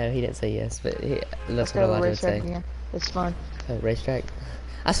 No, he didn't say yes, but Let's that's go what to the Elijah would racetrack say. again. It's fun. Oh, racetrack?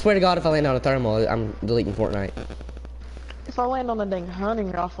 I swear to God, if I land on a thermal, I'm deleting Fortnite. If I land on the dang hunting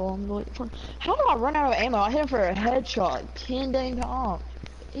rifle, I'm like, how do I run out of ammo? I hit him for a headshot like 10 dang times.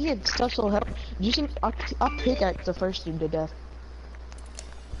 He had such little help. Did you see? I pickaxed the first dude to death.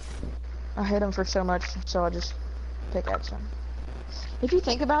 I hit him for so much, so I just pickaxed him. If you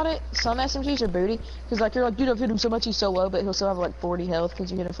think about it, some SMGs are booty, because like you're like, dude, I've hit him so much he's so low, but he'll still have like 40 health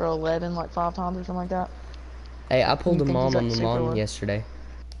because you hit him for 11 like 5 times or something like that. Hey, I pulled You a think he's, mom like, on the super lawn low? yesterday.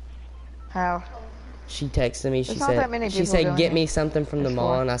 How? She texted me. She There's not that many people said, doing get it. me something from the There's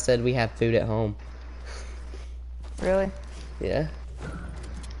mall, 4. and I said, we have food at home. Really? Yeah.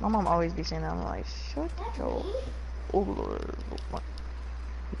 My mom always be saying that. I'm like, shut your...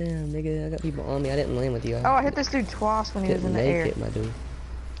 Damn, nigga, I got people on me. I didn't land with you. Oh, I hit this dude twice when he was in Couldn't the make air. it, my dude.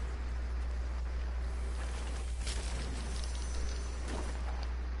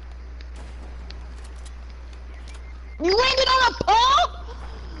 You landed on a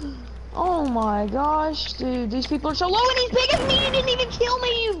pump? Oh my gosh, dude. These people are so low and he's big as me. You didn't even kill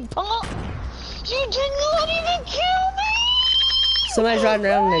me, you pump. You did not even kill me. Somebody's riding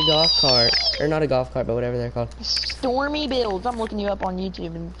around in a golf cart. Or not a golf cart, but whatever they're called. Stormy Builds. I'm looking you up on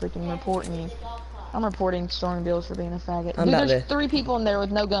YouTube and freaking reporting you. I'm reporting Stormy Builds for being a faggot. I'm Dude, about there's to- 3 people in there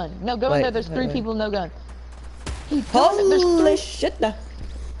with no gun. No, go in there. There's 3 wait. people with no gun. There's Holy 3. shit!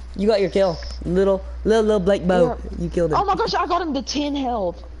 You got your kill, little Blake Bow. Yeah. You killed him. Oh my gosh, I got him to 10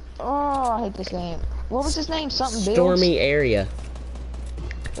 health. Oh, I hate this game. What was his name? Something Builds? Stormy area.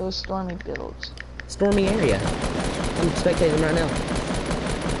 It was Stormy Builds. Stormy area. I'm spectating him right now.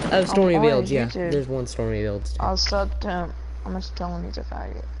 Oh, Stormy on Builds. his Yeah, YouTube. there's one Stormy Builds. I'll sub to him. I'm just telling him he's a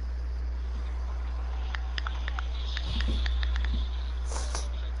faggot.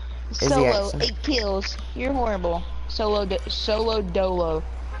 Is he Solo, actually? 8 kills. You're horrible. Solo Dolo,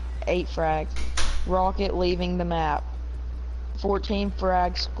 8 frags. Rocket leaving the map. 14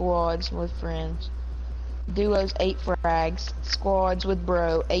 frag squads with friends. Duos, 8 frags. Squads with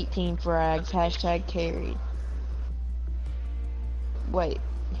bro, 18 frags. Hashtag carried. Wait,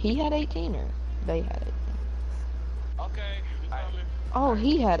 he had 18 or they had 18? Okay, coming. Oh,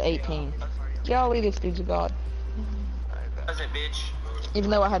 he had 18. Golly, this dude's a god. That's it, bitch. Even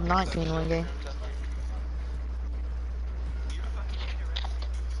though I had 19 one game.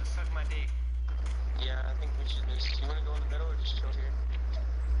 Suck my dick. Yeah, I think we should just. You wanna go in the middle or just chill here?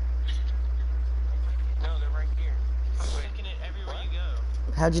 No, they're right here. I'm taking it everywhere you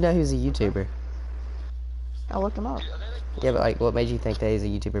go. How'd you know he was a YouTuber? I looked him up. Yeah, but like, what made you think that he's a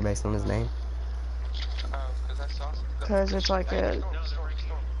YouTuber based on his name? Because I saw some. Cause it's like a, No, story.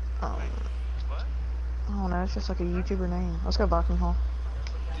 I What? don't know, it's just like a YouTuber name. Let's go Barking Hall.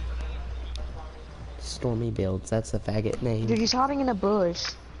 Stormy Builds. That's a faggot name. Dude, he's hiding in a bush.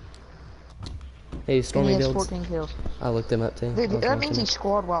 Hey, And Stormy he has Builds. 14 kills. I looked him up too. Dude, I was that watching means he him.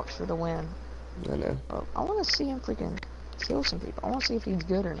 squad wipes for the win. I know. Oh, I want to see him freaking kill some people. I want to see if he's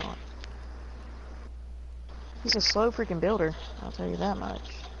good or not. He's a slow freaking builder. I'll tell you that much.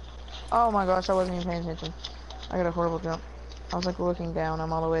 Oh my gosh, I wasn't even paying attention. I got a horrible jump. I was like looking down.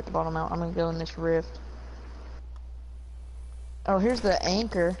 I'm all the way at the bottom out. I'm gonna go in this rift. Oh, here's the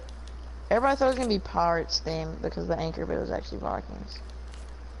anchor. Everybody thought it was gonna be Pirates theme because the anchor, but it was actually Vikings.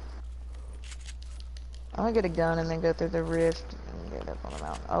 I'm gonna get a gun and then go through the rift and get up on the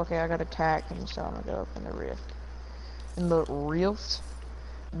mountain. Okay, I got attacked, and so I'm gonna go up in the rift. In the rift,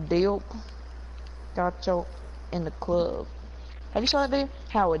 deal, got you in the club. Have you saw that video?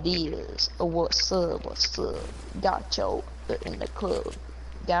 How it is? Oh, what's up? What's up? Got you in the club.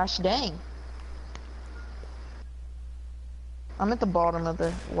 Gosh dang. I'm at the bottom of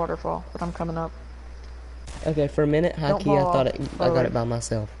the waterfall, but I'm coming up. Okay, for a minute, high Don't key, I fall thought off. I got it by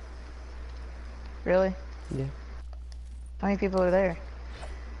myself. Really? Yeah. How many people are there?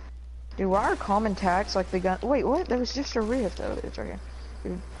 Dude, why are common tax like the gun? Wait, what? There was just a rift. Oh, it's right here.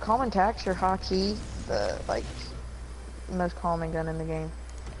 Dude, common tax or high key, the like most common gun in the game.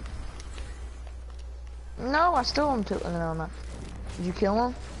 No, I stole him to. No, I'm not. Did you kill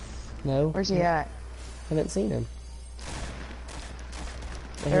him? No. Where's he at? Haven't seen him.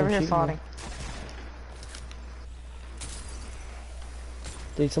 I They're hear over him here shooting fighting.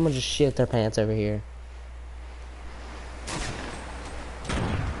 Dude, someone just shit their pants over here.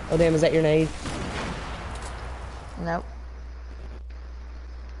 Oh damn, is that your nade? Nope.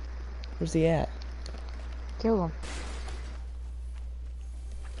 Where's he at? Kill him.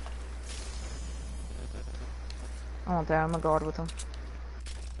 I want that. I'm a guard with him.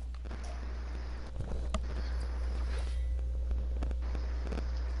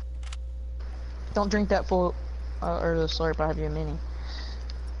 Don't drink that full, or the slurp. I have you a mini.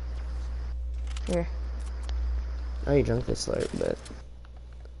 Here, Oh, you drunk this slurp, but...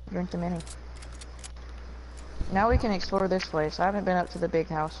 drink the mini. Now we can explore this place. I haven't been up to the big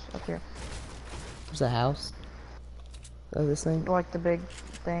house up here. There's a house? Oh, this thing? Like the big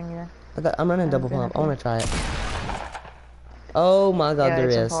thing, yeah. I'm running double been pump. up I wanna try it. Oh my god, Yeah, there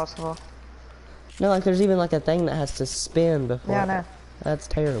it's is. impossible. No, like there's even like a thing that has to spin before. Yeah, I know. That's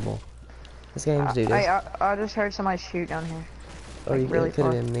terrible. This game's do this. I just heard somebody shoot down here. Or like, you really it could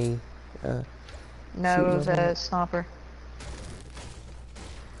have far. been me. No, shooting it was over a there. sniper.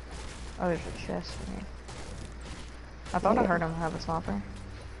 Oh, there's a chest in here. I thought I heard him have a sniper.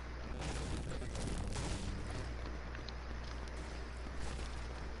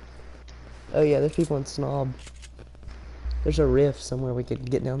 Oh yeah, there's people in Snob. There's a rift somewhere we could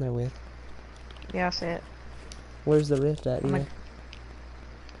get down there with. Yeah, I see it. Where's the rift at? I'm Yeah.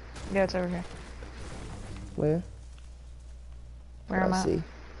 Yeah, it's over here. Where? Where am I I? see.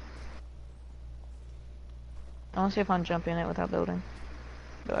 I want to see if I can jump in it without building.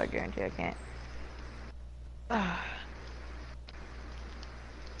 But I guarantee I can't.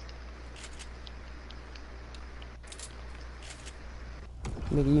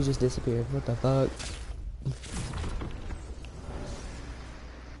 Nigga, you just disappeared. What the fuck?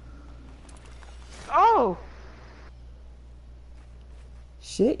 Oh!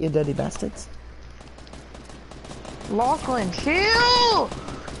 Shit, you dirty bastards. Lachlan, chill!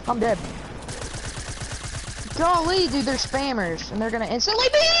 I'm dead. Golly, dude, they're spammers, and they're gonna instantly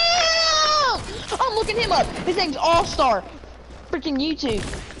be out! I'm looking him up. His name's All-Star. Freaking YouTube.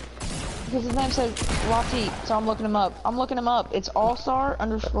 Because his name says Wati, so I'm looking him up. It's All-Star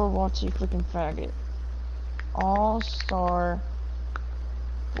underscore Wati, freaking faggot. All-Star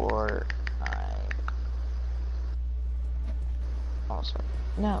Fortnite. All-Star.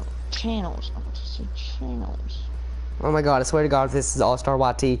 No, channels. I want to see channels. Oh my god, I swear to god, if this is All-Star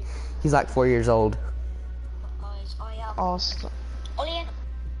YT, he's like 4 years old. All-Star.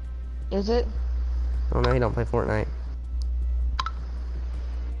 Is it? Oh no, he don't play Fortnite.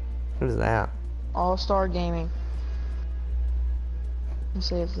 What is that? All-Star Gaming. Let's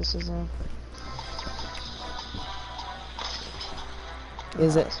see if this is in.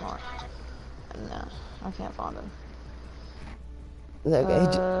 Is No, it? it's not. No, I can't find him. Is that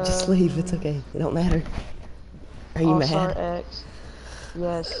okay? Just leave, it's okay. It don't matter. Are you All-Star mad? X.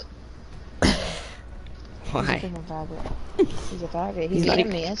 Yes. Why? He's a freaking faggot. He's a faggot. He's not,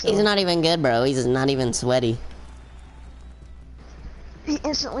 hitting me instantly. he's not even good, bro. He's not even sweaty. He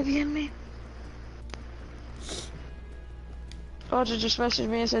instantly hit me. Roger just messaged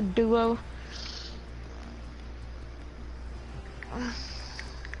me and said duo. I'm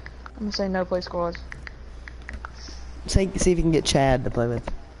gonna say no play squads. See if you can get Chad to play with.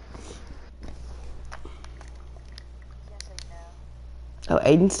 Oh,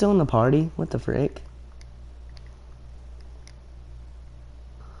 Aiden's still in the party? What the frick?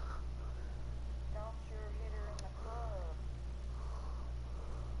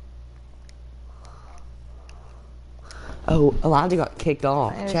 Oh, Elijah got kicked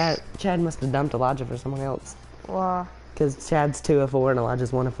off. Yes. Chad must have dumped Elijah for someone else. Wow. Because Chad's 2 of 4 and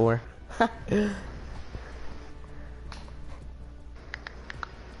Elijah's 1 of 4.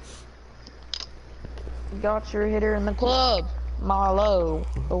 Got your hitter in the club. Milo.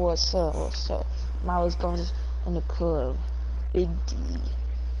 Oh, what's up? What's up? Milo's going in the club. Big D.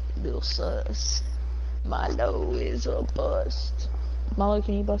 Bill Sus. Milo is a bust. Milo,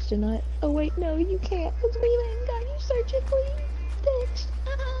 can you bust tonight? Oh, wait, no, you can't. Because we haven't got you surgically fixed.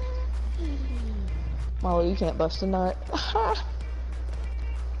 Milo, you can't bust tonight.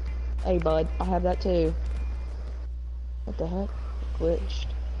 Hey, bud, I have that too. What the heck? Glitched.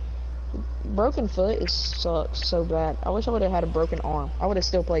 Broken foot sucks so bad. I wish I would have had a broken arm. I would have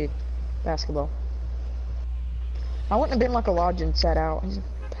still played basketball. I wouldn't have been like Elijah and sat out. He's a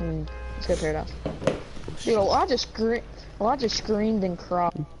pain. Let's go Paradise. Dude, Elijah screamed and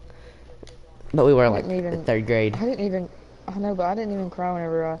cried. But we were like didn't even- in 3rd grade. I know, but I didn't even cry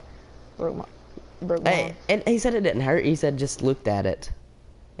whenever I broke my Hey, arm. and he said it didn't hurt. He said just looked at it.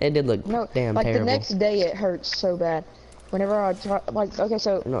 It did look No, damn like terrible. the next day it hurts so bad. Whenever I try, like, okay,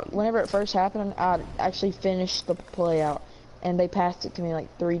 so No. whenever it first happened, I actually finished the play out. and they passed it to me like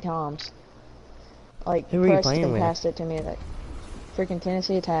 3 times. Like, Who were you Preston playing with? passed it to me, like, freaking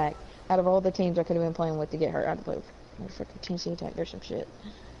Tennessee Attack. Out of all the teams I could have been playing with to get hurt, I'd play with freaking Tennessee Attack. There's some shit.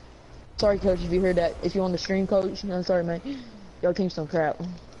 Sorry, coach, if you heard that. If you on the stream, coach, I'm sorry, man. Y'all team's some crap.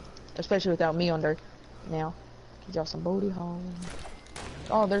 Especially without me on there now. Get y'all some booty hole.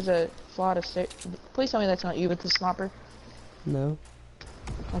 Oh, there's a flight of stairs. Please tell me that's not you with the sniper. No.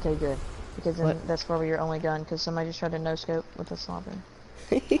 Okay, good. Because then What? that's probably your only gun, because somebody just tried to no-scope with the sniper.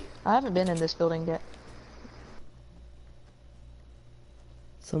 I haven't been in this building yet.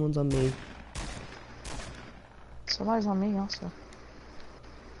 Someone's on me. Somebody's on me also.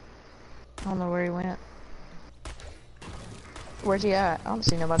 I don't know where he went. Where's he at? I don't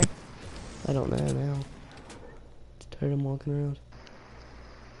see nobody. I don't know now. Just heard him walking around.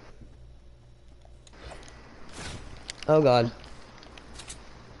 Oh god.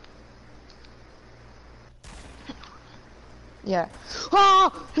 Yeah.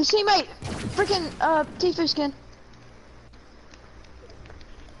 Oh! His teammate! Freaking, Tifu skin.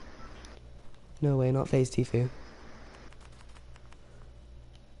 No way, not phase Tifu.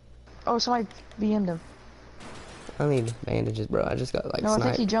 Oh, somebody BM'd him. I need bandages, bro. I just got like No, I think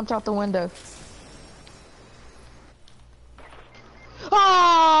sniped. he jumped out the window.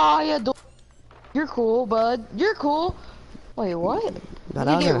 Ah, yeah, you're cool, bud. You're cool. Wait, what? But Did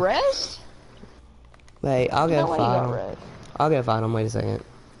I you was get gonna- rest? Wait, I'll No go way you find got him. red. I'll go find him. Wait a second.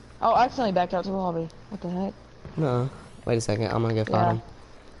 Oh, I accidentally backed out to the lobby. What the heck? No. Wait a second. I'm gonna go find Yeah. him.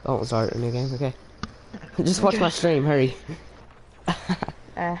 Don't start a new game, okay? Just watch my stream. Hurry.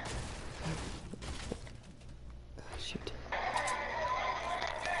 Shoot.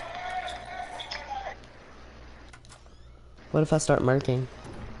 What if I start murking?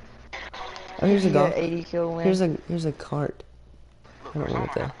 Oh, here's a You go. get 80 kill win. Here's a cart. I don't want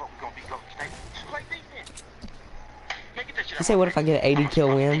it though. You say what if I get an 80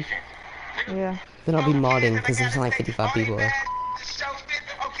 kill win? Yeah. Then I'll be modding because there's only 55 people left.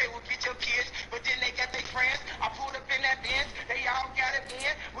 Okay, we'll get your kids, but then they got their friends. I pulled up in that Benz, they all got it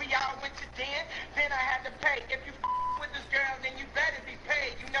in. We all went to den, then I had to pay. If you with this girl, then you better be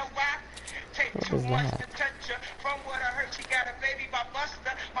paid. You know why? Take What 2 was months that? to touch her. From what I heard, she got a baby by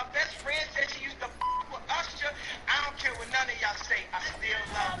Buster. My best friend said she used to with Usher. I don't care what none of y'all say. I still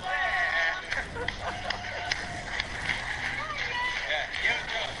love her.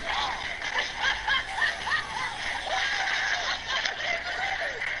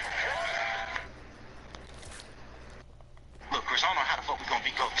 Look, Chris, I don't know how the fuck we gonna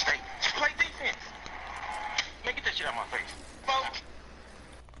beat Golden State. Just play defense. Man, get that shit out my face. Folks.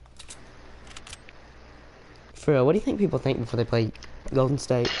 For real, what do you think people think before they play Golden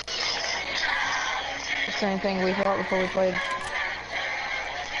State? The same thing we thought before we played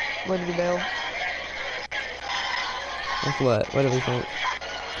Liberty Bell. Like what? What do we think?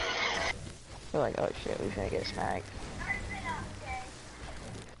 We're like, oh shit, we finna get smacked.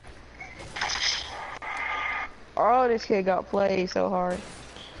 Oh, this kid got played so hard.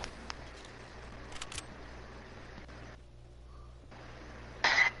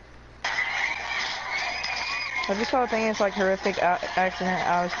 I just saw a thing, it's like horrific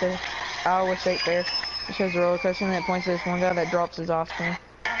accident Iowa State Fair. It shows the roller coaster and it points to this one guy that drops his off screen.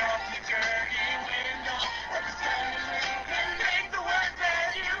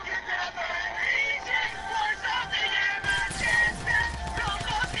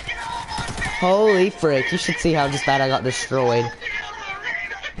 Holy frick, you should see how just bad I got destroyed.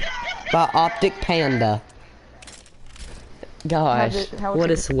 By Optic Panda. Gosh, how was what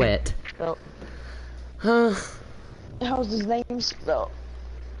a it sweat. spelled? Huh? How's his name spelled?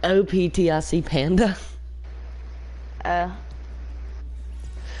 OPTIC Panda? That's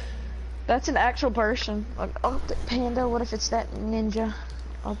an actual person. Like, Optic Panda, what if it's that ninja?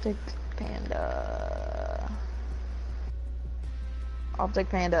 Optic Panda. Optic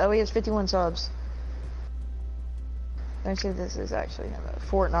Panda. Oh, he has 51 subs. Let me see if this is actually him.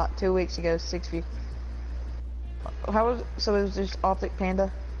 Fortnite, 2 weeks ago, 6 views. How was so it was just Optic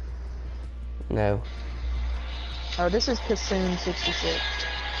Panda? No. Oh, this is Kassoon 66.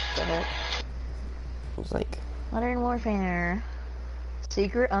 The heck? It was like, Modern Warfare.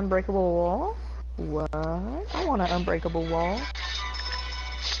 Secret Unbreakable Wall? What? I want an unbreakable wall.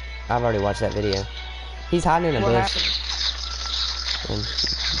 I've already watched that video. He's hiding in a What bush. happened?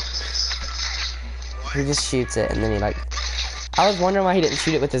 And he just shoots it and then he like... I was wondering why he didn't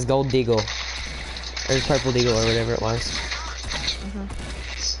shoot it with his gold deagle. Or his purple deagle or whatever it was.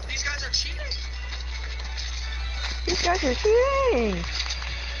 These guys are cheating. These guys are cheating!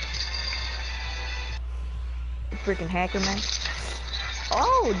 Freaking hacker, man.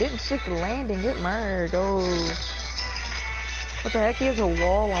 Oh, didn't stick the landing, get murdered. Oh. What the heck? He has a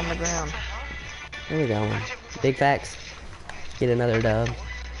wall on the ground. There we go. Big facts. Get another dub.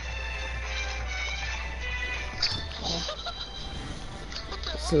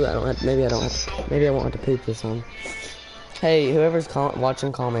 So I don't have, maybe I don't have to, maybe I won't have to poop this one. Hey, whoever's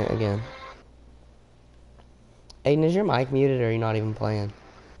watching, comment again. Aiden, is your mic muted or are you not even playing?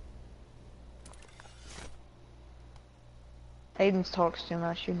 Aiden talks too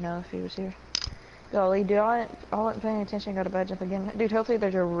much. You'd know if he was here. Golly, dude, I wasn't paying attention. Got a badge up again. Dude, hopefully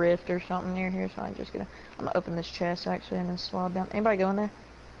there's a rift or something near here, so I'm gonna open this chest actually and then slide down. Anybody go in there?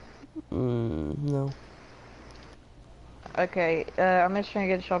 No. Okay, I'm just trying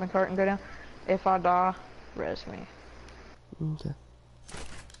to get a shopping cart and go down. If I die, res me. Okay.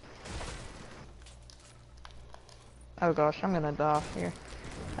 Oh gosh, I'm gonna die here.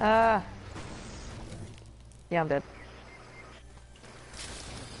 Yeah, I'm dead.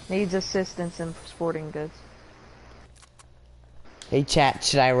 Needs assistance in sporting goods. Hey chat,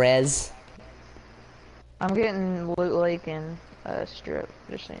 should I res? I'm getting Loot Lake and Strip,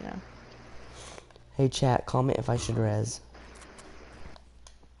 just so you know. Hey chat, comment if I should res.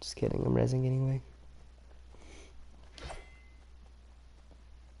 Just kidding, I'm resing anyway.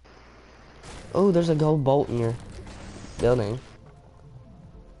 Oh, there's a gold bolt in your building.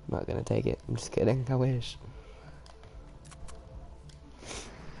 I'm not gonna take it. I'm just kidding. I wish.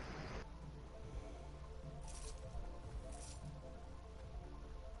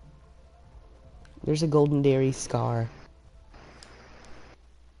 There's a golden dairy scar.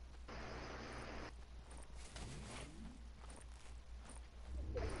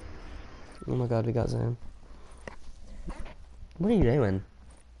 Oh my god, we got Zam. What are you doing?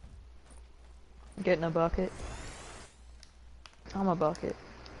 Getting a bucket. I'm a bucket.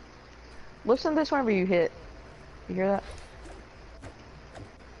 Listen to this whenever you hit. You hear that?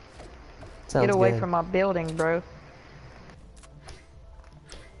 Sounds Get away good. from my building, bro.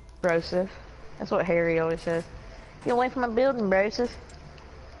 Broseph. That's what Harry always says. Get away from my building, Broseph.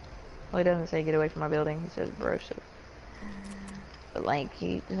 Well, he doesn't say get away from my building. He says Broseph. But like,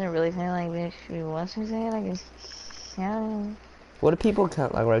 he doesn't really say like this. He wants to say it like it's... Yeah. What do people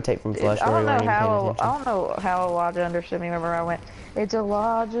like rotate from flush? I don't know how. I I don't know how Elijah understood me. Remember, I went, "It's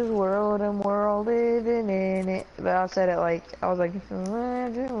Elijah's world and we're all living in it." But I said it like I was like, "It's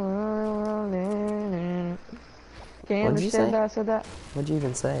Elijah's world living in it." Can you understand that I said that? What'd you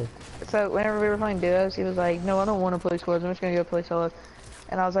even say? So whenever we were playing duos, he was like, "No, I don't want to play squads. I'm just gonna go play solos."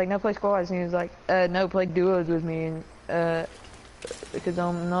 And I was like, "No, play squads." And he was like, "No, play duos with me." And because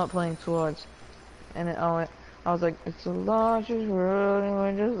I'm not playing squads. And then I was like, it's a larger world and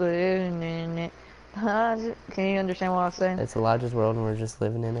we're just living in it. Can you understand what I was saying? It's Elijah's world and we're just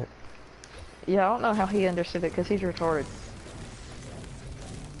living in it. Yeah, I don't know how he understood it because he's retarded.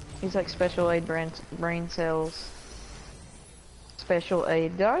 He's like special aid brain cells. Special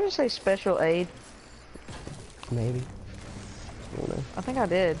aid. Did I just say special aid? Maybe. I don't know. I think I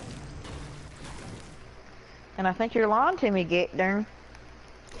did. And I think you're lying to me, get darn.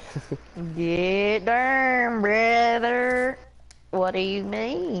 Get darn, brother. What do you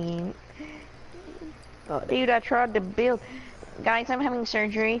mean? Dude, I tried to build... Guys, I'm having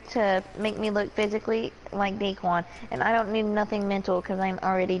surgery to make me look physically like Daquan. And I don't need nothing mental because I'm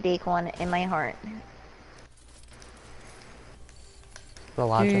already Daquan in my heart.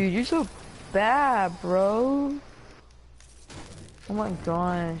 Dude, you're so bad, bro. Oh my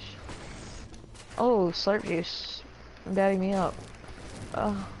gosh. Oh, slurp juice. Daddy me up.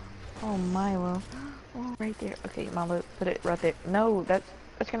 Oh, Milo. Oh, right there. Okay, Milo, put it right there. No, that's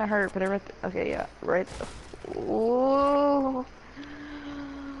gonna hurt. Put it right there. Okay, yeah, right. Oh.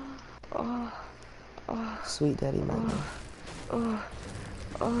 Sweet daddy Milo.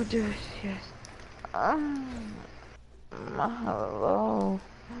 Oh, dude, yes. Milo.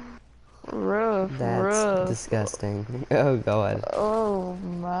 Rough. That's disgusting. Oh god. Oh,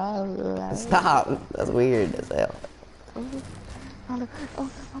 Milo. Stop. That's weird as hell. I'm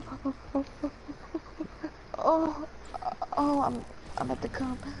about to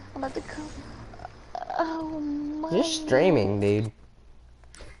come. I'm about to come. Oh my. You're streaming, dude.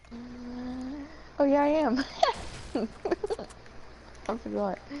 Oh yeah, I am. I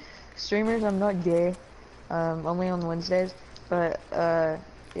forgot. Streamers, I'm not gay. Only on Wednesdays. But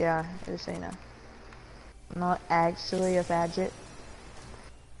yeah, just so you know. I'm not actually a faggot.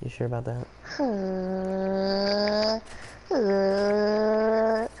 You sure about that?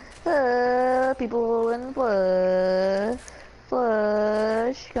 People in flush.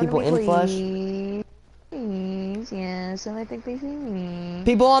 People in flush? Please, yes, and I think they see me.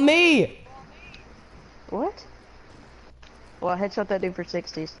 People on me! What? Well, I headshot that dude for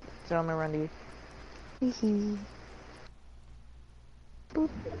 60s, so I'm gonna run to you. Boop,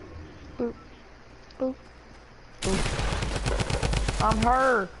 boop, boop, boop. I'm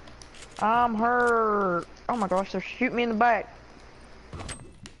hurt. I'm hurt. Oh my gosh, they're shooting me in the back.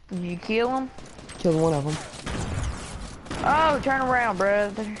 Did you kill them? Killed one of them. Oh, turn around,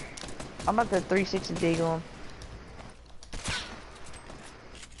 brother. I'm about to 360 deagle him.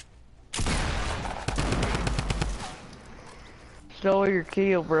 Stole your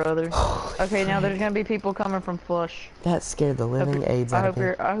kill, brother. Okay, now there's gonna be people coming from Flush. That scared the living AIDS out of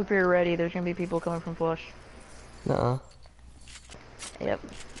me. I hope you're ready. There's gonna be people coming from Flush. Nuh-uh. Yep.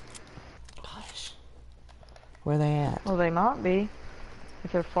 Gosh. Where they at? Well, they might be.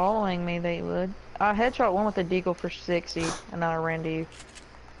 If they're following me, they would. I headshot one with a deagle for 60, and then I ran to you.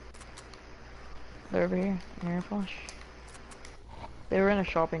 They're over here, near Flush. They were in a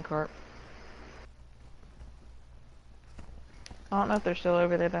shopping cart. I don't know if they're still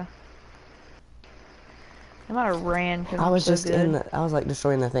over there though. They might have ran. I was just in the, I was like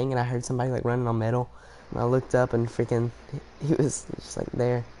destroying the thing and I heard somebody like running on metal. And I looked up and freaking, he was just like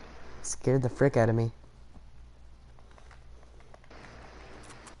there. Scared the frick out of me.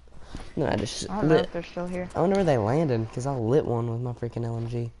 No, I just I don't know if they're still here. I wonder where they landed, because I lit one with my freaking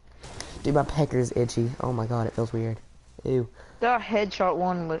LMG. Dude, my pecker's itchy. Oh my god, it feels weird. Ew. I headshot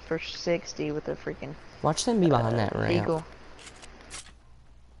one with for 60 with a freaking Watch them be behind that ramp. eagle.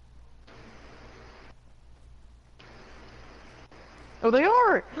 Oh, they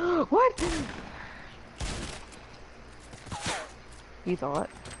are! What? You thought?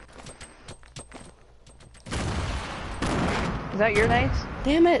 Is that your nades?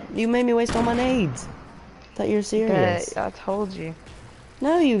 Damn it! You made me waste all my nades. Thought you were serious. I told you.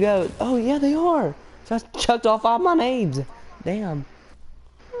 No, you go. Oh yeah, they are. So I chucked off all my nades. Damn.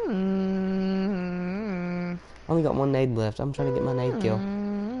 Only got one nade left. I'm trying to get my nade kill.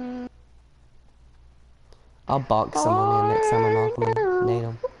 I'll box someone in next time I knock them and nade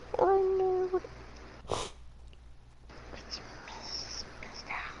them.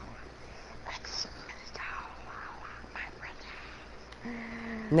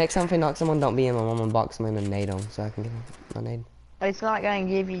 Next time if I knock someone, don't be in them. I'm gonna box them in and nade them so I can get my nade. It's not gonna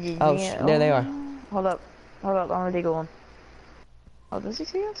give you the... Oh, there they are. Hold up. Hold up, I'm gonna deagle one. Oh, does he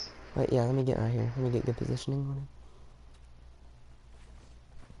see us? Wait, yeah, let me get right here. Let me get good positioning on him.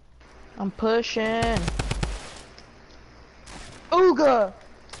 I'm pushing. Ooga!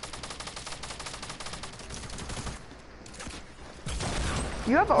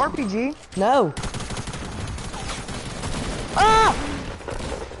 You have an RPG? No! Ah!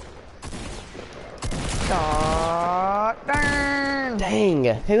 God darn! Dang!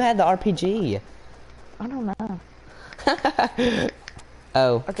 Who had the RPG? I don't know.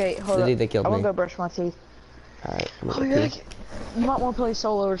 Oh. Okay, hold the up. dude that killed I me. wanna go brush my teeth. Alright. Oh, yeah. You might wanna play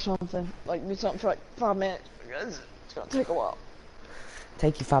solo or something. Like, do something for like 5 minutes. Because it's gonna take a while.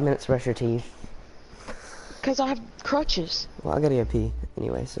 Take you 5 minutes to brush your teeth. Because I have crutches. Well, I gotta go pee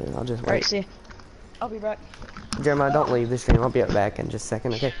anyway, so I'll just wait. Alright, see ya. I'll be back. Jeremiah, don't leave the stream. I'll be right back in just a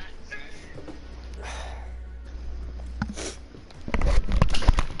second, okay?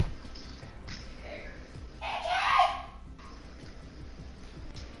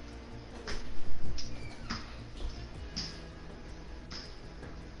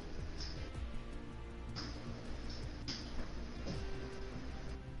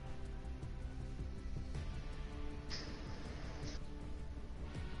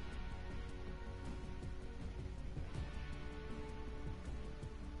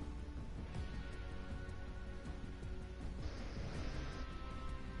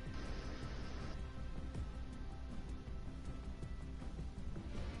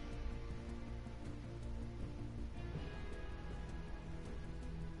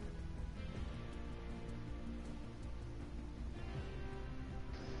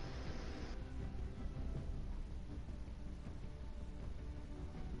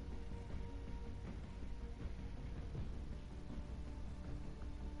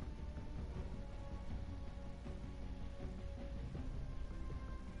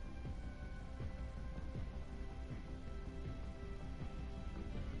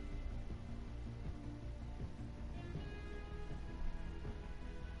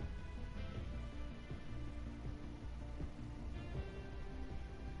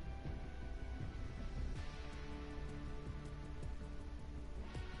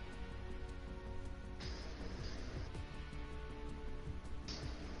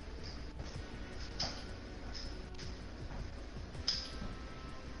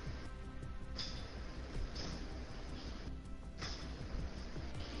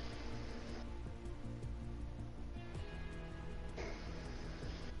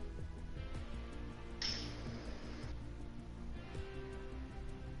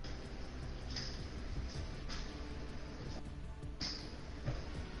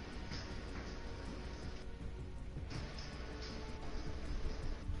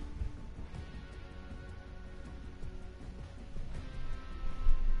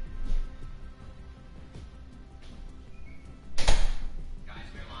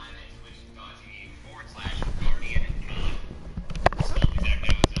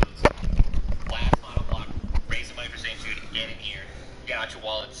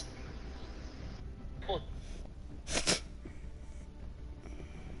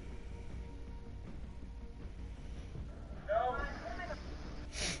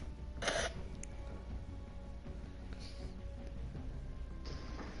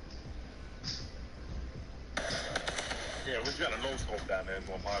 got a no scope down there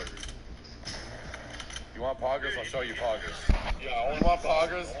into a poggers. You want poggers? I'll show you poggers. Yeah, I only want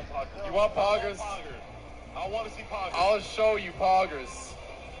poggers. You want poggers? I want to see poggers. I'll show you poggers.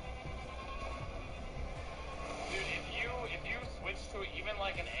 Dude, if you switch to even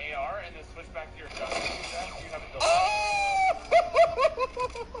like an AR and then switch back to your gun, you have a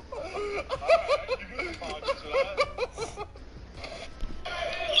Alright, you get some poggers for that.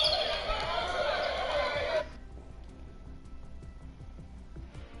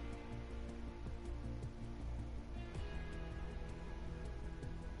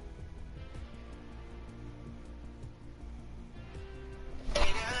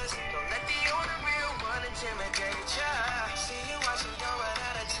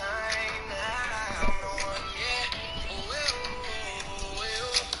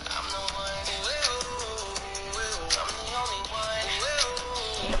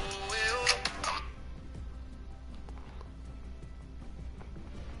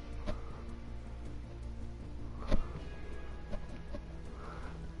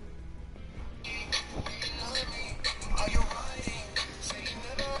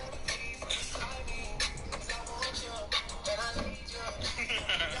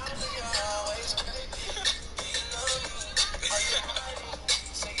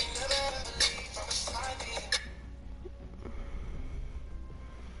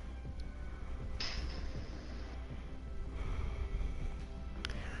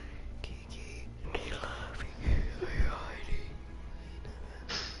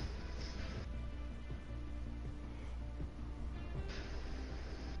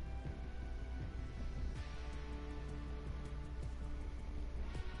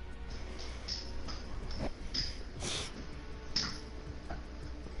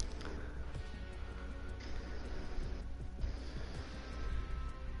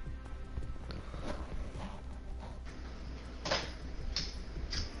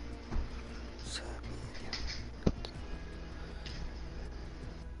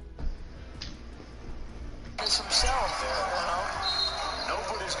 Himself,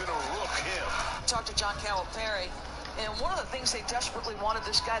 nobody's gonna rook him. Talked to John Calipari, and one of the things they desperately wanted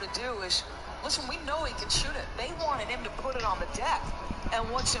this guy to do is, listen, we know he can shoot it. They wanted him to put it on the deck,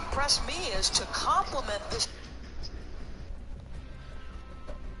 and what's impressed me is to complement this.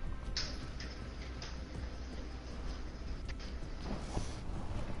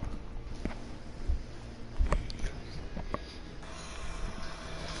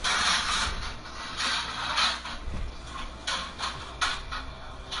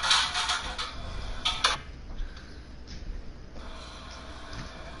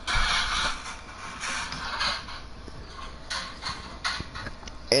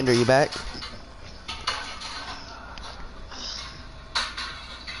 Andrew, you back?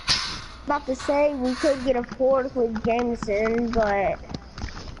 About to say we could get a fourth with Jameson, but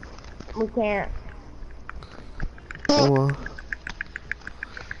we can't. Oh well.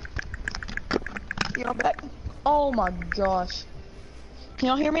 You know, back. Oh my gosh. Can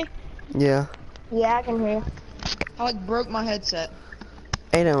y'all hear me? Yeah. Yeah, I can hear. I like broke my headset.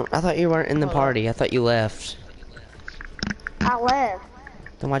 Hey, don't. I thought you weren't in the party. I thought you left. I left.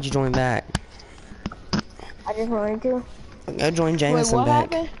 Then why'd you join back? I just wanted to. Go join Jameson what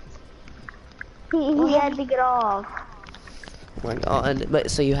back. happened? He had to get off. Oh my god.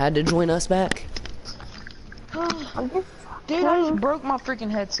 But so you had to join us back? I'm just Dude, I just broke my freaking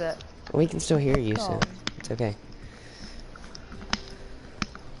headset. We can still hear you, so it's okay.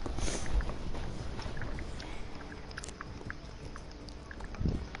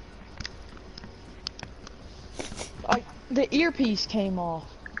 Like, the earpiece came off.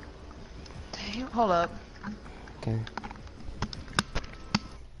 Damn, hold up. Okay.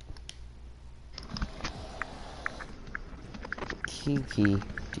 Kiki, do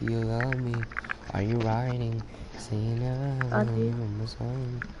you love me? Are you riding? Say you never leave in the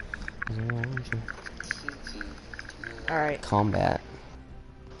sun. Alright. Combat.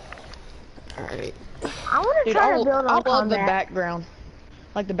 Alright. I want to Dude, try to build on I love combat. the background.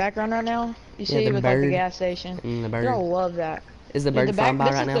 Like the background right now. You see the with like the bird gas station. and the bird. You're gonna love that. Is the Yeah, bird flying by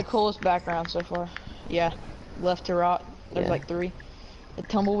this right is now? the coolest background so far. Yeah. Left to right. There's like 3. The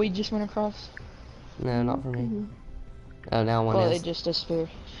tumbleweed just went across. No, not for me. Oh, now one Well, is. it just disappeared.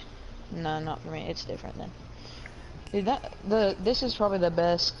 No, not for me. It's different then. Dude, this is probably the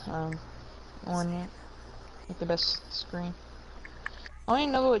best one yet. Like the best screen. I don't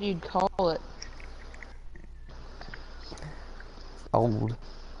even know what you'd call it. Old.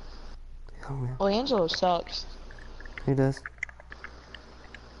 Oh, man. Well, Angelo sucks. Who does?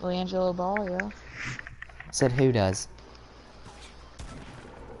 Well, Angelo Ball, yeah. Said who does?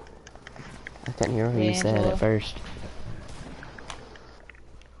 I couldn't hear who you said Angelo. at first.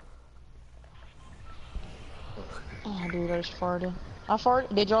 dude, I just farted. I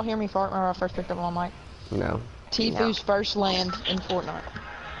farted. Did y'all hear me fart when I first picked up on my mic? No. Tifu's first land in Fortnite.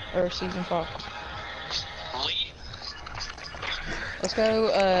 Or Season 5. Lee? Let's go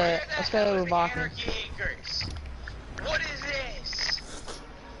Valkyrie. Anarchy Acres. What is this?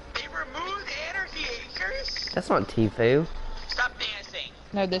 They removed Anarchy Acres? That's not Tifu. Stop dancing.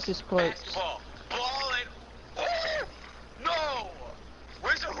 No, this is close. Basketball. Ball and... Oh! No!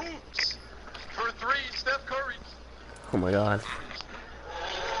 Where's the hoops? For 3, Steph Curry. Oh my god.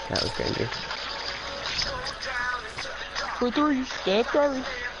 That was crazy. For 3, Steph Curry.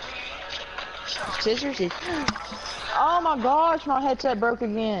 Scissors is... Oh my gosh, my headset broke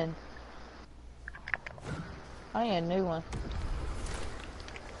again. I need a new one.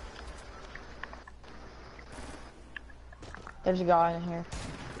 There's a guy in here.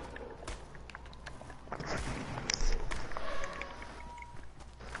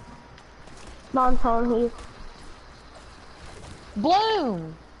 Mom's on here.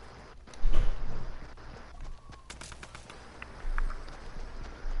 Bloom!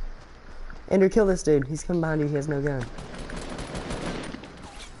 Andrew, kill this dude. He's coming behind you. He has no gun.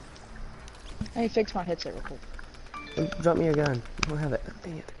 I need to fix my headset real quick. Drop me your gun. I don't have it.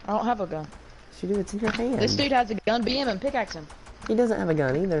 Dang it. I don't have a gun. Yes, you do. It's in your hand. This dude has a gun. Beat him and pickaxe him. He doesn't have a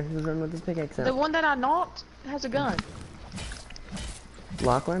gun either. He was running with his pickaxe out. The one that I knocked has a gun.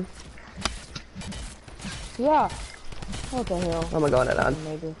 Lachlan? Yeah. What the hell? Oh my god, I died.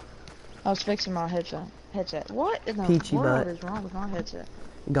 Maybe. I was fixing my headset. What in the Peachy world butt. is wrong with my headset?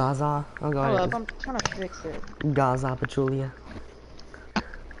 Gaza. Oh Hold god. up, I'm trying to fix it. Gaza Pachulia.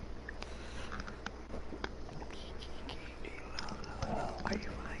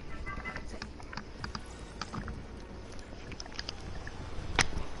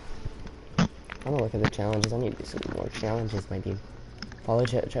 I'm gonna look at the challenges. I need to do some more challenges, my dude. Follow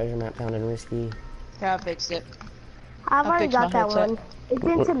treasure map found in risky. Yeah, I fixed it. I've I already fixed got my that headset. one. It's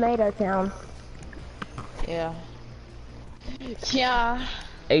in Tomato Town. Yeah. Yeah.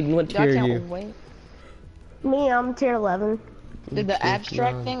 Aiden, what Dude, I tier are can't you? wait. Me, I'm tier 11. Dude, the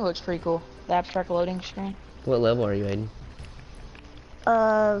abstract No. thing looks pretty cool. The abstract loading screen. What level are you, Aiden?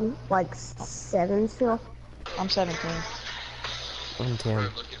 Like 7 still. I'm 17. I'm 10. I'm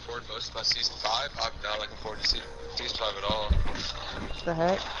looking forward most about season 5. I'm not looking forward to season 5 at all. What the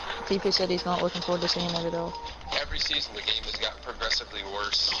heck? TP said he's not looking forward to seeing it at all. Every season the game has gotten progressively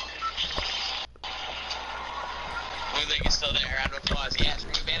worse. Blue Lake is still there. Round of applause. Yes,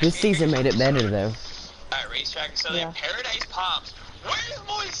 bring it back. This season made it better though. Alright, racetrack is still Yeah. there. Paradise Palms. Where's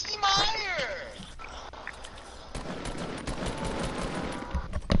Moisty Meyer?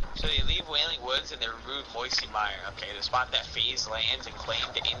 So they leave Wailing Woods and they remove Moisty Meyer. Okay, the spot that FaZe lands and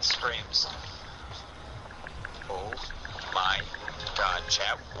claimed in scrims. Oh my god,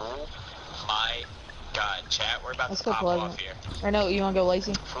 chat. Oh my god, chat. We're about Let's to go pop Pleasant. off here. Or no, you wanna go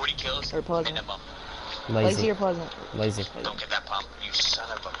lazy? 40 kills Or Pleasant. minimum. Lazy or Pleasant? Lazy. Don't get that pump, you son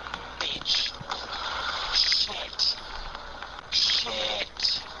of a bitch. Shit.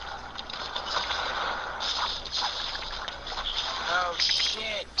 Shit. Oh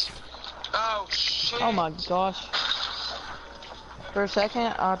shit. Oh shit. Oh my gosh. For a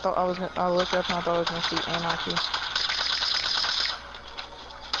second, I thought I looked up and I thought I was gonna see Anarchy.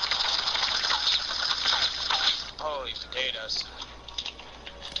 Holy potatoes.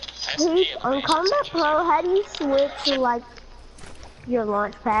 Hey, on Combat Pro, how do you switch to like your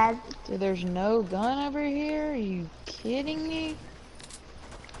launch pad? Dude, there's no gun over here? Are you kidding me?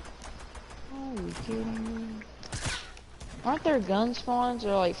 Are you kidding me? Aren't there gun spawns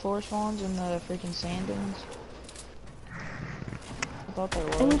or like force spawns in the freaking sand dunes? I thought there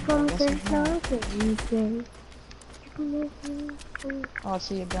And was. from but I guess there's not. the Oh, I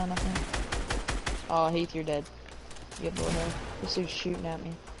see a gun, I think. Oh, Heath, you're dead. Get below her. This dude's shooting at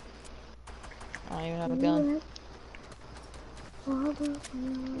me. I don't even have a gun.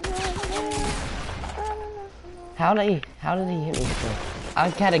 How did he hit me before? I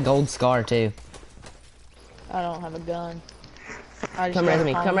had a gold scar too. I don't have a gun. I just Come got res a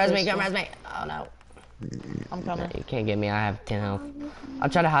me, fine come res me, pistol. come res me. Oh no. I'm coming. You can't get me, I have 10 health. I'll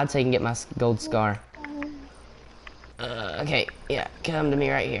try to hide so you can get my gold scar. Okay, yeah, come to me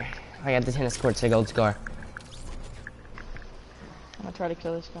right here. I got the tennis courts, a gold scar. I'm gonna try to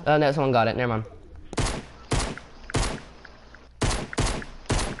kill this guy. Oh no, someone got it, never mind.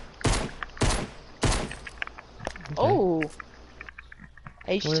 Oh!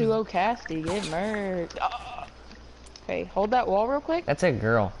 H2O Casty, get murked. Ah. Okay, hold that wall real quick. That's a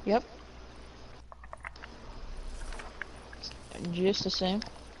girl. Yep. Just assume.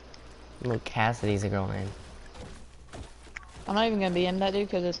 Look, Cassidy's a girl name. I'm not even gonna BM that dude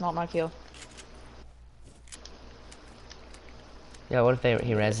because it's not my kill. Yeah, what if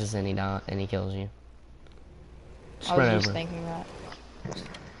he reses and he kills you? Just I was run just over. thinking that.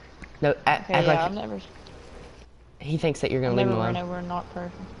 No, Okay, act yeah, like he thinks that you're gonna I've leave him never alone. ran over a knocked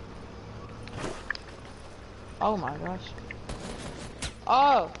person. Oh my gosh.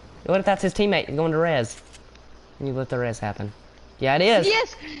 Oh! What if that's his teammate going to res? And you let the res happen. Yeah, it is.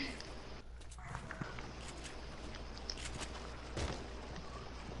 Yes!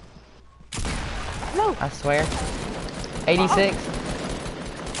 No! I swear. 86.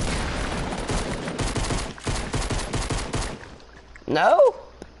 No?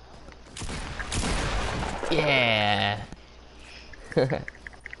 Yeah.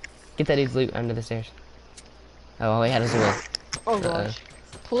 Get that dude's loot under the stairs. Oh, all he had was a will. Oh gosh.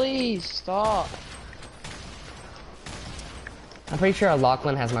 Please stop. I'm pretty sure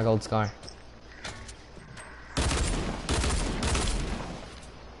Lachlan has my gold scar.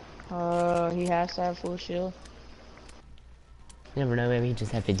 He has to have full shield. You never know, maybe he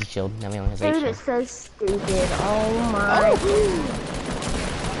just had 50 shield. Now he only has 8 Dude, shield. it's so stupid. Oh my.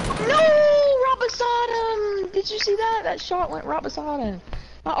 No! Right beside him! Did you see that? That shot went right beside him.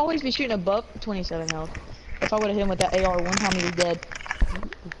 I'll always be shooting a buck 27 health. If I would have hit him with that AR one time, he was dead.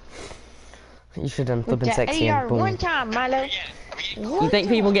 You should have done With flipping that sexy AR and boom. one time, Milo. You think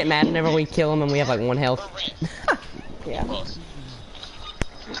people get mad whenever we kill them and we have like 1 health? Yeah.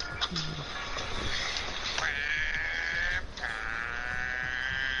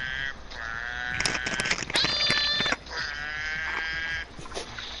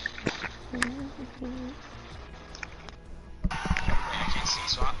 I can't see,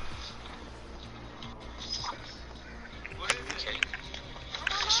 swap. Okay.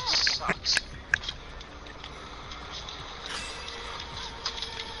 She sucks.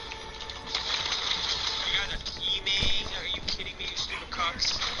 You guys are teaming? Are you kidding me, you stupid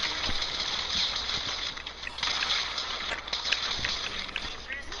cocks?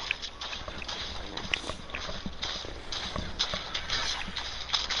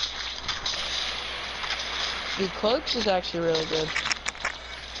 Dude, Cloaks is actually really good.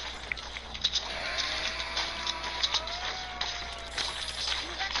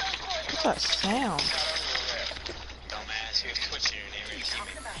 What's that sound? Dumbass, you're twitching your name and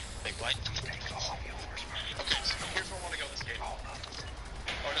teaming. Like, what? Okay, so here's where I want to go this game.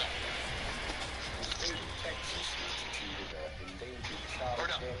 Or no. Or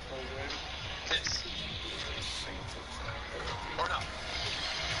no. This. Or no.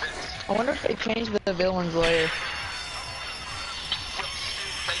 This. I wonder if they changed the villain's layer.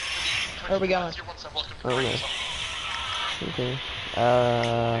 Where are we going? I don't know.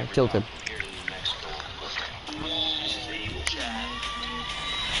 Okay. Tilted.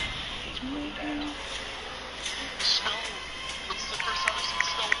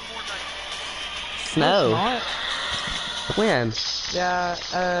 Snow? Not. When? Yeah,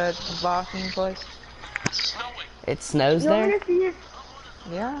 Viking place. It snows You want there? to see if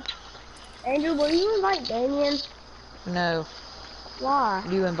Yeah. Andrew, will you invite Damien? No. Why?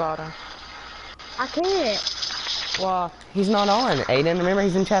 You and bottom. I can't. Why? He's not on, Aiden. Remember,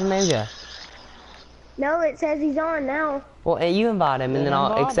 he's in Chattanooga. No, it says he's on now. Well, you invite him, and then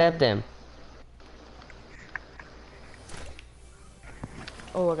I'll accept him.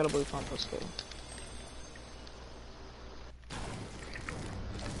 Oh, I got a blue pump. Let's go.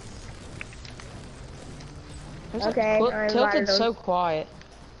 Okay, I invited Tilted's him. so quiet.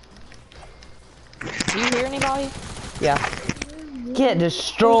 Do you hear anybody? Yeah. Get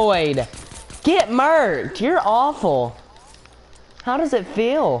destroyed. Get murked. You're awful. How does it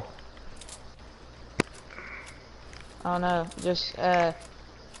feel? I don't know. Just, never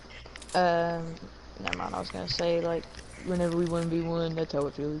mind. I was gonna say, like, whenever we 1v1, that's how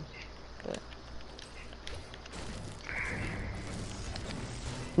it feels. But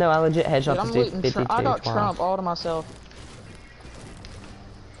No, I legit dude, headshot I'm this dude looting 52 I got twice. Trump all to myself.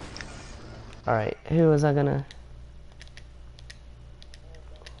 Alright, who was I gonna...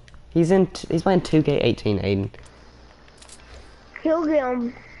 He's playing 2K18, Aiden. Kill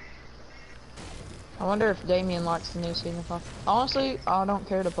him. I wonder if Damien likes the new season 5. Honestly, I don't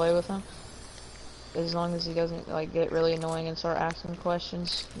care to play with him. As long as he doesn't, like, get really annoying and start asking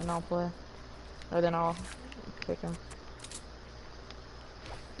questions, then I'll play. Or then I'll pick him.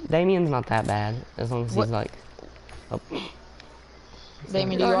 Damien's not that bad, as long as he's like... Oh.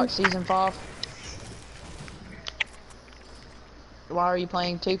 Damien, do you like season 5? Why are you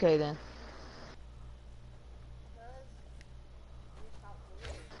playing 2K then?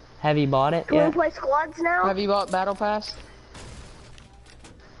 Have you bought it Can yet? we play squads now? Have you bought Battle Pass?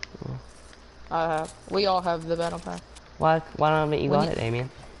 I have. We all have the Battle Pass. Why don't you When bought you- it, Damien?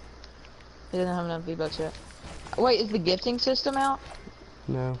 He doesn't have enough V-Bucks yet. Wait, is the gifting system out?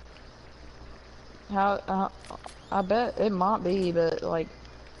 No. How? I bet it might be, but like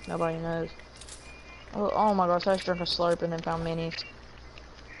nobody knows. Oh my gosh, I just drank a slurp and then found minis.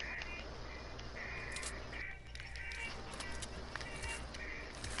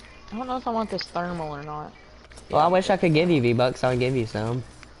 I don't know if I want this thermal or not. Well, I wish I could give you V-Bucks, so I'd give you some.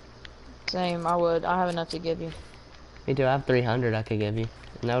 Same, I would. I have enough to give you. Me too, I have 300 I could give you.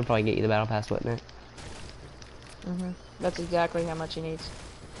 And that would probably get you the battle pass, wouldn't it? That's exactly how much he needs.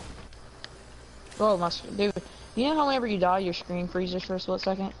 Oh, dude, you know how whenever you die, your screen freezes for a split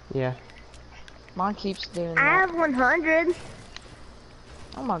second? Yeah. Mine keeps doing I that. have 100.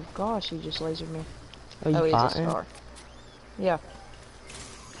 Oh my gosh, he just lasered me. Oh, you he's a fighting? star. Yeah.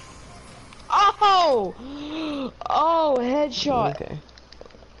 Oh! Oh, headshot. Okay.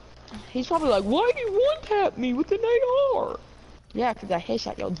 He's probably like, why do you one-tap me with an AR? Yeah, because I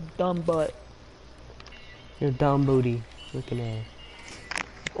headshot your dumb butt. Your dumb booty. Looking at.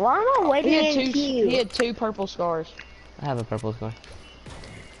 Why am I waiting in queue? He had 2 purple scars. I have a purple scar.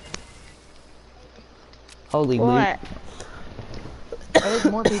 Holy What? Oh, there's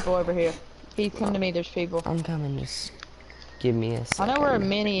more people over here. Heath, come to me, there's people. I'm coming, just give me a second. I know where a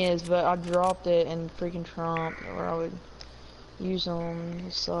mini is, but I dropped it in freaking Trump, where I would use them.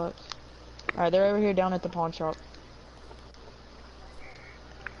 It sucks. Alright, they're over here down at the pawn shop.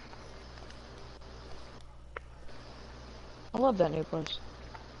 I love that new place.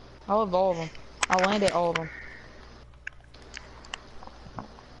 I love all of them. I landed all of them.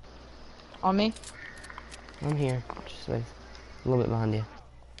 On me? I'm here. Just like a little bit behind you.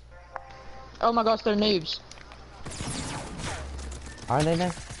 Oh my gosh, they're noobs. Are they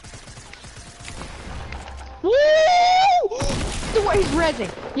there? Woo! The way he's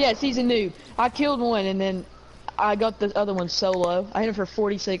rezzing. Yes, he's a noob. I killed one and then I got the other one solo. I hit him for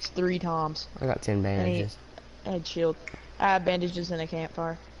 46 3 times. I got 10 bandages. I had shield. I had bandages and a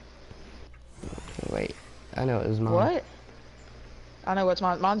campfire. Okay, wait. I know it was mine. What? I know what's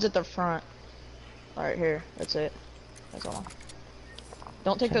mine. Mine's at the front. Right here. That's it. That's all.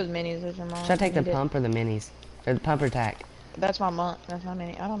 Don't take those minis. Those are mine. Should I take the pump or the minis? Or the pump or tack? That's my That's my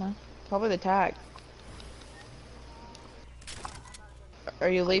mini. I don't know. Probably the tag. Are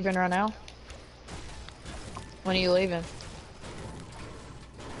you leaving right now? When are you leaving?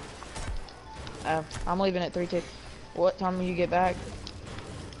 I'm leaving at 3-2. What time will you get back?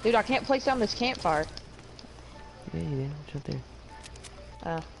 Dude, I can't place down this campfire. Yeah, you did. It's right there.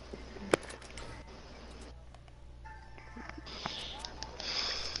 Oh.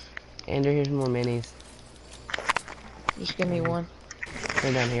 Andrew, here's more minis. Just give me one.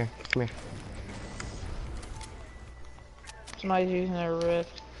 They're down here. Come here. Somebody's using a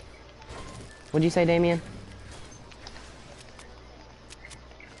rift. What'd you say, Damien?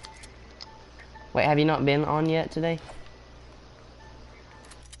 Wait, have you not been on yet today?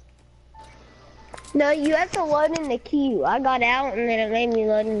 No, you have to load in the queue. I got out and then it made me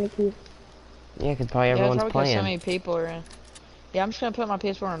load in the queue. Yeah, because probably everyone's probably 'cause playing. so many people are in. Yeah, I'm just gonna put my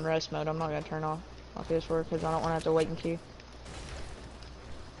PS4 in rest mode. I'm not gonna turn off my PS4 because I don't want to have to wait in queue.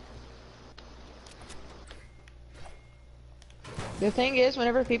 The thing is,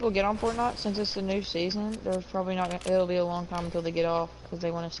 whenever people get on Fortnite, since it's a new season, there's probably not gonna, it'll be a long time until they get off because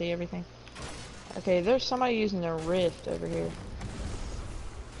they want to see everything. Okay, there's somebody using their rift over here.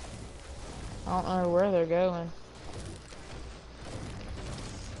 I don't know where they're going.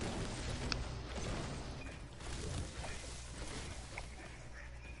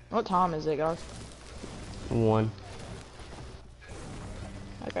 What time is it, guys? 1.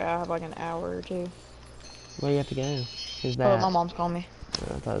 Okay, I have like an hour or 2. Where you have to go? Who's Oh, that? my mom's calling me.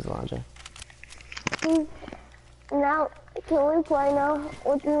 Oh, I thought it was Elijah. Now, can we play now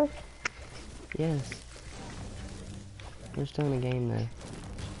with you? Yes. We're still in a game though.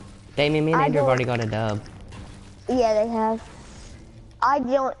 Damien, me and Andrew have already got a dub. Yeah, they have. I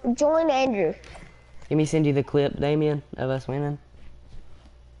join Andrew. Let me send you the clip, Damien, of us winning.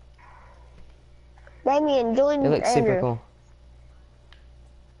 Damien, join It looks Andrew. super cool.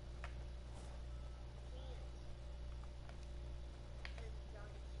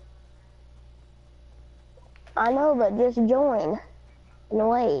 I know, but just join and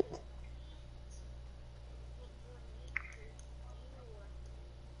wait.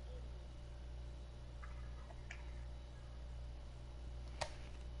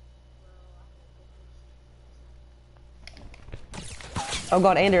 Oh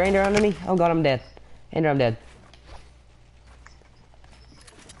god, Andrew under me. Oh god, I'm dead. Andrew, I'm dead.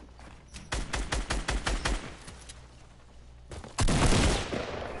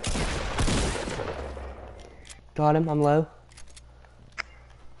 Got him, I'm low.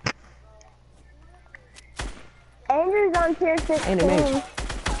 on tier 16. And it moved.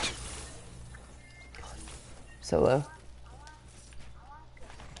 So low.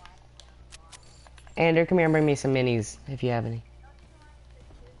 Andrew, come here and bring me some minis if you have any.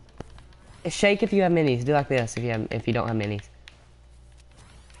 Shake if you have minis. Do like this if you don't have minis.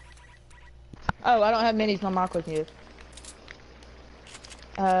 Oh, I don't have minis. My mic with you.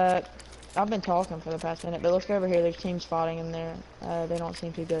 I've been talking for the past minute, but let's go over here. There's teams fighting in there. They don't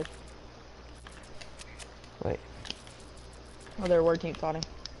seem too good. Wait. Well, there were teams fighting.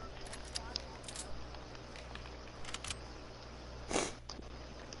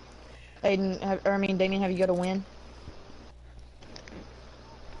 Damien, have you got a win?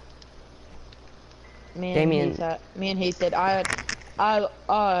 Me and Heath said And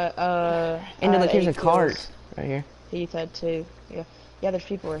look, here's a cart right here. Heath had 2. Yeah, there's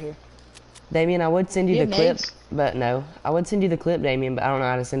people right here. Damien, I would send you the clip, nades? but no. I would send you the clip, Damien, but I don't know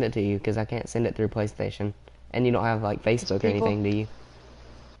how to send it to you because I can't send it through PlayStation. And you don't have like Facebook or anything, do you?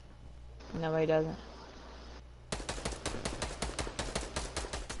 No, he doesn't.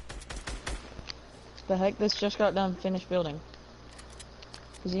 The heck? This just got done finished building.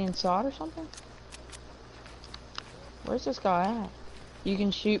 Is he inside or something? Where's this guy at? You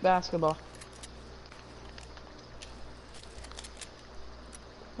can shoot basketball.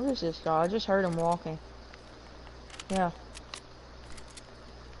 Where is this guy? I just heard him walking. Yeah.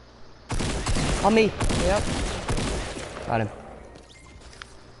 On me. Yep. Got him.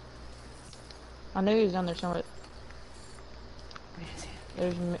 I knew he was down there somewhere.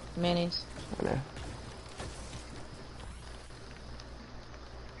 There's minis. I know.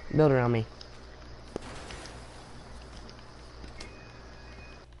 Build around me.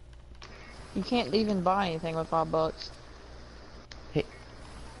 You can't even buy anything with $5. Hey.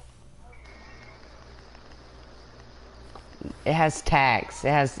 It has tax.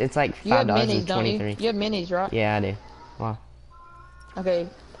 It's like $5.23. You have minis, right? Yeah, I do. Wow. Okay.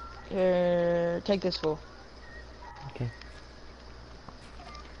 Here, take this full. Okay.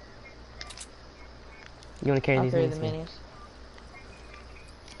 You want to carry these? I'll carry the minis.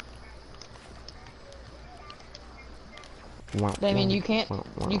 Damien, you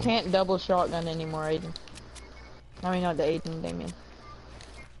can't double shotgun anymore, Aiden. I mean, not the Aiden, Damien.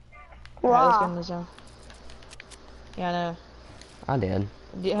 Alright, let's get in the zone. Yeah, I know. I did.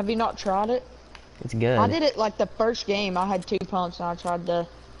 Have you not tried it? It's good. I did it like the first game. I had 2 pumps and I tried to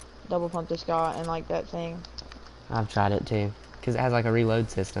double pump this guy and like that thing. I've tried it too, because it has like a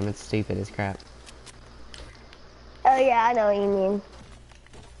reload system. It's stupid as crap. Oh yeah, I know what you mean.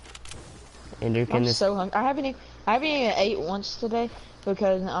 Andrew, I'm so hungry. I haven't even ate once today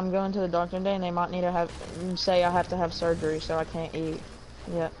because I'm going to the doctor today and they might need to say I have to have surgery, so I can't eat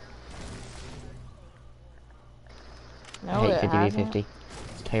yet. No, I hate 50v50.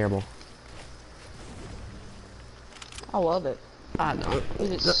 It's terrible. I love it. I don't.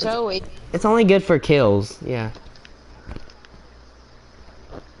 It's so easy. It's only good for kills. Yeah.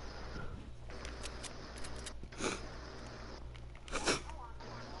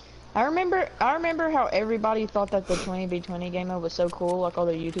 I remember how everybody thought that the 20v20 game mode was so cool, like all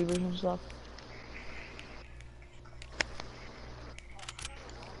the YouTubers and stuff.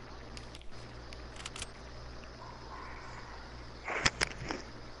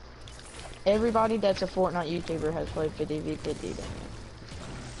 Everybody that's a Fortnite YouTuber has played 50v50.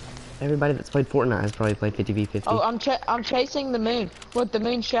 Everybody that's played Fortnite has probably played 50v50. Oh, I'm chasing the moon. Look, the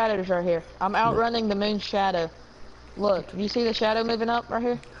moon shadow's right here. I'm outrunning the moon shadow. Look, do you see the shadow moving up right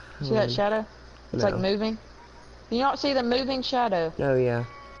here? See that shadow? It's like moving. Do you not see the moving shadow? Oh yeah.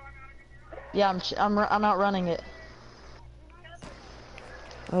 Yeah, I'm outrunning it.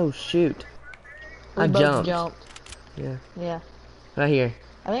 Oh shoot! We both jumped. Yeah. Yeah. Right here.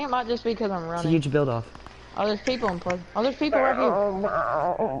 I think it might just be because I'm running. It's a huge build off. Oh, there's people in play. Oh, there's people right here.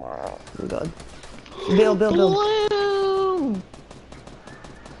 Oh god. Build. Bloom!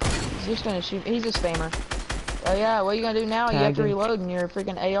 He's just gonna shoot. He's a spammer. Oh yeah, what are you gonna do now? You have to reload, and your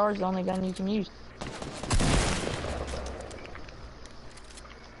freaking AR is the only gun you can use.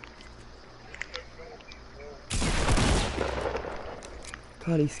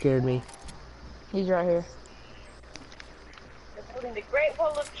 God, he scared me. He's right here. The Great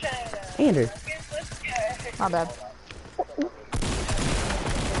Wall of China. Andrew. My bad.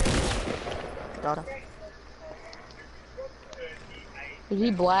 Got him. He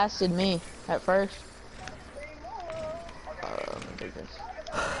blasted me at first.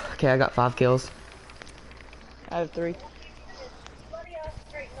 Okay, I got 5 kills. I have 3.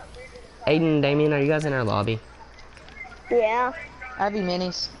 Aiden, Damien, are you guys in our lobby? Yeah. I have you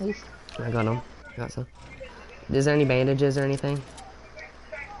minis. I got them. I got some. Is there any bandages or anything?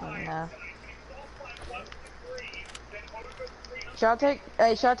 No. Should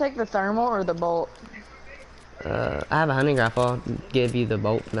I take the thermal or the bolt? I have a hunting rifle. I'll give you the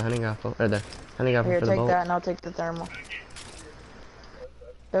bolt for the hunting rifle, or the hunting rifle Here, for the take bolt. that and I'll take the thermal.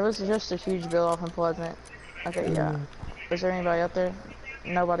 There was just a huge build off in Pleasant. Okay, yeah. Is there anybody up there?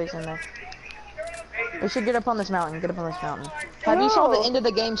 Nobody's in there. We should get up on this mountain. Get up on this mountain. Have you saw the end of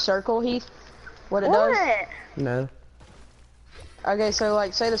the game circle, Heath? What it does? No. Okay, so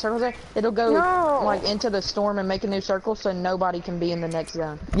like, say the circle's there, it'll go like into the storm and make a new circle, so nobody can be in the next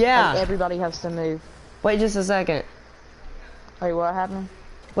zone. Yeah. Like, everybody has to move. Wait just a second. Wait, what happened?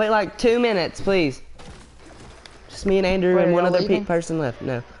 Wait like 2 minutes, please. Just me and Andrew and one other person left.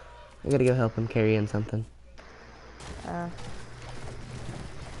 No. I gotta go help him carry in something.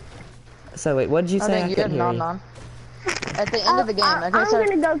 So wait, what did you say? I couldn't hear you. At the end of the game, okay, I'm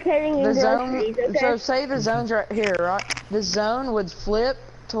gonna go carrying in groceries, okay? So say the zone's right here, right? The zone would flip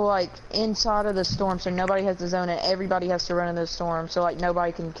to like inside of the storm, so nobody has the zone and everybody has to run in the storm, so like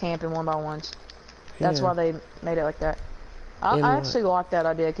nobody can camp in one by ones. That's why they made it like that. I actually like that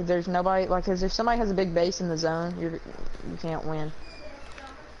idea, because there's nobody, like, cause if somebody has a big base in the zone, you can't win.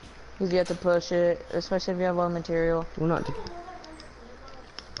 Because you have to push it, especially if you have low material. We're not.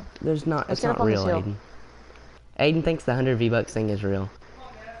 There's not. It's not real, Aiden. Aiden thinks the 100 V-Bucks thing is real.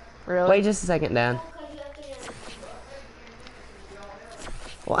 Really? Wait just a second, Dad.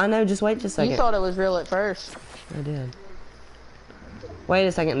 Well, I know. Just wait just a second. You thought it was real at first. I did. Wait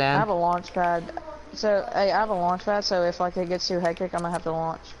a second, Dad. I have a launch pad. So, hey, I have a launch pad, so if like it gets too hectic, I'm gonna have to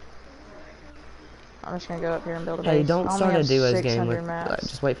launch. I'm just gonna go up here and build a base. Hey, don't start a duos game with. Maps.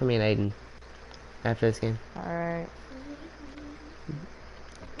 Just wait for me and Aiden. After this game. Alright.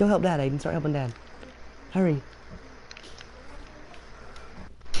 Go help Dad, Aiden. Start helping Dad. Hurry.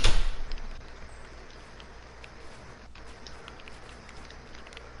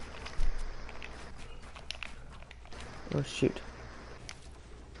 Oh shoot.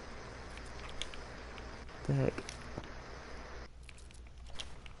 What the heck?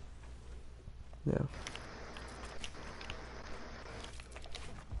 No.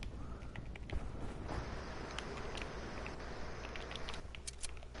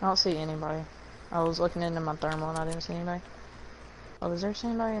 I don't see anybody. I was looking into my thermal and I didn't see anybody. Oh, is there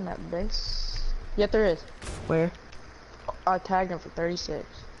anybody in that base? Yep, there is. Where? I tagged him for 36.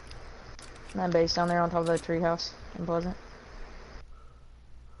 That base down there on top of the treehouse in Pleasant.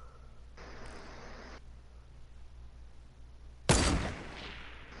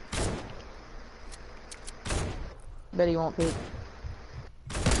 Bet he won't peek.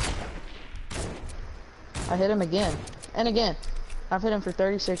 I hit him again. And again. I've hit him for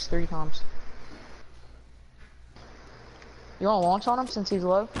 36 3 times. You want to launch on him since he's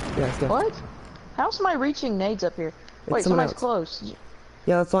low? Yeah, let's go. What? How's somebody reaching nades up here? Wait, somebody's close.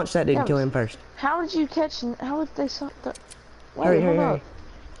 Yeah, let's launch that dude and kill him first. How did you catch? How did they suck the? Wait, hurry, hold hurry, up.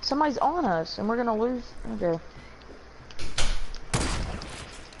 Somebody's on us, and we're gonna lose. Okay.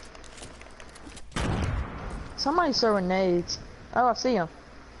 Somebody's throwing nades. Oh, I see them.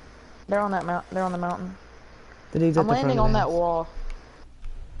 They're on that mount. They're on the mountain. The dude's at I'm the landing front on of that wall.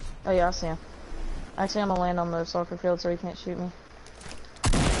 Oh yeah, I see him. Actually, I'm gonna land on the soccer field so he can't shoot me.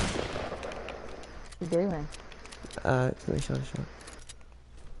 What are you doing? Let me shot a shot.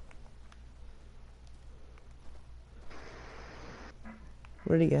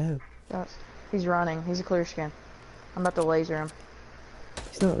 Where'd he go? He's running. He's a clear skin. I'm about to laser him.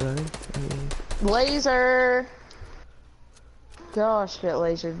 He's not running. Laser! Gosh, get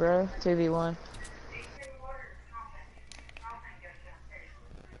lasered, bro. 2v1.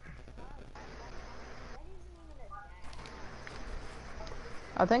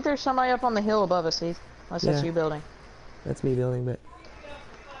 I think there's somebody up on the hill above us, Heath. Unless that's you building. That's me building, but...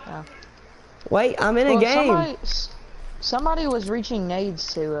 Oh. Wait, I'm in a game! Somebody was reaching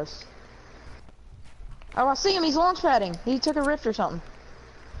nades to us. Oh, I see him. He's launch padding. He took a rift or something.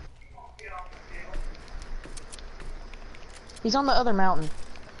 He's on the other mountain.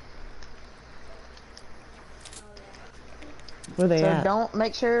 Where they at? So don't,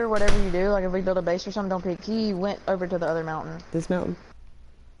 make sure whatever you do, like if we build a base or something, don't peek. He went over to the other mountain. This mountain?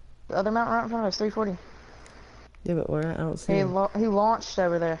 The other mountain right in front of us, 340. Yeah, but where? I don't see him. He launched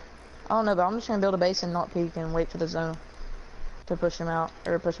over there. I don't know, but I'm just gonna build a base and not peek and wait for the zone to push him out,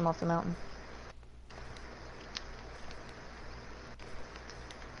 or push him off the mountain.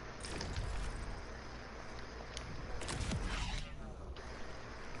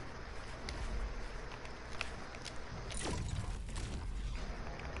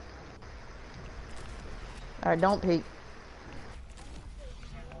 Alright, don't peek.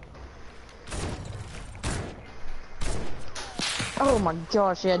 Oh my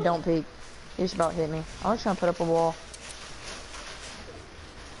gosh, yeah, don't peek. He just about hit me. I'm just gonna put up a wall.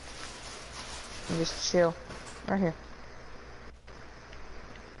 And just chill. Right here.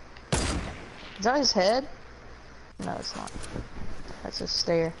 Is that his head? No, it's not. That's a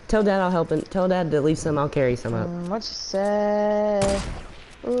stair. Tell Dad I'll help him. Tell Dad to leave some, I'll carry some up. What you say?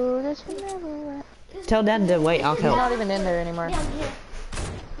 Ooh, this will never end. Tell Dad to wait, I'll He's help. not even in there anymore. Yeah, I'm here.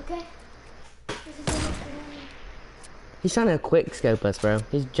 Okay. He's trying to quick scope us, bro.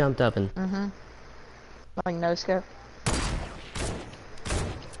 He's jumped up and... Like no scope.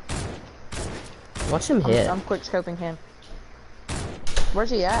 Watch him hit. I'm quick scoping him. Where's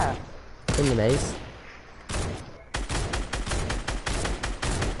he at? In the base.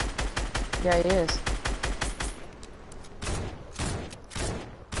 Yeah, he is.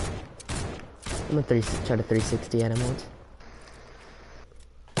 I'm gonna try to 360 at him once.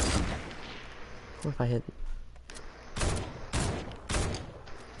 What if I hit?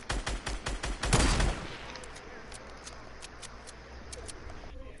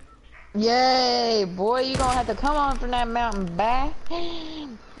 Yay, boy, you gonna have to come on from that mountain back.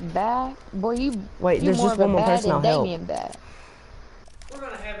 Back. Boy, you Wait, you there's more just of a one more bad person than I'll help. Damien back. We're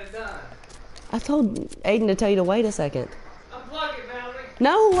gonna have it done. I told Aiden to tell you to wait a second. Unplug it,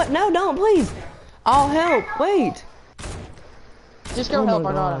 Valerie. No, don't, please. I'll help. Wait. Just go help.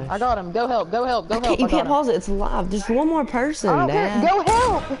 I got him. I got him. Go help. Go help. Go help. You can't pause it. It's live. Just one more person, I don't care. Dad. Go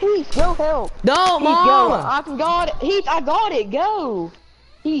help. Heath, go help. Don't, Heath, go. Mom. I got it. Heath, I got it. Go.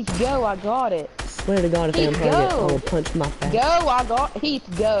 Heath, go. I got it. Swear to God, if they Heath, unplug it, I go. will punch my face. Go. I got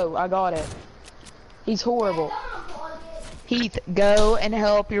Heath. Go. I got it. He's horrible. Heath, go and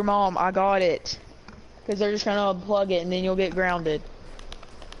help your mom. I got it. Because they're just gonna unplug it and then you'll get grounded.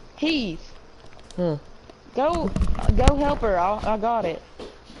 Heath. Huh. Go help her. I got it.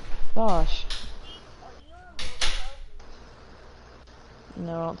 Gosh.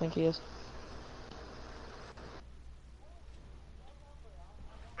 No, I don't think he is.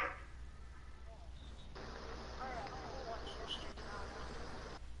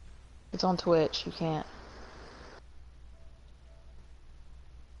 It's on Twitch. You can't.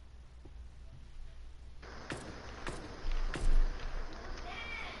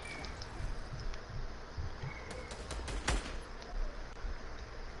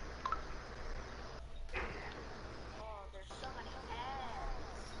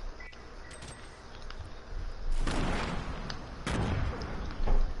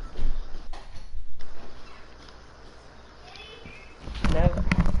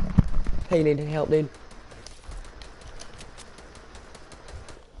 Hey, you need any help, dude?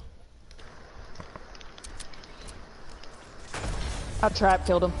 I trap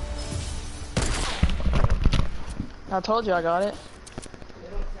killed him. I told you I got it.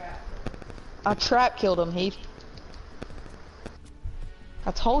 I trap killed him, Heath.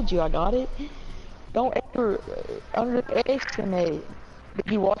 I told you I got it. Don't ever underestimate.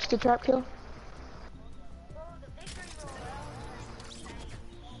 Did you watch the trap kill?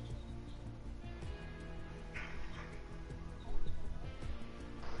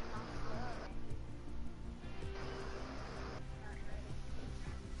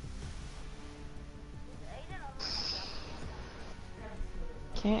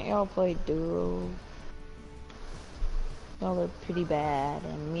 Can't y'all play duo? Y'all are pretty bad,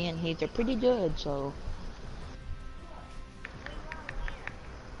 and me and Heath are pretty good, so...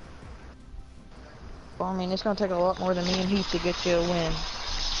 Well, I mean, it's gonna take a lot more than me and Heath to get you a win.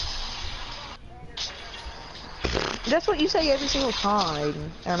 That's what you say every single time, Aiden.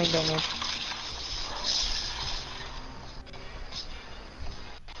 I mean, Damien.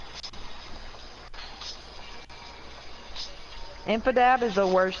 Infodab is the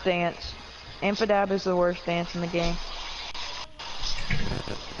worst dance. Infodab is the worst dance in the game.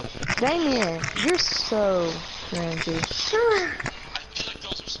 Damien, you're so cringy. I feel like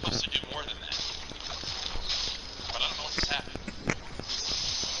those are supposed to do more than that. But I don't know what just happened.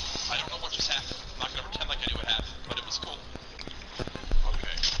 I don't know what just happened. I'm not gonna pretend like I knew what happened, but it was cool.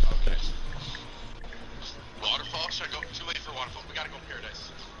 Okay. Waterfall? Should I go? Too late for waterfall. We gotta go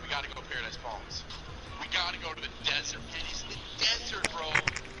Paradise. We gotta go Paradise Palms. We gotta go to the desert. It's the desert, bro.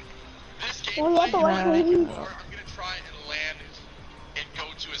 This game, Well, I'm lady. gonna try and land and go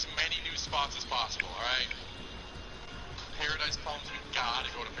to as many new spots as possible, alright? Paradise Palms, we gotta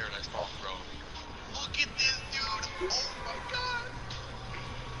go to Paradise Palms, bro. Look at this, dude! Oh my god!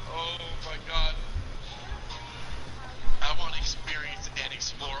 Oh my god. I want to experience and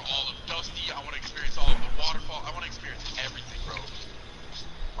explore all of Dusty. I want to experience all of the waterfall. I want to experience everything, bro.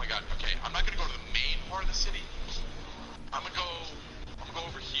 Oh my god, okay. I'm not gonna go to the main part of the city. I'm gonna go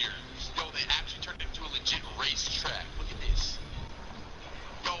over here. Yo, they actually turned it into a legit racetrack. Look at this.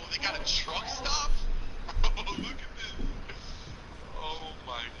 Yo, they got a truck stop? Oh, look at this. Oh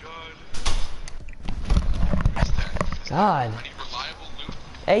my god. God.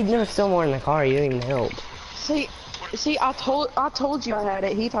 Aiden was still more in the car. You didn't even help. See, I told you I had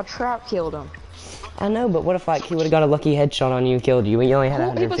it. He thought Trap killed him. I know, but what if like he would have got a lucky headshot on you and killed you? You only had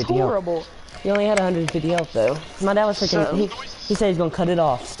He was 150 health. horrible. You only had 150 health though. My dad was freaking. So? He said he's gonna cut it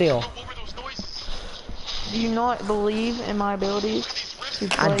off. Still. Do you not believe in my abilities?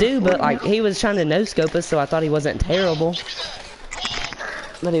 I do, but like he was trying to no scope us, so I thought he wasn't terrible.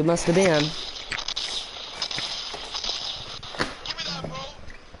 But he must have been.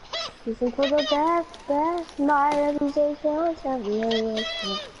 Listen for the best, my reputation of you.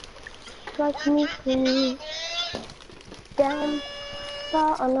 Watch me free. Down,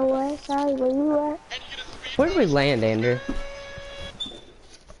 far on the west side where you at. Where did we land, Andrew?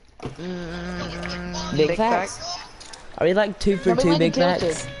 Big facts? Are we like 2 for 2 big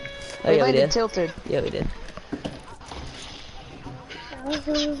facts? Oh yeah, we did. Tilted. Yeah, we did.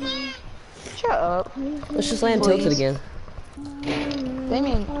 Shut up. Let's just land tilted again.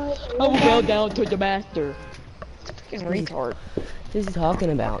 Damien, I will go down to the master. Fucking retard. Who's he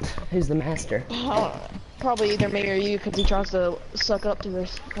talking about? Who's the master? Probably either me or you, because he tries to suck up to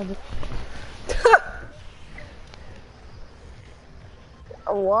this.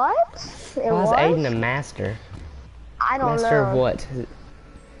 What? Why is Aiden a master? I don't know. Master of what?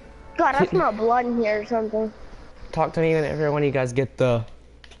 God, I smell blood in here or something. Talk to me whenever one of you guys get the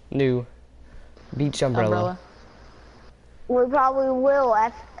new beach umbrella. We probably will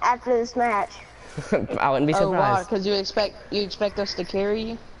after this match. I wouldn't be surprised. Oh, why? Because you expect us to carry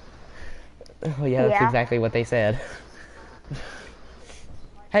you? Oh yeah, that's exactly what they said.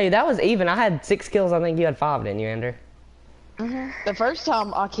 Hey, that was even. I had 6 kills. I think you had 5, didn't you, Andrew? The first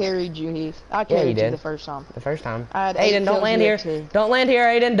time I carried you, Heath. I carried you the first time. The first time. I had Aiden, don't land here. Don't land here,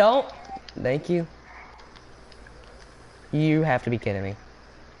 Aiden. Don't. Thank you. You have to be kidding me.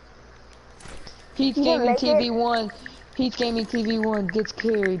 Heath Gaming TV1. Heath Gaming TV1 gets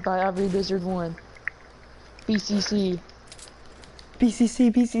carried by Ivory Lizard 1. BCC.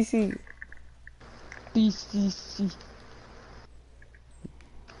 BCC, BCC. BCC.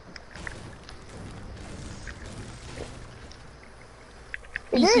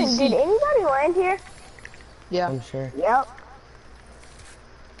 Did anybody land here? Yeah. I'm sure. Yep.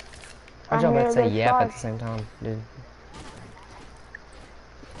 I was about to say yep at the same time, dude.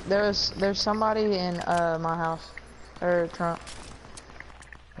 There's somebody in my house. Or trunk.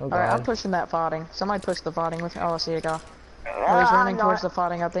 Oh, alright, I'm pushing that fighting. Somebody push the fighting with me. Oh, I see a guy. Oh, he's running towards the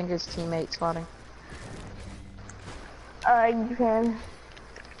fighting. I think his teammate's fighting. You can.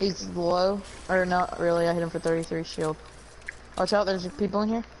 He's low. Or not really, I hit him for 33 shield. Watch out, there's people in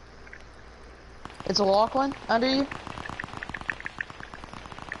here. It's a lock one under you.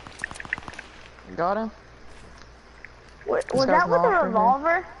 Got him. Was that with a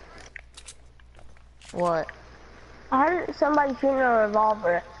revolver? What? I heard somebody shooting a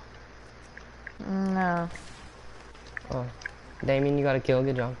revolver. No. Oh, Damien, you got a kill.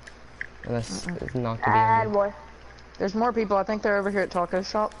 Good job. Unless it's not to be. Bad boy. There's more people. I think they're over here at Taco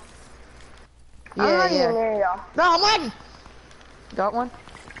Shop. I'm not even near y'all. No, I'm lagging. Got one.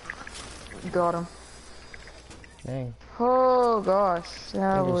 Got him. Dang. Oh gosh,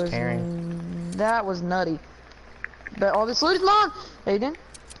 that was nutty. But all this loot is mine. Aiden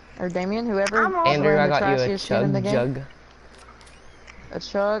or Damien, whoever. Andrew, I got you a chug. A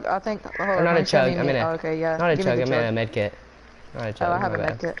chug? I think. Oh, or not a chug. I mean a. Okay, yeah. Not a chug. I meant a med kit. Not a chug. Oh, I have a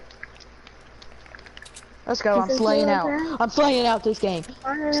med kit. Let's go. I'm slaying out. I'm slaying out this game.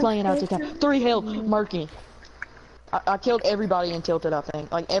 Slaying out this game. 3 health, marking. I killed everybody in Tilted, I think.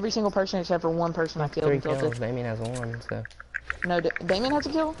 Like, every single person except for one person I killed in Tilted. 3 kills. Damien has 1, so. No, Damien has a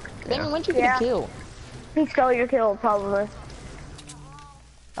kill? Damien, when'd you get a kill? He stole your kill, probably.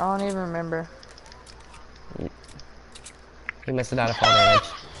 I don't even remember. He must have died of fall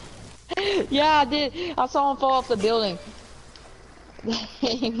damage. Yeah, I did. I saw him fall off the building.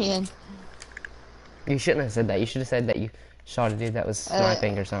 Damien. You shouldn't have said that. You should have said that you shot a dude that was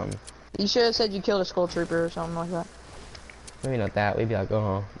sniping or something. You should have said you killed a skull trooper or something like that. Maybe not that. We'd be like,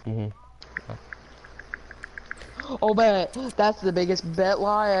 oh, Oh, bet. That's the biggest bet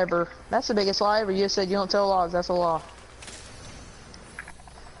lie ever. That's the biggest lie ever. You said you don't tell lies. That's a lie.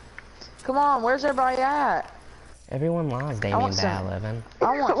 Come on, where's everybody at? Everyone lies, Damien Bad 11.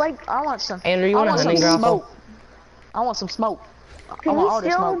 I want some. Andrew, you want a hunting rifle? I want some smoke. Can you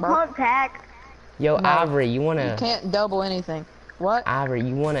still pump pack? Yo, no, Ivory, you want to... You can't double anything. What? Ivory,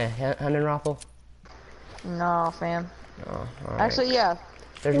 you want a hunting rifle? No, fam. Oh, alright. Actually, yeah.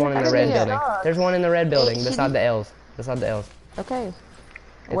 There's one in the red building. There's one in the red building beside the L's. Beside the L's. Okay.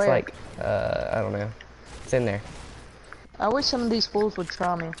 It's like, I don't know. It's in there. I wish some of these fools would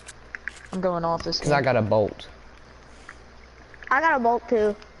try me. I'm going off this game. Because I got a bolt. I got a bolt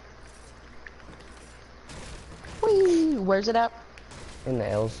too. Whee! Where's it at? In the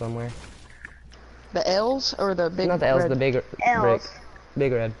L's somewhere. The L's or the big? Not the L's, red? the bigger L's. brick.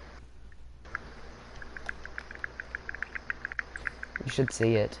 Big red. You should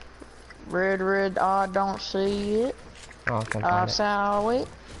see it. Red, I don't see it. Oh, I can I find it. saw it.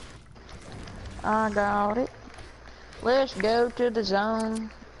 I got it. Let's go to the zone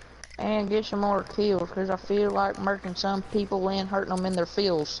and get some more kills, because I feel like murking some people and hurting them in their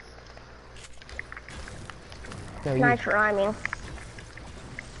feels. No, Nice rhyming.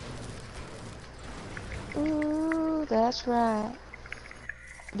 Ooh, that's right.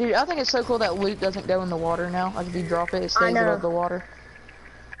 Dude, I think it's so cool that loot doesn't go in the water now. Like if you drop it, it stays above the water.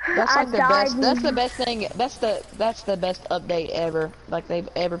 That's like the best. That's the best thing. That's the best update ever. Like they've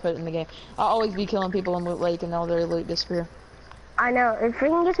ever put in the game. I'll always be killing people in Loot Lake and all their loot disappear. I know. It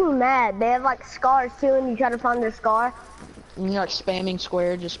freaking gets me mad. They have like scars too, and you try to find their scar. And you're like spamming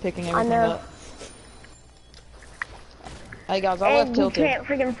square, just picking everything I know. up. Hey guys, I And left Tilted. you can't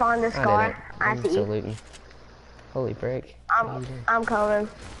freaking find the scar. I I'm see. still looting. Holy break. I'm coming.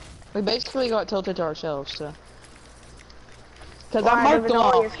 We basically got Tilted to ourselves, so. Cause Well, I I murked never them know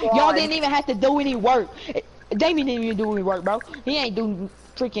all. your squad. Y'all didn't even have to do any work. Damien didn't even do any work, bro. He ain't doing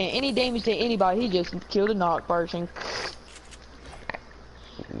freaking any damage to anybody. He just killed a knock person.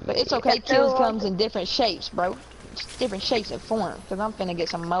 But it's okay. Kills comes in different shapes, bro. It's different shapes and forms. Cause I'm finna get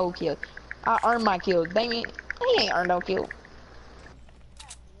some more kills. I earned my kills. Damien, he ain't earned no kill.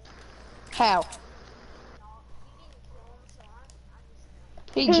 How?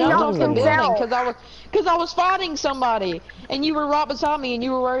 He jumped off the building because I was fighting somebody, and you were right beside me, and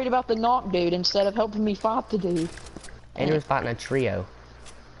you were worried about the knock dude instead of helping me fight the dude. And he was fighting a trio.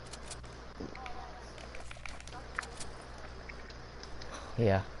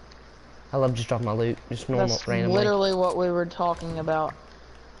 Yeah, I love just dropping my loot, just normal, That's randomly. literally what we were talking about.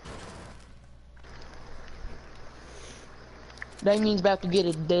 Damien's about to get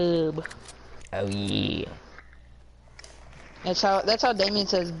a dub. Oh yeah. That's how Damien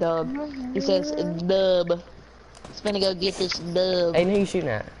says dub. He says dub. He's gonna go get this dub. Aiden, who you shooting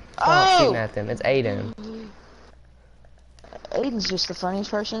at? Oh! Shooting at them. It's Aiden. Aiden's just the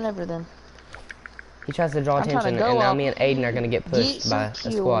funniest person ever then. He tries to draw attention, and now me and Aiden are gonna get pushed by a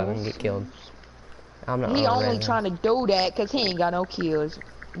squad and get killed. I'm not. He only trying to do that because he ain't got no kills.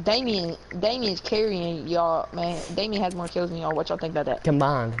 Damien's carrying y'all, man. Damien has more kills than y'all. What y'all think about that?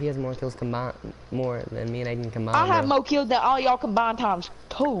 Combined, he has more kills combined, more than me and Aiden combined. I have more kills than all y'all combined times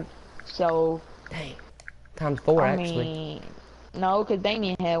 2. So. Dang. Times 4 actually. Mean, no, because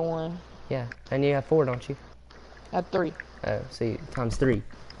Damien had 1. Yeah, and you have 4, don't you? I have 3. Oh, see, times 3.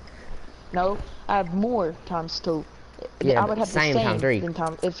 No, I have more times 2. Yeah, I would have same the same times 3. than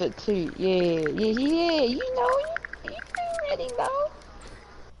times if it's 2. Yeah. You know, you already know.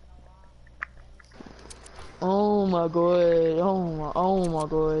 Oh my god! Oh my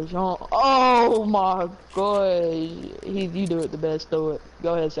gosh! Oh my gosh! You do it the best. Do it.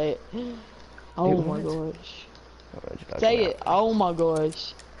 Go ahead, say it. Oh my gosh! Say it. Oh my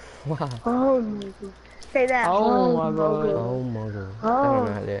gosh! Wow. Oh, say that. Oh my god! Oh my god! I don't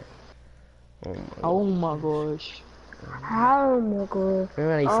know how to do it. Oh my gosh! Oh my god! Remember when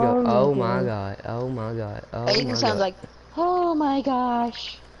I used to go, oh my god, oh my god, oh my god. Aiden sounds like, oh my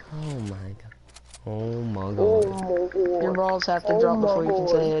gosh. Oh my god. Oh my god. Oh my god. Your balls have to drop before you can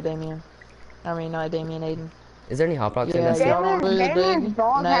say it, Damien. I mean, not Damien, Aiden. Is there any hot box in Yeah, this? Damien's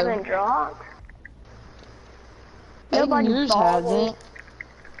balls haven't dropped. Aiden, yours hasn't.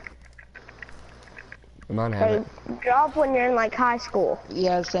 Mine They haven't. drop when you're in like high school.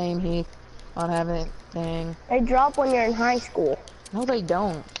 Yeah, same Heath. I haven't. Dang. They drop when you're in high school. No, they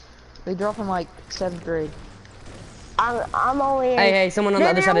don't. They drop in like 7th grade. I'm only in... Hey, someone on the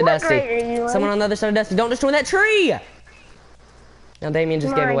other side of Dusty. Someone on the other side of Dusty. Don't destroy that tree! Now Damien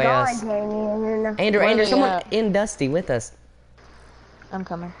just gave away us. Andrew, someone in Dusty with us. I'm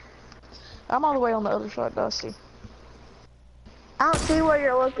coming. I'm all the way on the other side, Dusty. I don't see where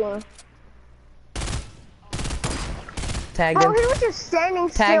you're looking. Tagged him. Oh, he was just standing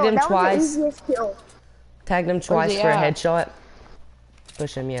still. Tagged him that twice. Was the easiest kill. Tagged him twice he for a at? headshot.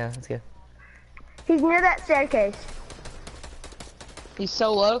 Push him, yeah, let's go. He's near that staircase. He's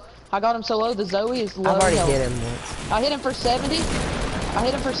so low. I got him so low. The Zoe is low. I've already health. hit him once. I hit him for 70. I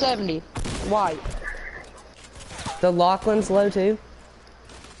hit him for 70. White. The Lachlan's low too.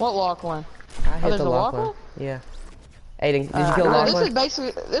 What Lachlan? I hit there's the a Lachlan. Yeah. Aiden, did you kill Lachlan?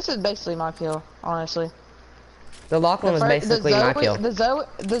 This is basically my kill, honestly. The Lachlan was basically my kill. The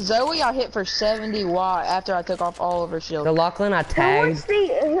Zoe I hit for 70 white after I took off all of her shield. The Lachlan I tagged.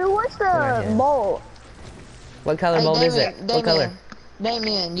 Who was the bolt? What color Hey, bolt is it? Damien, What color?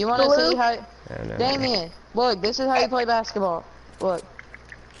 Damien, you want to Blue? see how? I don't know. Damien, look, this is how you play basketball. Look.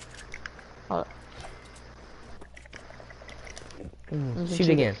 Look. Shoot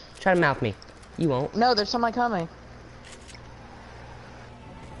again. Try to mouth me. You won't. No, there's somebody coming.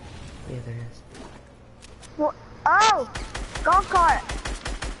 Yeah, there is. What? Oh! Golf cart!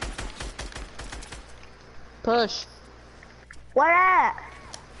 Push. Where at?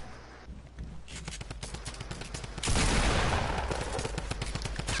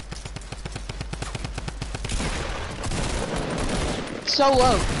 So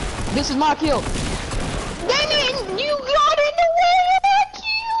low. This is my kill. Damien, you got in the way of that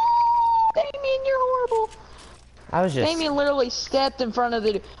kill! Damien, you're horrible. I was just... Damien literally stepped in front of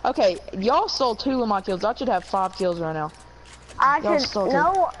the... Okay, y'all stole 2 of my kills. I should have 5 kills right now. I should...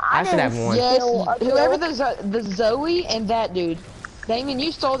 No, I should have 1. Yes, whoever the Zoe and that dude. Damien,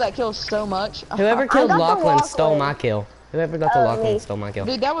 you stole that kill so much. Whoever killed Lachlan stole my kill. Whoever got the Lachlan stole my kill.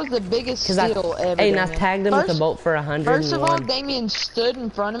 Dude, that was the biggest steal ever. Hey, and I tagged him with a bolt for 101. First of all, Damien stood in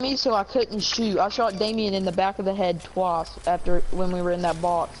front of me, so I couldn't shoot. I shot Damien in the back of the head twice when we were in that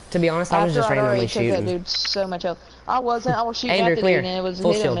box. To be honest, I was just randomly shooting. That dude so much health. I wasn't. I was shooting Andrew, at the clear. dude, and it was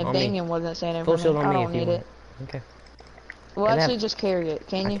Full hit him, shield and on Damien me. wasn't standing in Full front of shield me. on I me don't if you need want. it. Okay. Well, actually, just carry it.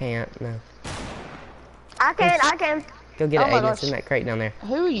 Can you? I can't. No. I can. Go get Oh it, my Aiden. gosh. It's in that crate down there.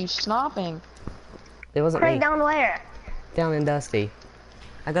 Who are you sniping? It wasn't Crate me. down where? Down in Dusty.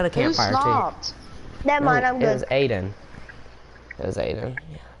 I got a Who campfire sniped? too. Never mind, I'm It good. was Aiden. It was Aiden.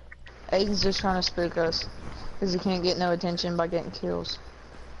 Yeah. Aiden's just trying to spook us. Because he can't get no attention by getting kills.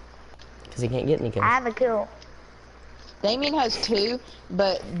 Because he can't get any kills. I have a kill. Damien has 2,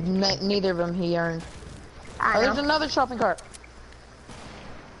 but neither of them he earned. I know. There's another shopping cart.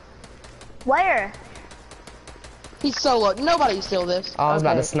 Where? He's solo. Nobody steal this. I was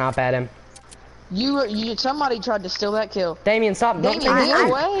about to snipe at him. Somebody tried to steal that kill. Damien, stop. Don't Damien, take get it.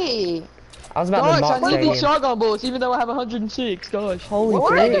 away. I was about to box I need Damien. these shotgun bullets, even though I have 106. Gosh. Holy Where are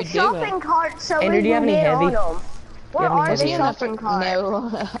frick. the shopping carts so Andrew, we do you have can any get heavy? on them? Where have any are heavy the in shopping carts?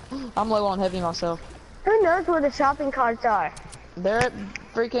 No. I'm low on heavy myself. Who knows where the shopping carts are? They're at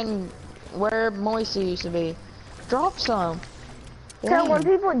freaking where Moisey used to be. Drop some. So when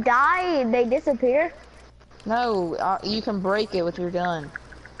people die, they disappear? No, you can break it with your gun.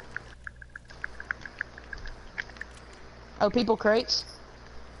 Oh, people crates?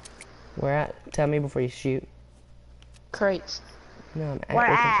 Where at? Tell me before you shoot. Crates. No, I'm at, Where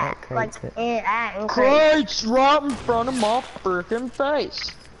looking at? at crates. Like, in crates. Crates right in front of my freaking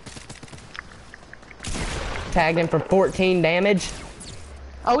face. Tagged him for 14 damage.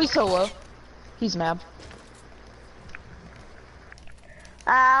 Oh, he's solo. He's mad.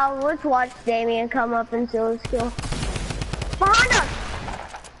 Let's watch Damien come up and steal his kill. Behind us!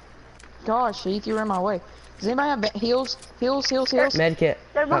 Gosh, Heath, you were in my way. Does anybody have heals? Heals? Medkit.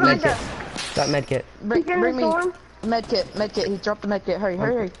 They're Got behind medkit. us. Got medkit. Bring me storm? medkit. He dropped the medkit.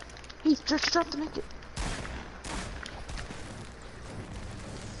 Hurry. He just dropped the medkit.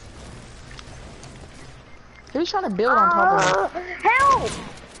 Who's trying to build on top of him? Help!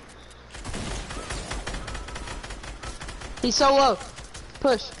 He's so low.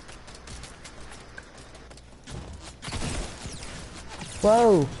 Push.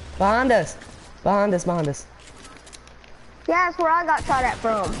 Whoa! Behind us! Behind us! Yeah, that's where I got shot at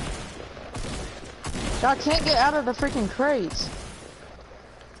from. I can't get out of the freaking crates.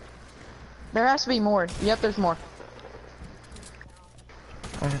 There has to be more. Yep, there's more.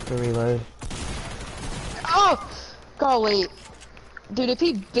 I have to reload. Oh! Golly. Dude, if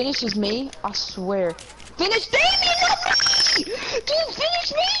he finishes me, I swear. Finish Damien, not me! Dude,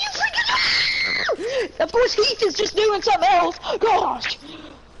 finish me, you freaking... Of course, Heath is just doing something else. Gosh.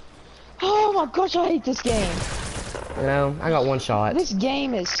 Oh my gosh, I hate this game. You know, I got 1 shot. This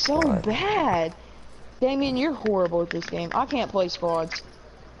game is so bad. Damien, you're horrible at this game. I can't play squads.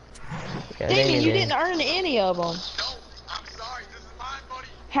 Yeah, Damien, you did. didn't earn any of them. No, I'm sorry. This is mine, buddy.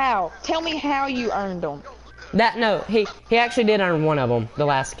 How? Tell me how you earned them. No, he actually did earn 1 of them. The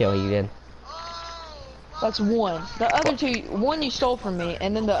last kill he did. That's 1. The other 2, 1 you stole from me,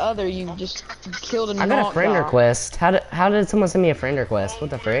 and then the other you just killed a I got a knock friend guy. request. How did someone send me a friend request? What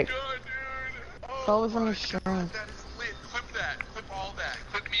the frick? Probably from your stream. That is lit. Clip that. Clip all that.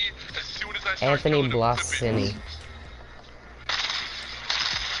 Clip me as soon as I start Anthony killing him. Clip Blasini. it.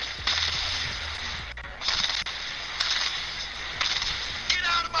 Get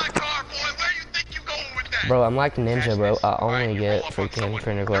out of my car, boy. Where you think you going with that? Bro, I'm like Ninja, bro. I only get freaking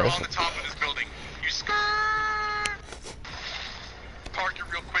friend They're on requests. the top of this building. You skirt. Park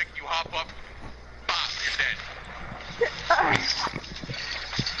it real quick. You hop up. Bop. You're dead.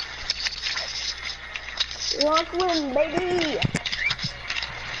 Lachlan, baby.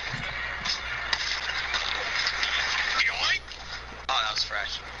 Oh, that was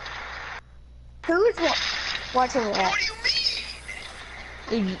fresh. Who's watching that? What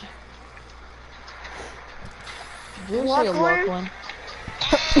do you mean? Did you say Lachlan?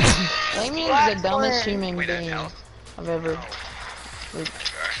 Damien is the dumbest human being I've ever.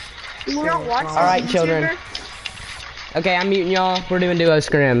 You not watch this Alright, children. Okay, I'm muting y'all. We're doing duo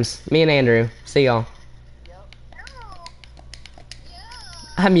scrims. Me and Andrew. See y'all.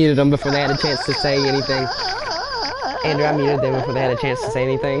 I muted them before they had a chance to say anything. Andrew, I muted them before they had a chance to say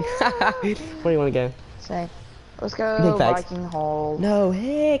anything. Where do you want to go? Say, let's go Viking Hall. No,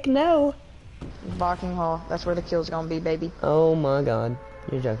 heck no. Viking Hall. That's where the kill's gonna be, baby. Oh my god.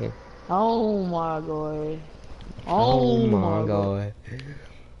 You're joking. Oh my god. Oh my god.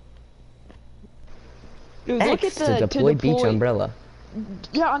 Dude, look at to deploy beach umbrella.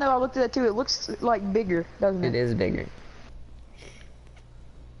 Yeah, I know. I looked at that too. It looks like bigger, doesn't it? It is bigger.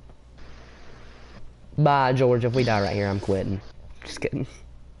 Bye, George. If we die right here, I'm quitting. Just kidding.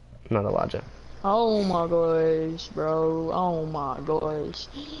 Not Elijah. Oh my gosh, bro. Oh my gosh.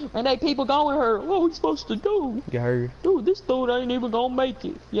 And they people going her. What we supposed to do? You heard? Dude, this dude ain't even gonna make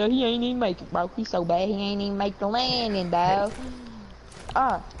it. Yeah, he ain't even make it, bro. He's so bad he ain't even make the landing, dog.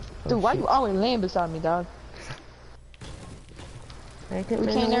 Dude, why you always land beside me, dog? We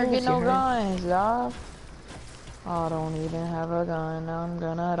can't never get no guns, dog. I don't even have a gun. I'm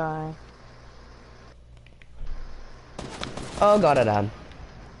gonna die. Oh god, I died.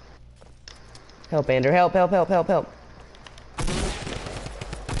 Help, Andrew. Help, help, help, help, help.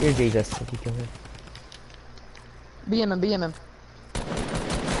 You're Jesus if you kill him. BM him.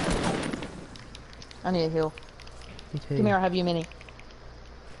 I need a heal. Come here, I have you mini.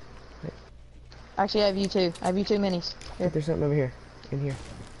 Wait. Actually, I have you two. I have you two minis. Here. There's something over here. In here.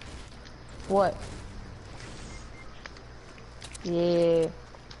 What? Yeah.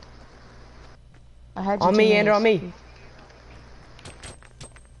 I had you on me, Andrew, on me.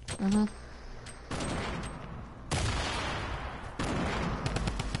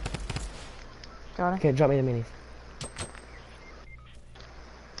 Got it. Okay, drop me the minis.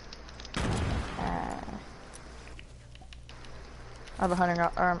 I have a hunting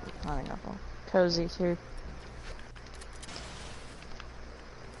rifle. Cozy too.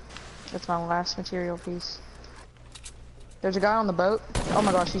 That's my last material piece. There's a guy on the boat. Oh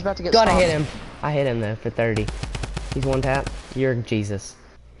my gosh, he's about to get Gotta stopped. hit him. I hit him though for 30. He's one tap. You're Jesus.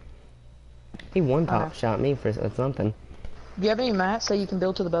 He one pop shot me for something. Do you have any mats that you can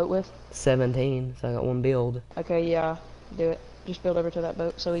build to the boat with? 17, so I got one build. Okay, yeah, do it. Just build over to that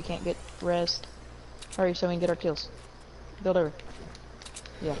boat so we can't get res. Hurry, so we can get our kills. Build over.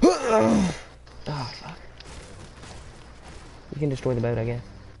 Yeah. Oh, fuck. You can destroy the boat, I guess.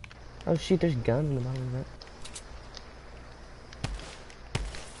 Oh, shoot, there's guns in the bottom of that.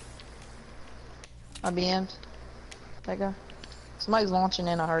 I BM'd. That guy. Somebody's launching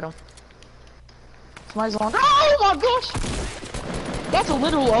in, I heard him. Somebody's launching. Oh my gosh! That's a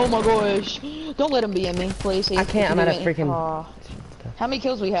literal oh my gosh. Don't let him BM me, please. I can't, I'm at a freaking... How many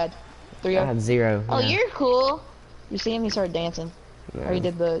kills we had? 3 I had 0. Oh, yeah. you're cool. You see him? He started dancing. No. Or he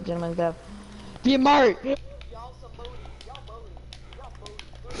did the gentleman's death. Be a mart!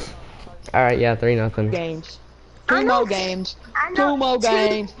 Alright, yeah, 3-0. Games. Two more games. Two more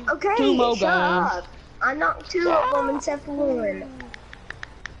games. Okay, two more shut games. up. I knocked 2 of them except for 1.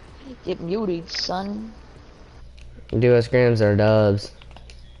 Get muted, son. Duo scrims or dubs.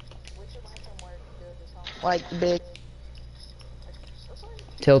 Like big.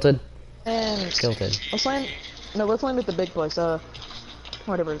 Tilted. And Tilted. Let's land. No, let's land at the big place.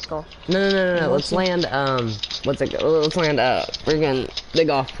 Whatever it's called. No. Let's land. What's it? Let's land. Friggin' the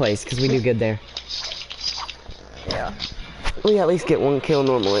golf place because we do good there. Yeah. We at least get 1 kill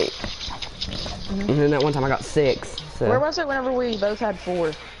normally. And then that one time I got 6. So. Where was it whenever we both had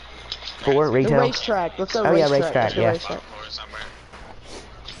 4? 4 retail. The racetrack. Let's go. Oh yeah, racetrack. yeah. Somewhere.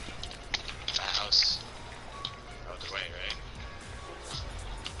 The house. Oh, the way, right?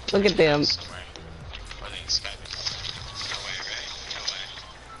 Look at them. Somewhere. Or the sky. No way, right? No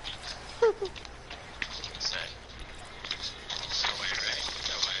way. Say. No way, right?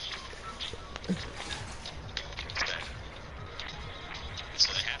 No way. Okay. So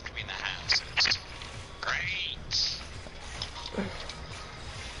they have to be in the house. Great.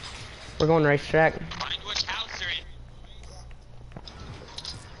 We're going racetrack. Find which house they're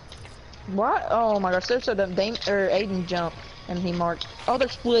in. What? Oh my gosh, there's a Dame or Aiden jump and he marked. Oh, they're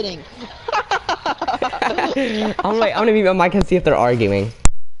splitting. I'm gonna mute my mic and see if they're arguing.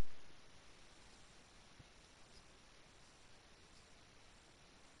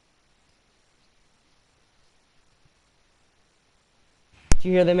 Do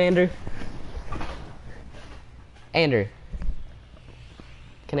you hear them, Andrew? Andrew.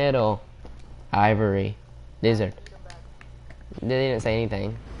 Canettle. Ivory. Lizard. They didn't say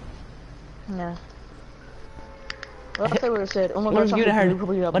anything. No. What if they would have said, oh my What gosh, if you would have heard?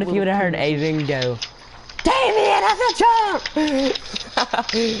 What if you would have heard Adrian go, Damien, that's a jump!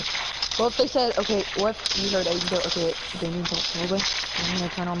 What if they said, okay, what if you heard Aiden go, okay, Damien, I'm gonna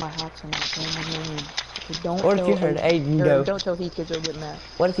turn on my hats and not turn my hand. Okay, don't What tell if you heard Aiden or go, don't tell Heath because he'll get mad.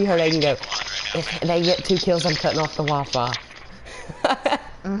 what if you heard Aiden go, if they get 2 kills, I'm cutting off the Wi-Fi.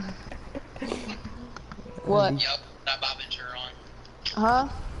 What? Yup, that Bob Ventura on. Huh?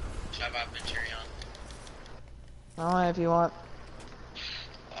 Should Bob Ventura on? I don't know if you want.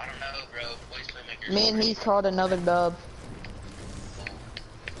 I don't know, bro. Boys Playmakers. Me and Heath called another dub.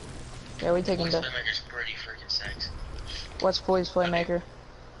 Yeah, we taking Boys dub. Playmakers pretty freaking sex. What's Boys Playmaker?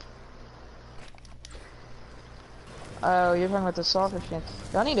 Oh, you're talking about the soccer skin.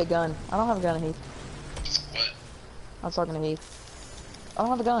 I need a gun. I don't have a gun, Heath. What? I'm talking to Heath. I don't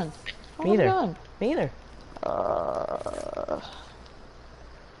have a gun. I Me don't either. have a gun. Me either.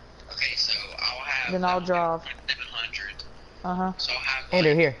 Okay, so I'll have. Then I'll drive. 700. Uh-huh. So I'll have. Like,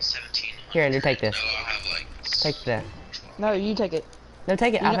 Andrew, here. 1700. Here, Andrew, take this. No, I'll have like. Take that. No, you take it. No,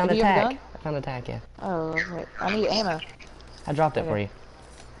 take it. You I know- found do a you have a tack. gun? I found a tack, yeah. Oh, okay. I need ammo. I dropped it Okay. for you.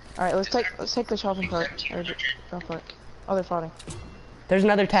 Alright, let's take the shopping cart. Or drop cart. Oh, they're fighting. There's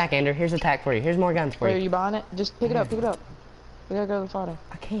another tack, Andrew. Here's a tack for you. Here's more guns for Wait, are you. you buying it? Just pick it up, pick it up. We gotta go to the fighting.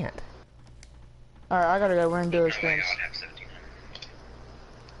 I can't. Alright, I gotta go. We're in duo I'll skins. have 1700.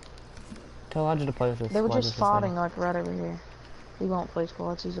 Tell Roger to play with us. They were Roger's just this way. fighting like right over here. He won't play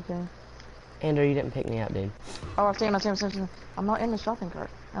squads, he's a pain. Andrew, you didn't pick me up, dude. Oh, I see him, I see him, I see him. I'm not in the shopping cart.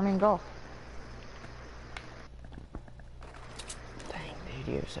 I'm in golf. Dang,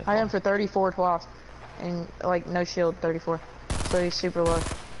 dude, you're so I got him for 34 twice. And, like, no shield, 34. So he's super low.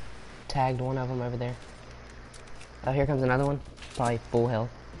 Tagged one of them over there. Oh, here comes another one. Probably full health.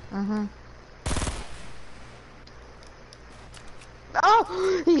 Mm-hmm.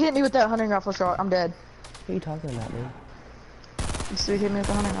 Oh! He hit me with that hunting rifle shot. I'm dead. What are you talking about, dude? He hit me with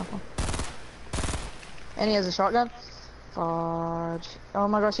the hunting rifle. And he has a shotgun? Fudge. Oh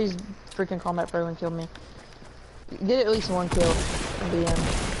my gosh, he's freaking combat pro and killed me. Get at least one kill in the end.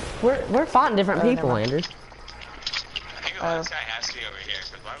 We're fighting different Oh, people, never mind. Andrew. I think this guy has to be over here.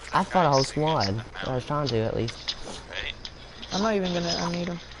 'Cause why was that I fought a guy whole sitting next to squad. the I was trying to, at least. Right? I'm not even gonna unmute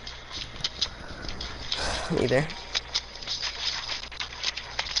him. Either.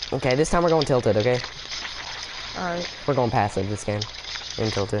 Okay, this time we're going tilted, okay? Alright, We're going passive this game. In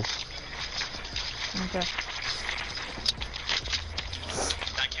tilted. okay.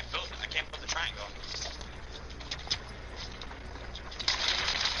 I can't build the triangle.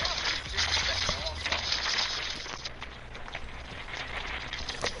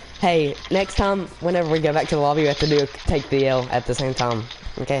 Hey, next time, whenever we go back to the lobby, we have to take the L at the same time,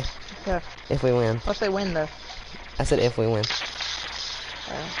 okay? Okay. If we win. What if they win though? I said if we win.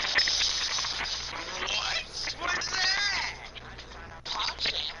 What is that?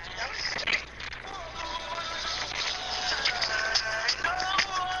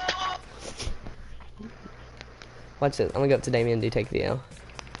 Watch this. I'm gonna go up to Damien and do take the L.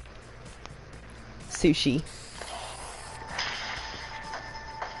 Sushi.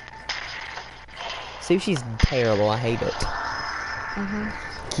 Sushi's terrible. I hate it.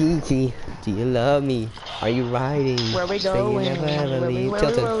 Kiki, do you love me? Are you riding? Where we Say you going? never ever leave. Where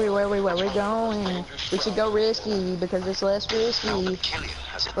Tilted. we going? We should go risky because it's less risky.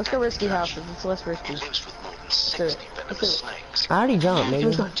 Let's go risky houses. It's less risky. Lives with more than Let's 60 venomous do snakes. I already jumped,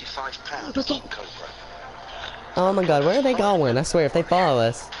 nigga. 25 pounds of king cobra. Oh my god, where are they going? I swear, if they follow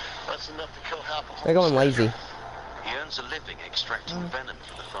us, That's enough to kill half a they're going lazy. He earns a living extracting venom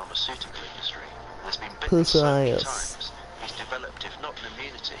for the pharmaceutical industry. Has been bitten Pussy so many ass. times. He's developed, if not an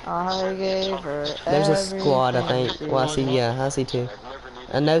immunity, I gave her There's a squad, I think. Well, I see, yeah, I see two.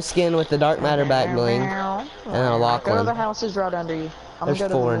 A no skin with the dark matter back bling, and a Go to the Lachlan. houses right under you. I'm There's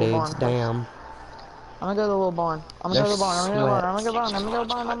gonna go to 4 the little dudes, barn. damn. I'm gonna go to the little barn. I'm gonna go to the barn. I'm gonna go to the barn. I'm gonna go barn. I'm gonna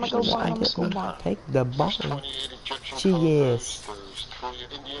go barn. I'm gonna go barn. I'm gonna go barn. Take the bomb. Cheers.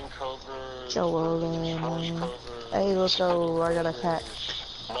 Joel, hey, let's go. I got a pack.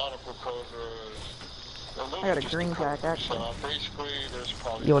 I got a green pack, actually.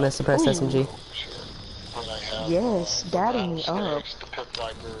 You want to suppress SMG? Yes, daddy me up.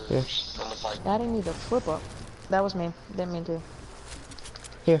 Here. Daddy me the flip up. That was me. Didn't mean to.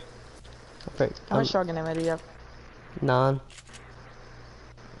 Here. Perfect. How much shotgun ammo do you have? 9.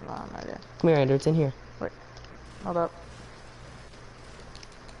 No idea. Come here, Andrew. It's in here. Wait. Hold up.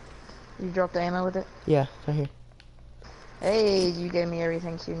 You dropped the ammo with it? Yeah, it's right here. Hey, you gave me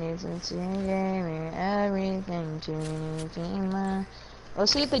everything you need since you gave me everything you need.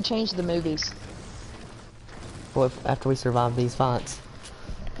 Let's see if they change the movies. Well, after we survive these fights.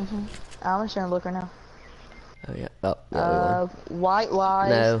 I'm just gonna look right now. Oh yeah. Oh, yeah, we won. White Lies.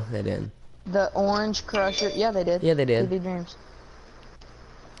 No, they didn't. The Orange Crusher. Yeah, they did. Yeah, they did. TV Dreams.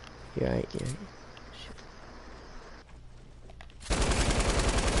 You're right. You're right.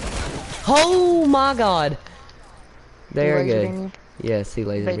 Oh my God! Very good. Yes, he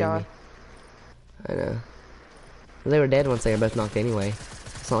lasered me. I know. They were dead once they were both knocked anyway.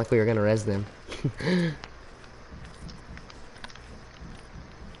 It's not like we were gonna res them.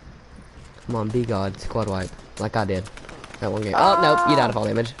 Come on, be God, squad wipe, like I did that one game. Oh nope, you died of fall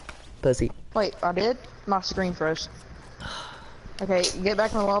damage, pussy. Wait, I did? My screen froze. Okay, get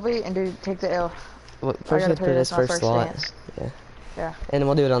back in the lobby and take the L. Well, first let's put this first slot. Dance. Yeah. Yeah. And then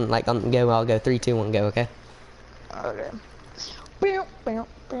we'll do it on on go. I'll go 3, 2, 1, go. Okay. Okay.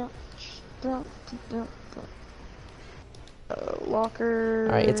 Locker.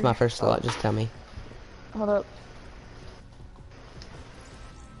 All right, it's my first slot. Just tell me. Hold up.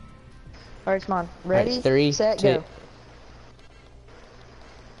 All right, come on. Ready? Right, 3, set, 2. go.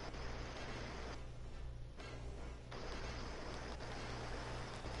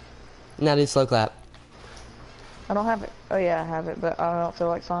 Now do slow clap. I don't have it. Oh yeah, I have it, but I don't feel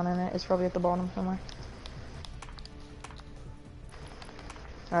like finding it. It's probably at the bottom somewhere.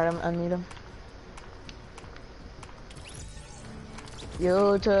 Alright, I'm gonna unmute him.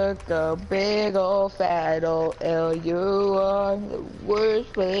 You took a big old fat old L. You are the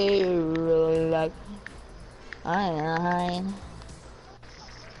worst player you really like.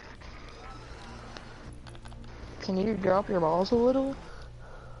 Can you drop your balls a little?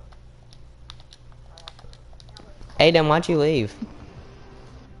 Aiden, why'd you leave?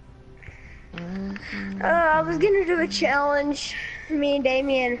 I was gonna do a challenge. Me and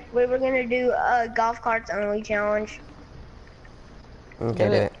Damien, we were gonna do a golf carts only challenge. Okay,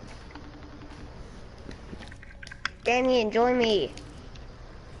 do it. Damien, join me.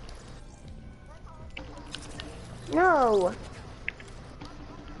 No.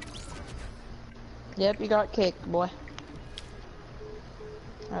 Yep, you got kicked, boy.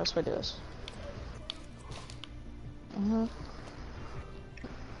 Alright, let's go do this.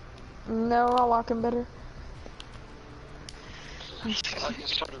 No, I like him better.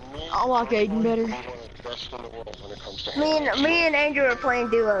 I like Aiden better. Me and Andrew are playing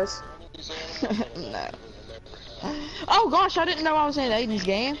duos. No. Oh gosh, I didn't know I was in Aiden's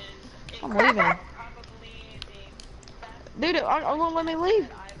game. I'm leaving. Dude, I won't let me leave.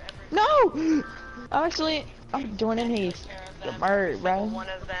 No! I'm joining Heath. Right? One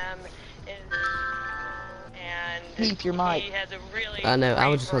of them is, and Heath, your mic. he has a really I know,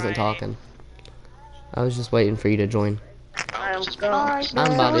 I just wasn't talking. I was just waiting for you to join. I'm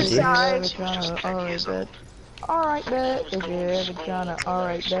botted you. Alright, bet. If you're ever gonna,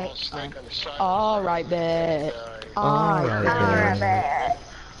 alright, bet. Alright, bet. Alright, bet.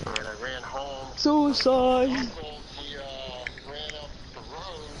 Suicide.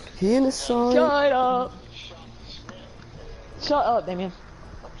 Genocide. Shut up. Shut up, Damien.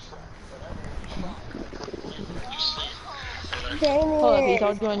 Hold up, Heath,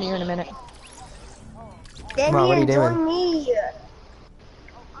 I'll join you in a minute. Damien, what are you doing? join me.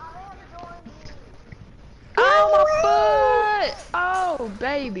 Oh, my foot! Oh,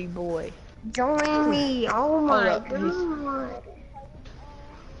 baby boy. Join me. Oh my up, god.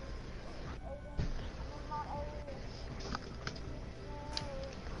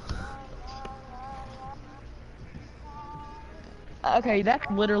 Okay, that's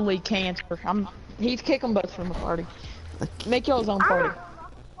literally cancer. He's kicking both from the party. Make y'all's own party.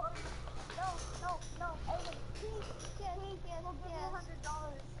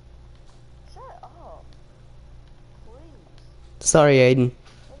 Sorry, Aiden.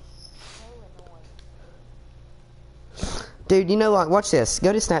 Dude, you know what? Watch this.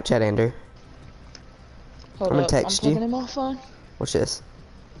 Go to Snapchat, Andrew. Hold I'm gonna up, text I'm you. plugging in my phone. Watch this.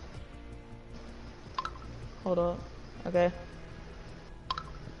 Hold up. Okay.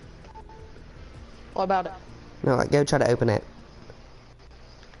 What about it? No, like, go try to open it.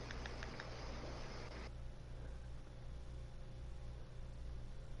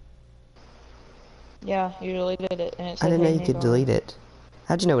 Yeah, you deleted it, and it said, I didn't know hey, you could Nigar. delete it.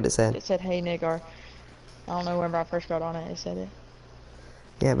 How'd you know what it said? It said, hey, Nigar. I don't know whenever I first got on it, it said it.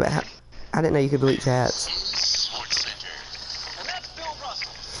 Yeah, but I didn't know you could delete chats. And that's Bill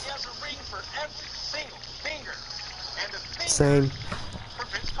Russell. He has a ring for every single finger. And the finger Same. for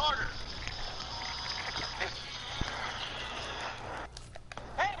Vince Carter.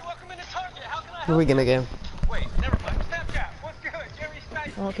 Hey, welcome into Target. How can I help Where are we gonna go? Wait, never mind. Snapchat.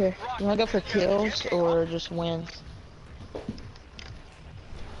 Okay. You wanna go for kills or just wins?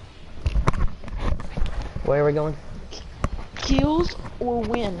 Where are we going? Kills or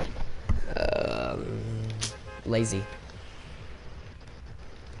win? Lazy.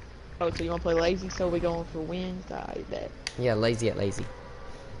 Oh, so you wanna play lazy? So we going for wins? I bet. Yeah, lazy at lazy.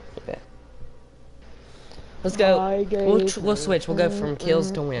 Yeah. Let's go. We'll switch. We'll go from kills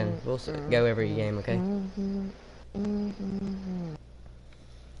to win. We'll go every game, okay?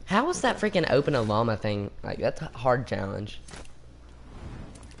 How was that freaking open a llama thing? Like, that's a hard challenge.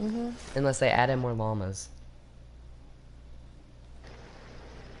 Unless they added more llamas.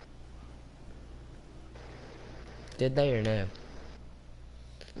 Did they or no?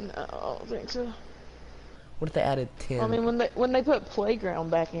 No, I don't think so. What if they added 10? I mean, when they put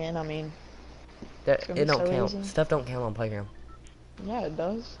playground back in, I mean, It don't so count. easy. Stuff don't count on playground. Yeah, it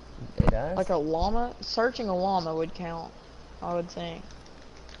does. It does? Like a llama, searching a llama would count, I would think.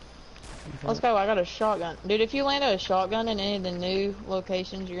 Let's go, I got a shotgun. Dude, if you land a shotgun in any of the new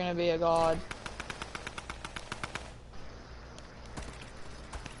locations, you're gonna be a god.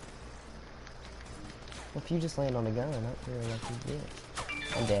 Well, if you just land on a gun, I don't really like you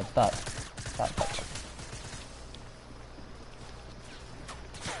get. I'm dead. Fuck. Fuck.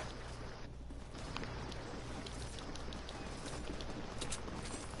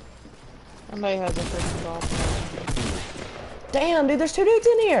 Somebody has a freaking golf. Damn, dude, there's 2 dudes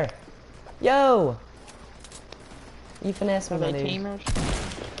in here! Yo! You finessed me, Are my they dude. teamers?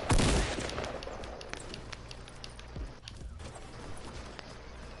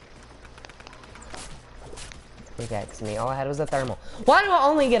 Pickaxe me. All I had was a thermal. Why do I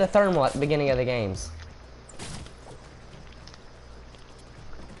only get a thermal at the beginning of the games?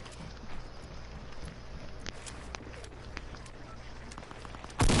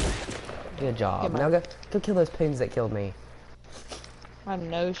 Good job. Now go kill those poons that killed me. I have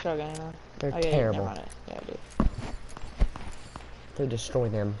no shotgun. They're yeah, terrible. Yeah, I do. To destroy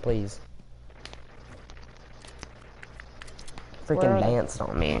them, please. Where Freaking are they? danced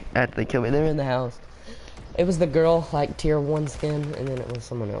on me after they killed me. They're in the house. It was the girl, like tier 1 skin, and then it was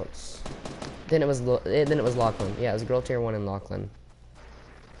someone else. Then it was Lachlan. Yeah, it was a girl tier 1 and Lachlan.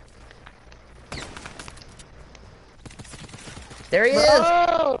 There he is!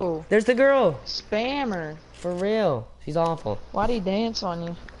 Bro! There's the girl! Spammer. For real. She's awful. Why'd he dance on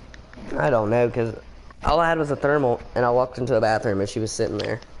you? I don't know, because all I had was a thermal, and I walked into a bathroom, and she was sitting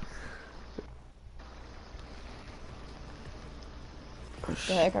there. What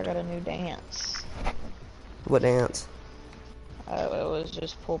the heck, I got a new dance. What dance? It was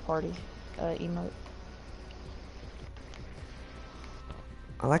just pool party emote.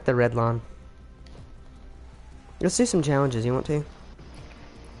 I like the red lawn. Let's do some challenges, you want to?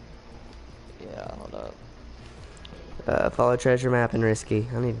 Yeah, hold up. Follow treasure map and risky.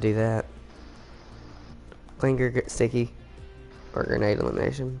 I need to do that. Clinger, sticky, or grenade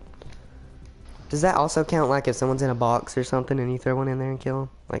elimination. Does that also count like if someone's in a box or something and you throw one in there and kill them?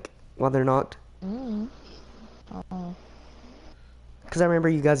 Like, while they're knocked? Because I remember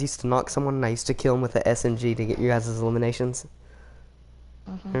you guys used to knock someone and I used to kill them with the SMG to get you guys' eliminations.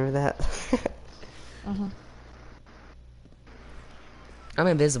 Remember that? I'm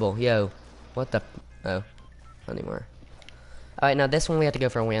invisible, yo. What the? Oh, not anymore. Alright, now this one we have to go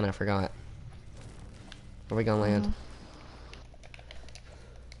for a win, I forgot. Where are we gonna land?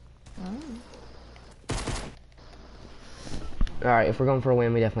 Alright, if we're going for a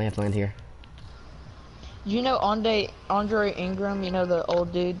win, we definitely have to land here. You know Andre Ingram, you know the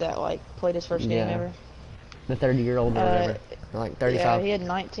old dude that like played his first game ever? The 30-year-old or whatever. Like 35. Yeah, he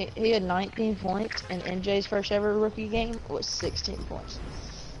had 19 points, and MJ's first ever rookie game was 16 points.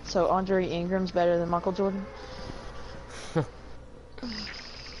 So Andre Ingram's better than Michael Jordan.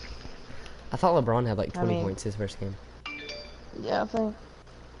 I thought LeBron had like 20 points his first game. Yeah, I think.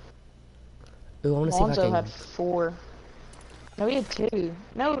 Ooh, I want to see if I Lonzo can... had 4. No, he had 2.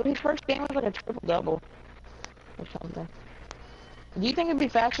 No, his first game was like a triple-double. Or something. Do you think it'd be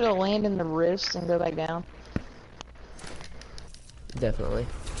faster to land in the rifts and go back down? Definitely.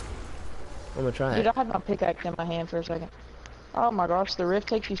 I'm gonna try Dude, it. I had my pickaxe in my hand for a second. Oh my gosh, the rift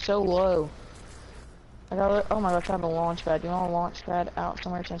takes you so low. Oh my gosh, I have a launch pad. Do you want a launch pad out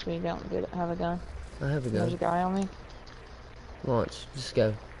somewhere since we don't have a gun? I have a gun. There's a guy on me. Launch. Just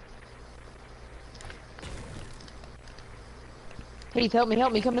go. Please help me,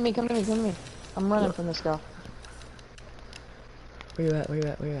 come to me, come to me, come to me. I'm running from this guy. Where you at? Where you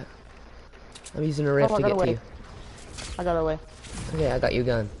at? Where you at? I'm using a rift to get to you. I got away. Okay, I got you a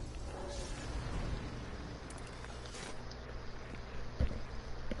gun.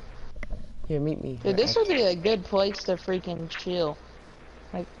 Here, meet me. Dude, this would be a good place to freaking chill.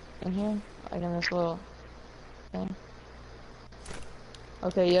 Like, in here? Like in this little thing?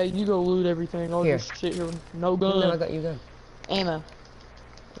 Okay, yeah, you go loot everything. I'll Here. just sit here with no gun. No, I got you gun. Ammo.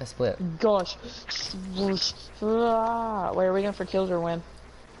 I split. Gosh. Wait, are we going for kills or win?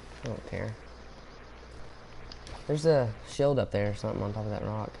 I don't care. There's a shield up there or something on top of that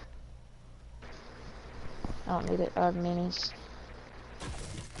rock. I don't need it. I have minis.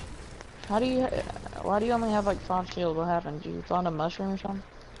 How do you... Why do you only have like 5 shields? What happened? Did you find a mushroom or something?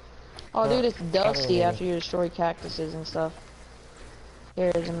 Oh, dude, it's dusty after you destroy cactuses and stuff.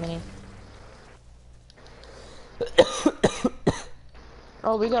 Here's a mini.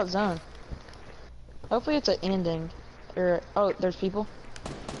 Oh, we got zone. Hopefully it's an ending. Or, oh, there's people.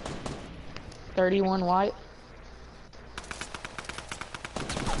 31 white.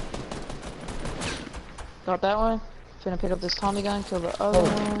 Got that one. Finna pick up this Tommy gun, kill the other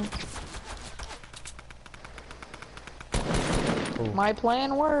one. Ooh. My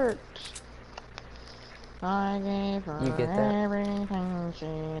plan worked. I gave her You get that? everything she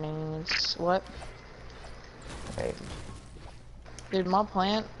needs. What? Right. Dude, my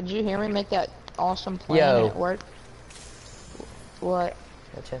plan, did you hear me make that awesome plan Yo. and it worked? What?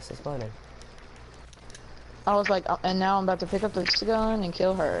 That chest is floating. I was like, and now I'm about to pick up this gun and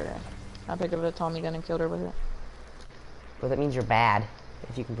kill her. I picked up the Tommy gun and killed her with it. Well, that means you're bad,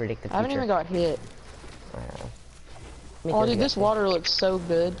 if you can predict the future. I haven't even got hit. I know. Oh, dude, this water looks so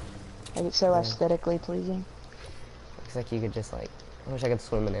good. Like, it's so Yeah. aesthetically pleasing. Looks like you could just, like, I wish I could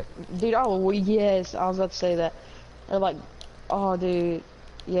swim in it. Dude, oh, yes, I was about to say that. Or like, oh, dude,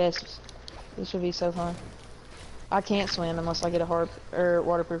 yes, this would be so fun. I can't swim unless I get a hard, or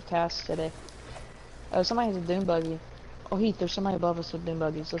waterproof cast today. Oh, somebody has a dune buggy. Oh, Heath, there's somebody above us with dune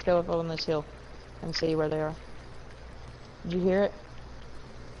buggies. Let's go up on this hill and see where they are. Did you hear it?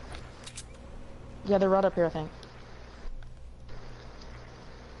 Yeah, they're right up here, I think.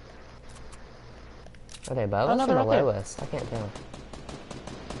 Okay, above Oh, us no, or they're right below there. us? I can't tell.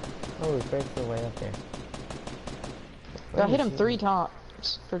 Oh, we break the way up there. I hit him 3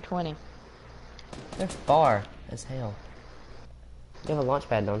 times for 20. They're far as hell. You have a launch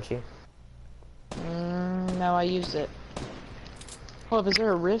pad, don't you? No, I used it. Hold up, is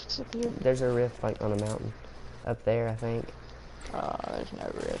there a rift up here? There's a rift, like, on a mountain. Up there, I think. Oh, there's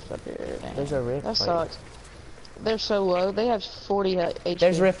no rift up here. Dang. There's a rift. That like, sucks. They're so low. They have 40 HP.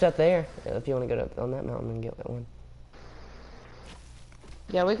 There's a rift up there, if you want to go up on that mountain and get that one.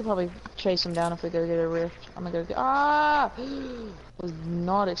 Yeah, we could probably chase them down if we go get a rift. I'm gonna go get. Ah! Was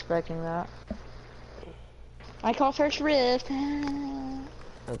not expecting that. I call first rift.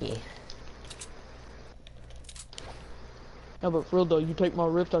 Okay. No, but for real though, you take my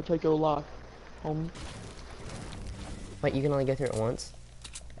rift, I take your life. Wait, you can only go through it once?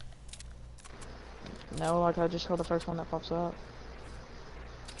 No, like I just call the first one that pops up.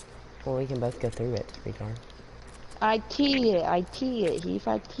 Well, we can both go through it, retard. I key it, Heath,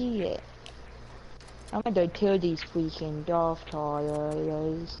 I key it. I'm gonna kill these freaking dove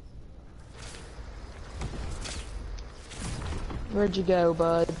tires. Where'd you go,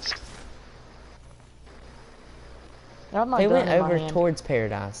 buds? I have my They gun went in my over hand. towards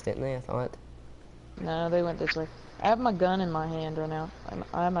Paradise, didn't they, I thought? No, they went this way. I have my gun in my hand right now.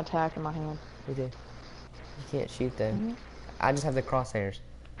 I have my tack in my hand. We do. You can't shoot, though. Mm-hmm. I just have the crosshairs.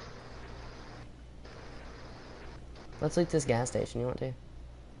 Let's loot this gas station, you want to?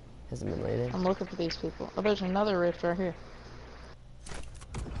 Hasn't been looted. I'm looking for these people. Oh, there's another rift right here.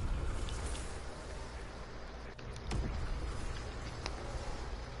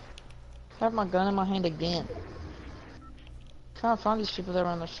 I have my gun in my hand again. Trying to find these people that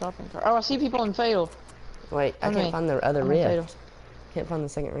are on the shopping cart. Oh, I see people in Fatal. Wait, I can't find the other I'm in Fatal. rift. Can't find the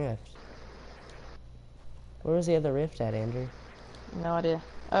second rift. Where was the other rift at, Andrew? No idea.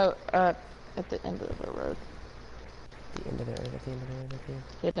 Oh, at the end of the road. The end of the road, at the end of the road, at the end.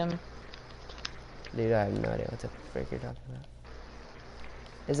 Hit them. Dude, I have no idea what the frick you're talking about.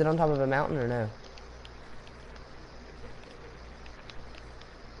 Is it on top of a mountain or no?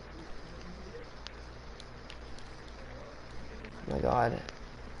 Oh my god.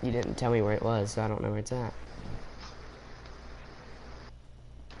 You didn't tell me where it was, so I don't know where it's at.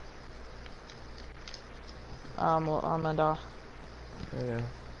 Well, I'm gonna die. I know.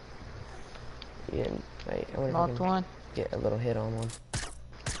 You didn't. Wait, I wonder if I Knocked can one. get a little hit on one.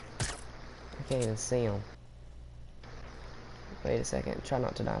 I can't even see him. Wait a second. Try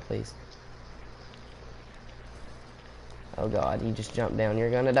not to die, please. Oh god, you just jumped down.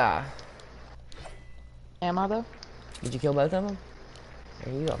 You're gonna die. Am I though? Did you kill both of them?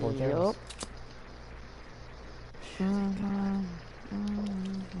 Hey, you got 4 kills.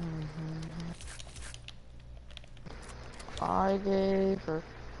 I gave her.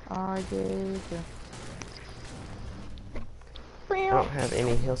 I gave her. I don't have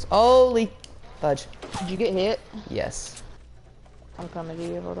any heals. Holy fudge. Did you get hit? Yes. I'm coming to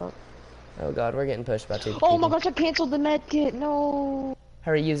you. Hold up. Oh god, we're getting pushed by 2 people. Oh my gosh, I canceled the med kit. No.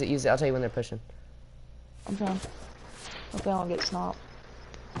 Hurry, use it, use it. I'll tell you when they're pushing. I'm trying. Hopefully I don't get sniped.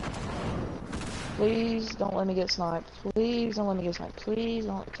 Please don't let me get sniped. Please don't let me get sniped. Please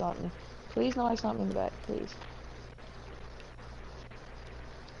don't snipe me. Please nobody snipe me in the back. Please.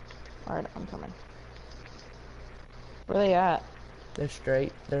 Alright, I'm coming. Where are they at? They're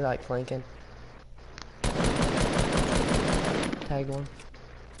straight. They're like flanking. Tag one.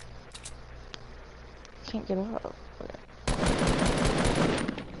 Can't get up. Okay.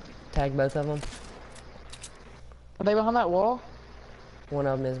 Tag both of them. Are they behind that wall? One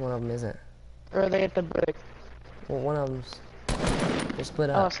of them is, one of them isn't. Or are they at the brick? Well, one of them's... They're split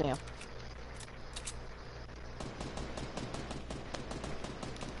Oh, I up. see him.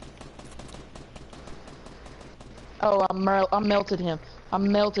 Oh, I melted him. I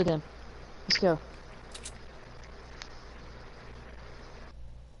melted him. Let's go.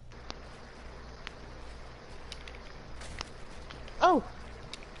 Oh!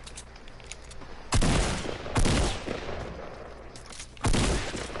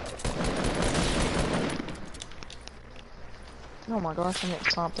 Oh my gosh, I'm getting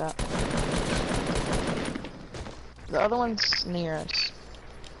stomped at. The other one's near us.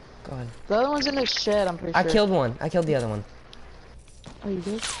 Go ahead. The other one's in the shed, I'm pretty sure. I killed one. I killed the other one. Oh, you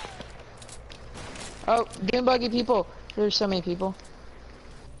did? Oh, dune buggy people. There's so many people.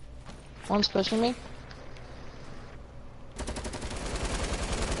 One's pushing me.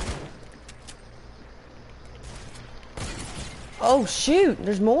 Oh shoot!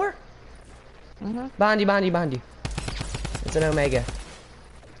 There's more? Mm-hmm. Behind you, behind you, behind you. It's an Omega.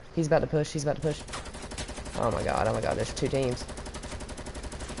 He's about to push, he's about to push. Oh my god, there's 2 teams.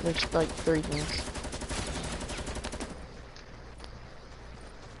 There's like 3 teams.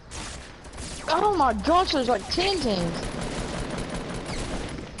 Oh my gosh, there's like 10 teams.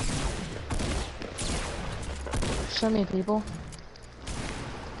 So many people.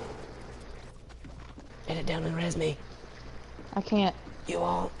 Get it down and res me. I can't. You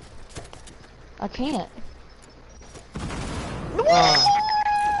won't. I can't. Ah.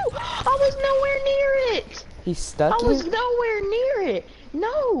 I was nowhere near it. He's stuck I you? was nowhere near it.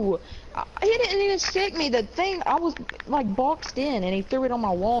 No. He didn't even stick me. The thing, I was like boxed in and he threw it on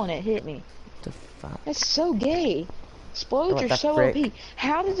my wall and it hit me. What the fuck? That's so gay. Explodes What are the so frick? OP.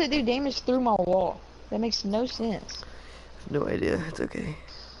 How does it do damage through my wall? That makes no sense. No idea, it's okay.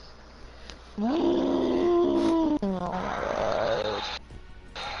 Oh my god.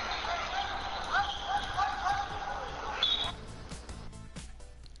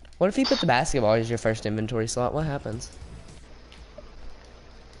 What if you put the basketball as your first inventory slot? What happens?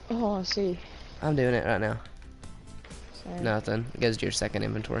 Oh, I see. I'm doing it right now. Same. Nothing. It goes to your second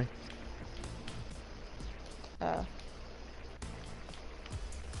inventory.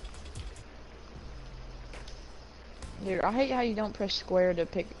 Dude, I hate how you don't press square to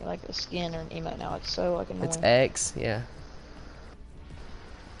pick like a skin or an emote now. It's so like annoying. It's X, yeah.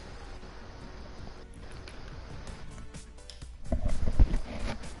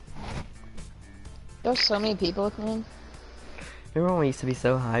 There's so many people with me. Remember when we used to be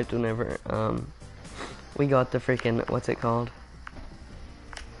so hyped whenever we got the freaking, what's it called?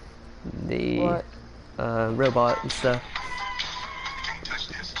 The What? Robot and stuff.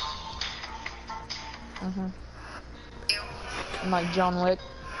 I'm like John Wick.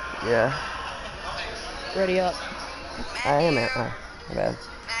 Yeah. Ready up. I am at my bad.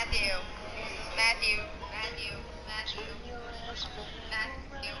 Matthew.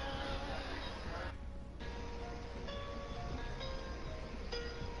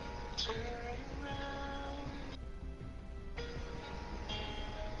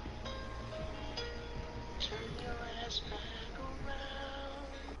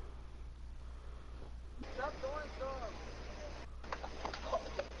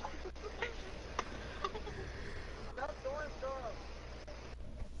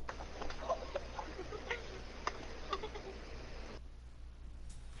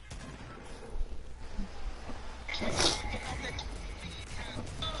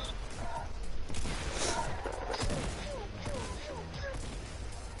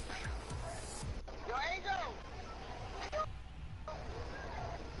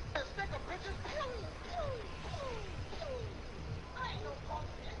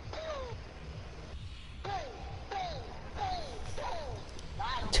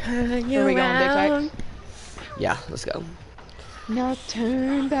 Turn you Where we going, Big around. Pack? Yeah, let's go. Now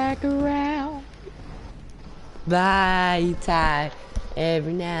turn back around. Bye, Ty.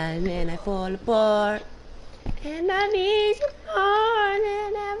 Every now and then I fall apart. And I need you more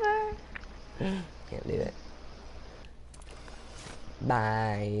than ever. Can't do it.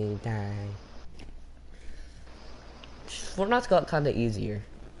 Bye, Ty. Fortnite's got kinda easier.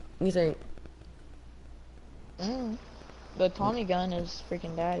 You think? The Tommy gun is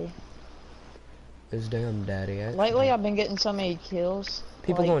freaking daddy. It's damn daddy, eh? Lately, I've been getting so many kills.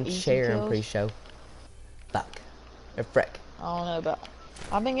 People like, going easy share kills. in pre-show. Fuck. Or frick. I don't know about.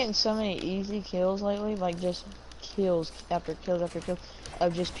 I've been getting so many easy kills lately, like just kills after kills after kills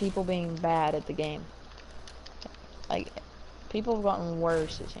of just people being bad at the game. Like, people have gotten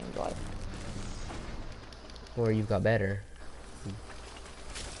worse, it seems like. Or you've got better.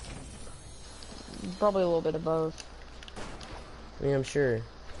 Probably a little bit of both. I mean, I'm sure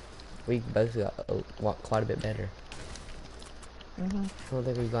we both got quite a bit better. I don't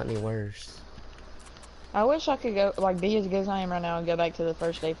think we've got any worse. I wish I could go, like, be as good as I am right now and go back to the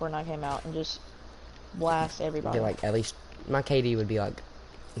first day Fortnite came out and just blast everybody. Be like, at least, my KD would be like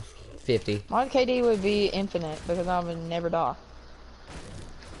 50. My KD would be infinite because I would never die.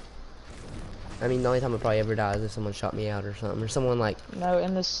 I mean, the only time I'd probably ever die is if someone shot me out or something. Or someone like... No,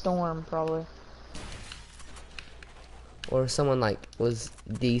 in the storm, probably. Or someone like was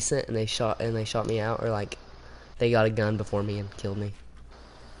decent and they shot me out, or like they got a gun before me and killed me.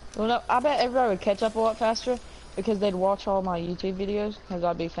 Well, no, I bet everybody would catch up a lot faster because they'd watch all my YouTube videos because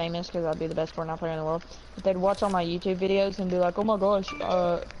I'd be famous because I'd be the best Fortnite player in the world. But they'd watch all my YouTube videos and be like, oh my gosh,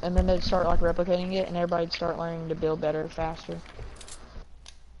 and then they'd start like replicating it and everybody'd start learning to build better faster.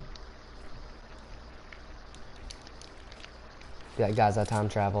 Be like, guys, I time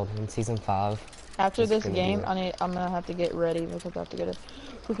traveled in season 5. After this game, I'm gonna have to get ready because I have to get a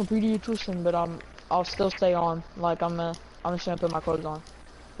freaking pediatrician. But I'll still stay on. Like I'm just gonna put my clothes on.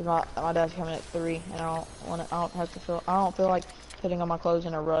 Cause my dad's coming at 3, and I don't feel like putting on my clothes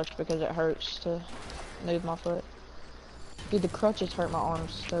in a rush because it hurts to move my foot. Dude, the crutches hurt my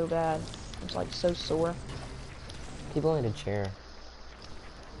arms so bad. It's like so sore. People need a chair.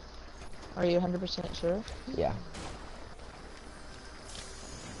 Are you 100% sure? Yeah.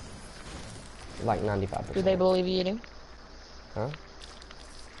 Like 95%. Do they believe you do? Huh?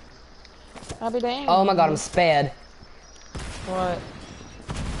 I'll be dang. Oh my god, I'm sped. What?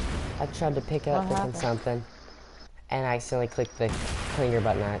 I tried to pick up freaking something, and I accidentally clicked the clinger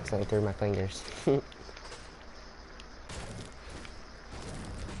button. I accidentally threw my clingers.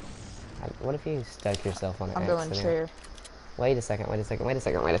 What if you stuck yourself on an accident? I'm going chair. Wait a second, wait a second, wait a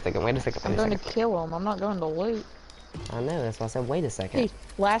second, wait a second, wait a second, I'm going to kill him. I'm not going to loot. I know, that's why I said wait a second. Hey,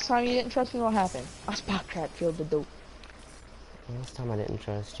 last time you didn't trust me, what happened? I spot trap filled the dope. Last time I didn't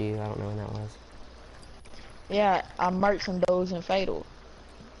trust you, I don't know when that was. Yeah, I marked some does in Fatal.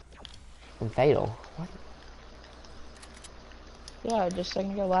 In Fatal? What? Yeah, just a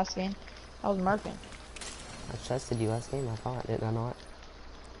second ago, last game, I was marking. I trusted you last game, I thought, didn't I not?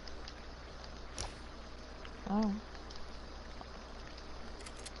 Oh.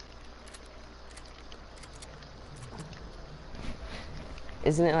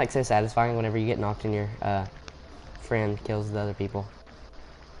 Isn't it like so satisfying whenever you get knocked and your friend kills the other people?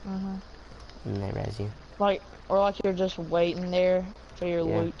 And they res you. Like, or like you're just waiting there for your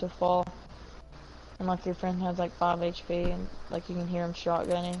loot to fall. And like your friend has like 5 HP and like you can hear him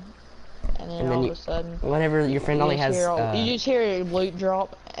shotgunning. And then all of a sudden, whenever your friend only has, you just hear your loot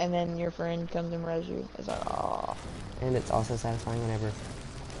drop, and then your friend comes and res you. It's like, oh. And it's also satisfying whenever,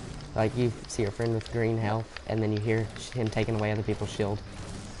 like, you see your friend with green health, and then you hear him taking away other people's shield.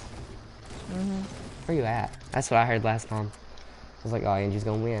 Where you at? That's what I heard last time. I was like, oh, Angie's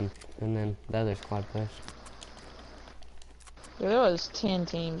gonna win, and then the other squad pushed. There was 10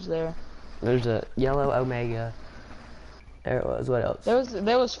 teams there. There's a yellow Omega. There it was. What else?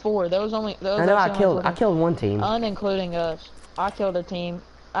 There was 4. There was only. I know. I killed one team. Unincluding us. I killed a team.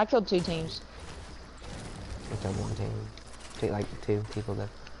 I killed 2 teams. I killed one team. Like 2 people though.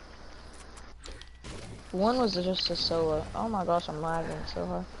 One was just a solo. Oh my gosh, I'm lagging so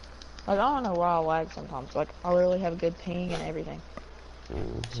hard. Like I don't know why I lag sometimes. Like I really have good ping and everything.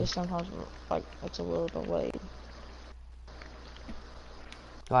 It's just sometimes like it's a little delayed.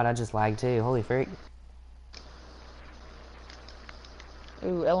 God, I just lagged too. Holy freak.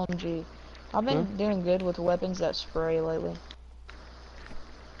 Ooh, LMG. I've been doing good with weapons that spray lately.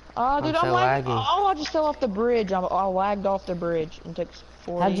 Oh, dude, I'm lagging. Oh, I just fell off the bridge. I lagged off the bridge and took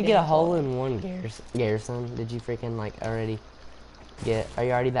 40 How'd you get a hole in one, Garrison? Did you freaking, like, already get... Are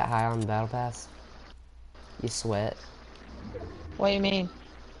you already that high on the battle pass? You sweat. What do you mean?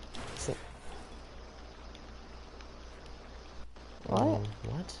 What?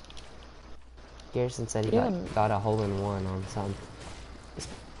 What? Garrison said he Yeah. got a hole-in-one on some.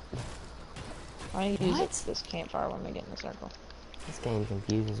 I use this campfire when we get in the circle. This game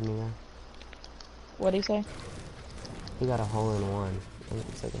confuses me though. What'd he say? He got a hole-in-one.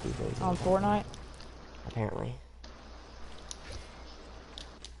 I'm so confused. On Fortnite? Apparently.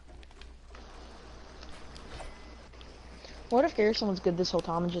 What if Garrison was good this whole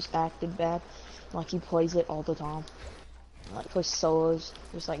time and just acted bad? Like he plays it all the time. Like plays solos.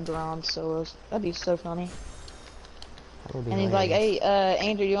 Just like grind solos. That'd be so funny. And he's like, hey,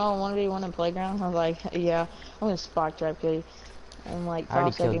 Andrew, you want to be one in Playground? I was like, yeah, I'm gonna spike trap kill you. And like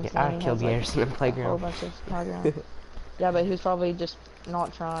 5 seconds I killed Garrison in Playground. A whole bunch of Playground. Yeah, but he was probably just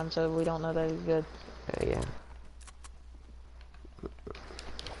not trying, so we don't know that he's good. Yeah.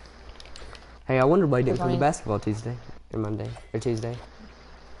 Hey, I wonder why he didn't come to basketball Tuesday or Monday or Tuesday.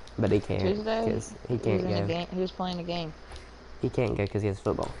 But he can't. Tuesday? Because he can't go. He was playing a game. He can't go because he has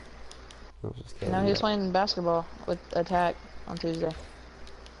football. No, he was playing basketball with Attack on Tuesday.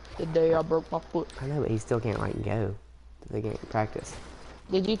 The day I broke my foot. I know, but he still can't like go. They can't practice.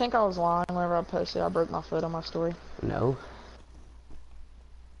 Did you think I was lying whenever I posted I broke my foot on my story? No.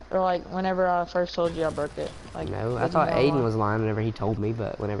 Or like whenever I first told you I broke it? Like, no, I thought Aiden was lying whenever he told me,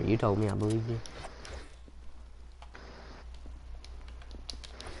 but whenever you told me, I believed you.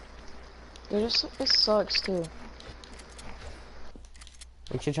 It sucks too.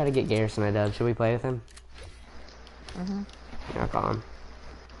 We should try to get Garrison a dub. Should we play with him? I'll call him.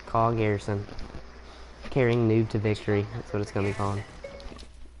 Call Garrison. Carrying noob to victory. That's what it's gonna be called.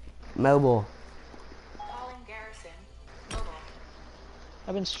 Mobile. Calling Garrison. Mobile.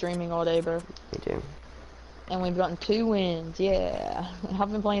 I've been streaming all day, bro. Me too. And we've gotten 2 wins. Yeah.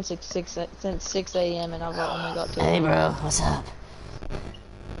 I've been playing since 6 a.m. and I've only got 2. Hey, bro. What's up?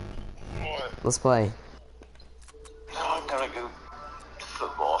 What? Let's play. I'm gonna go to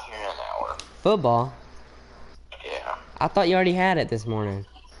football here in an hour. Football? Yeah. I thought you already had it this morning.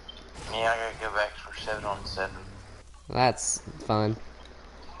 Yeah, I gotta go back for 7-on-7. That's fun.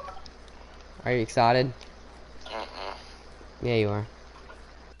 Are you excited? Yeah, you are.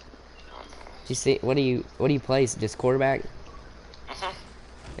 Did you see? What do you play? Just quarterback?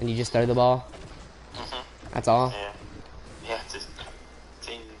 And you just throw the ball? That's all? Yeah. Yeah, it's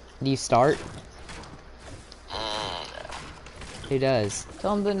easy. Do you start? No. Who does?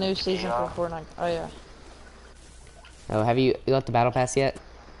 Tell them the new season for Fortnite. Oh yeah. Oh, have you got the battle pass yet?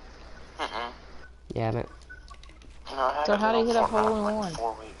 You haven't? No, so how do you hit a hole in one?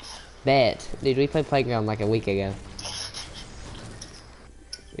 4 weeks. Bet. Dude, we played Playground like a week ago.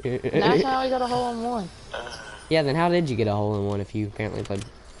 That's how we got a hole in one. Yeah, then how did you get a hole in one if you apparently played?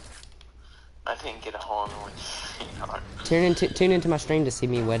 I didn't get a hole in one. Tune into my stream to see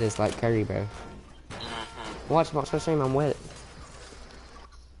me wet as like Curry, bro. Watch my stream, I'm wet.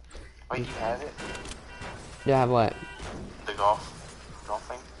 Wait, you have it? Do I have what? The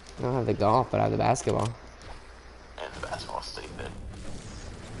golfing? I don't have the golf, but I have the basketball. And the basketball's stupid.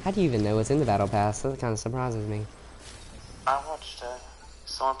 How do you even know what's in the battle pass? That kind of surprises me. I watched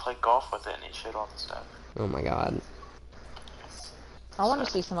someone play golf with it and it showed all the stuff. Oh my god. I want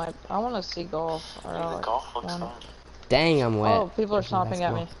to see somebody. I want to see golf. Or Yeah, the golf looks fun. Dang, I'm wet. Oh, people are stomping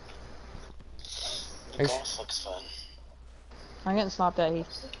at me. The golf looks fun. I'm getting stopped at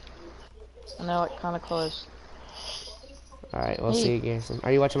Heath. And they're like kind of close. Alright, we'll see you, Garrison.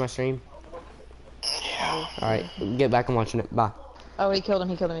 Are you watching my stream? Yeah. Alright, get back and watching it. Bye. Oh, he killed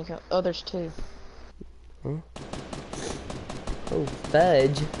him. Oh, there's 2. Oh,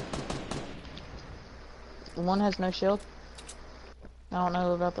 fudge. One has no shield. I don't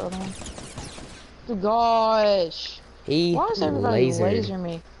know about the other one. Oh, gosh. Why is everybody laser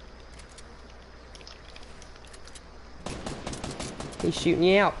me? He's shooting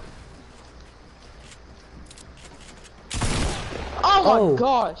you out. Oh my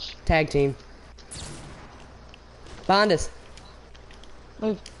gosh. Tag team. Find us.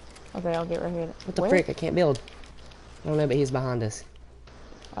 Move. Okay, I'll get right here. What the frick? I can't build. I don't know, but he's behind us.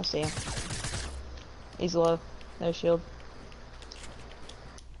 I see him. He's low. No shield.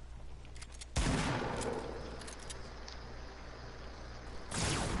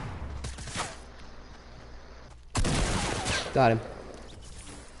 Got him.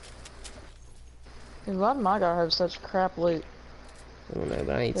 Dude, why did my guy have such crap loot? I don't know,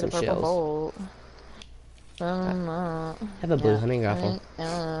 but I need some purple shells. bolt. I have a blue hunting rifle. You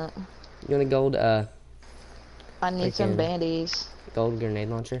want a gold, I need some bandies. Gold grenade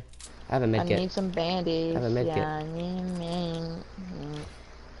launcher? I have a medkit. I need some bandies. I have a medkit. Yeah, I need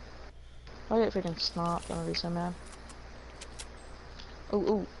If I get freaking snot, I'm gonna be so mad. Ooh,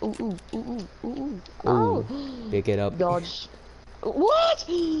 ooh, ooh, ooh, ooh, ooh, ooh, ooh. Oh! Pick it up. Dodge. What?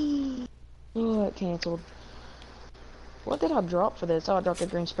 Oh, it canceled. What did I drop for this? Oh, I dropped a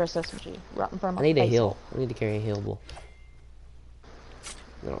green express SMG right in front of I my need a face. heal. I need to carry a healable.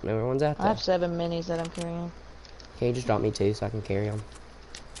 I don't know where one's at I though. have 7 minis that I'm carrying. Can you just drop me 2 so I can carry them?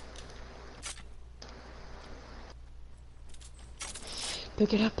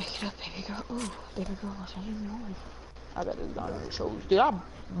 Pick it up, baby girl. Ooh, baby girl, I saw you noise. I got this on your shoulders. Dude, I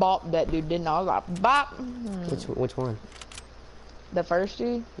bopped that dude, didn't I? I was like, bop. Which one? The first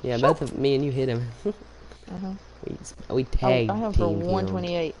dude? Yeah, both of me and you hit him. we tagged I him for team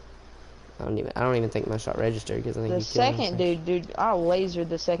 128. I don't even think my shot registered because I think The you killed him. second dude, I lasered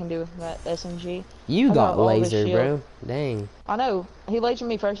the second dude with that SMG. You I got all his lasered, shield. bro. Dang. I know. He lasered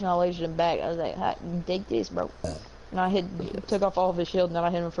me first and I lasered him back. I was like, "Hi, take this, bro." And I took off all of his shield and then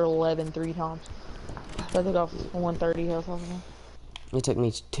I hit him for 11 3 times. So I took off 130 health off of him. It took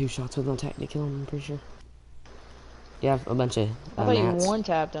me 2 shots with my tack to kill him, I'm pretty sure. You have a bunch of I thought mats. you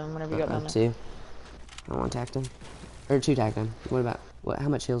one-tapped him whenever you got down there. 2. I one-tacked him. Or 2 tacked him. What about, how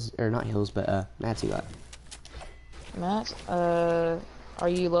much heals, or not heals, but mats you got? Mats? Are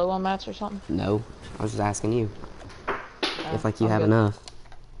you low on mats or something? No. I was just asking you. If like you I'm have good. enough.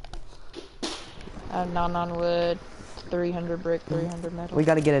 I have 9 wood, 300 brick, 300 metal. We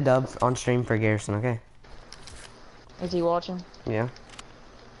gotta get a dub on stream for Garrison, okay? Is he watching? Yeah.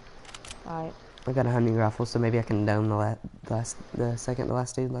 Alright. I got a hunting rifle, so maybe I can dome the second to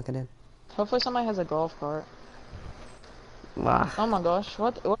last dude like I did. Hopefully somebody has a golf cart. Ah. Oh my gosh,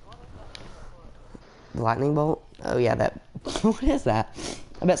 what? The lightning bolt? Oh yeah, that. What is that?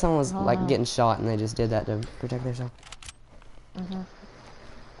 I bet someone was like getting shot and they just did that to protect themselves.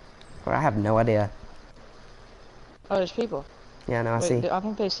 Or I have no idea. Oh, there's people. Yeah, no, I Wait, see. I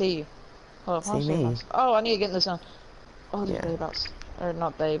think they see you. Hold up, See me. Oh, I need to get in the sun. Oh, there's Yeah. they about, or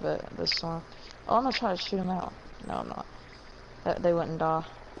not they, but the storm. Oh, I'm gonna try to shoot them out. No, I'm not. They wouldn't die.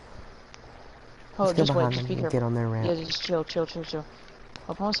 Hold Let's up, go just wait, behind just them be and careful. get on their ramp. Yeah, just chill. Hold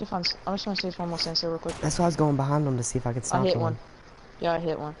up, I want to see if I'm just gonna see if one more sensor real quick. That's why I was going behind them to see if I could stop I hit them. one. Yeah, I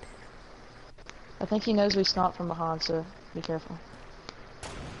hit one. I think he knows we sniped from behind, so be careful.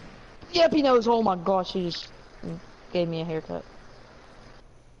 Yep, he knows. Oh my gosh, he just gave me a haircut.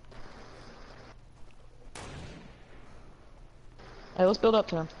 Hey, let's build up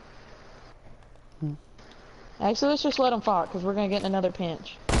to him. Actually, let's just let him fight, because we're going to get in another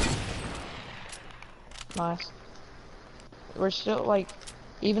pinch. Nice. We're still, like,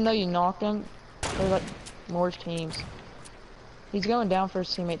 even though you knocked him, there's, like, more teams. He's going down for his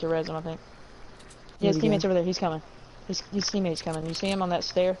teammate to res him, I think. Yeah, his teammate's over there. He's coming. His teammate's coming. You see him on that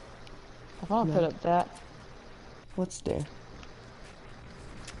stair? I want to put up that. What stair?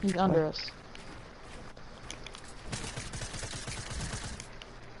 He's under us.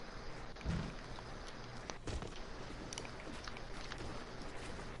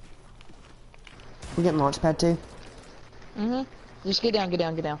 We getting launch pad too? Just get down. Go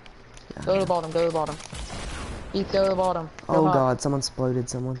to the bottom, Keith, go to the bottom. Oh god, someone exploded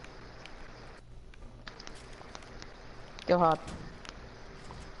someone. Go hard.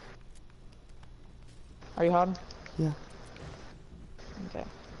 Are you hiding? Yeah. Okay.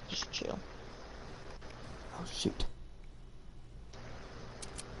 Just chill. Oh shoot.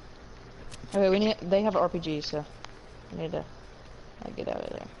 Okay, they have RPGs, so we need to get out of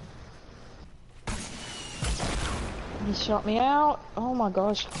there. He shot me out. Oh my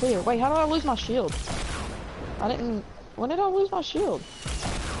gosh, clear. Wait, how did I lose my shield? When did I lose my shield?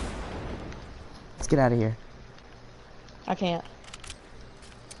 Let's get out of here. I can't.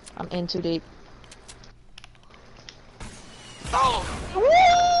 I'm in too deep. Oh!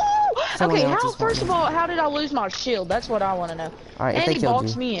 Woo! Okay, first of all, how did I lose my shield? That's what I want to know. Alright, if And they he killed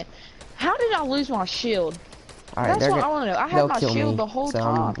boxed you. me in. How did I lose my shield? Alright, That's what I want to know. I had my shield the whole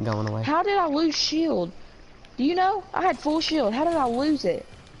time. I'm going away. How did I lose shield? Do you know? I had full shield. How did I lose it?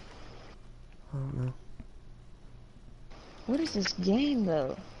 I don't know. What is this game,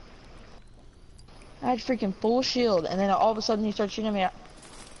 though? I had freaking full shield, and then all of a sudden he started shooting me out.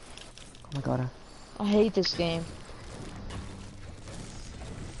 Oh my god. I hate this game.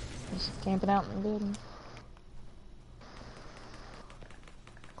 Just camping out in the building.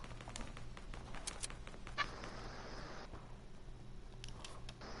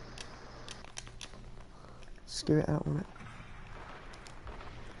 Screw it, I don't want it.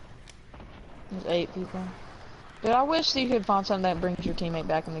 There's 8 people. Dude, I wish you could find something that brings your teammate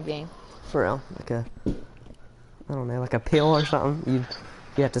back in the game. For real. Like a, I don't know, like a pill or something.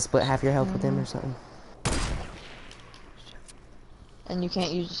 You have to split half your health with him or something. And you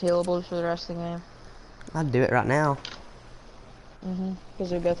can't use healables for the rest of the game. I'd do it right now.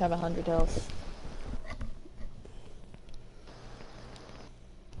 Because we both have 100 health.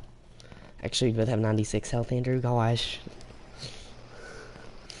 Actually, we both have 96 health, Andrew. Gosh.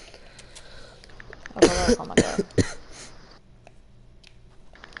 Oh my god.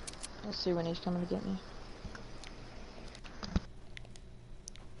 Let's see when he's coming to get me.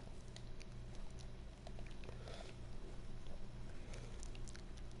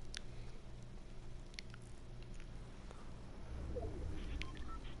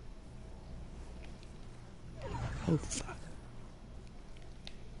 Oh, fuck.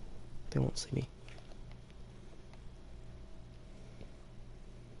 They won't see me.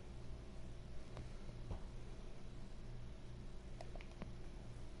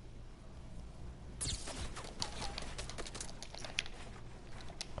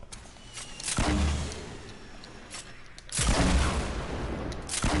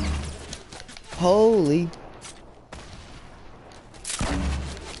 Holy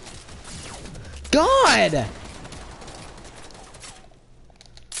God!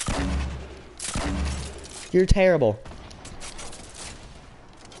 You're terrible.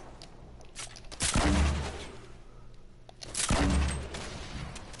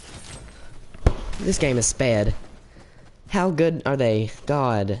 This game is sped. How good are they?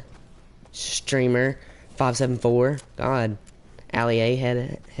 God. Streamer 574. God. Ali A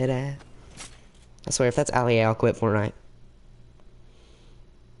head ass. I swear, if that's Ali A, I'll quit Fortnite.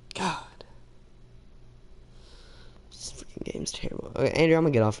 God. This freaking game's terrible. Okay, Andrew, I'm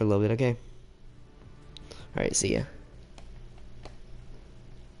gonna get off for a little bit, okay? Alright, see ya.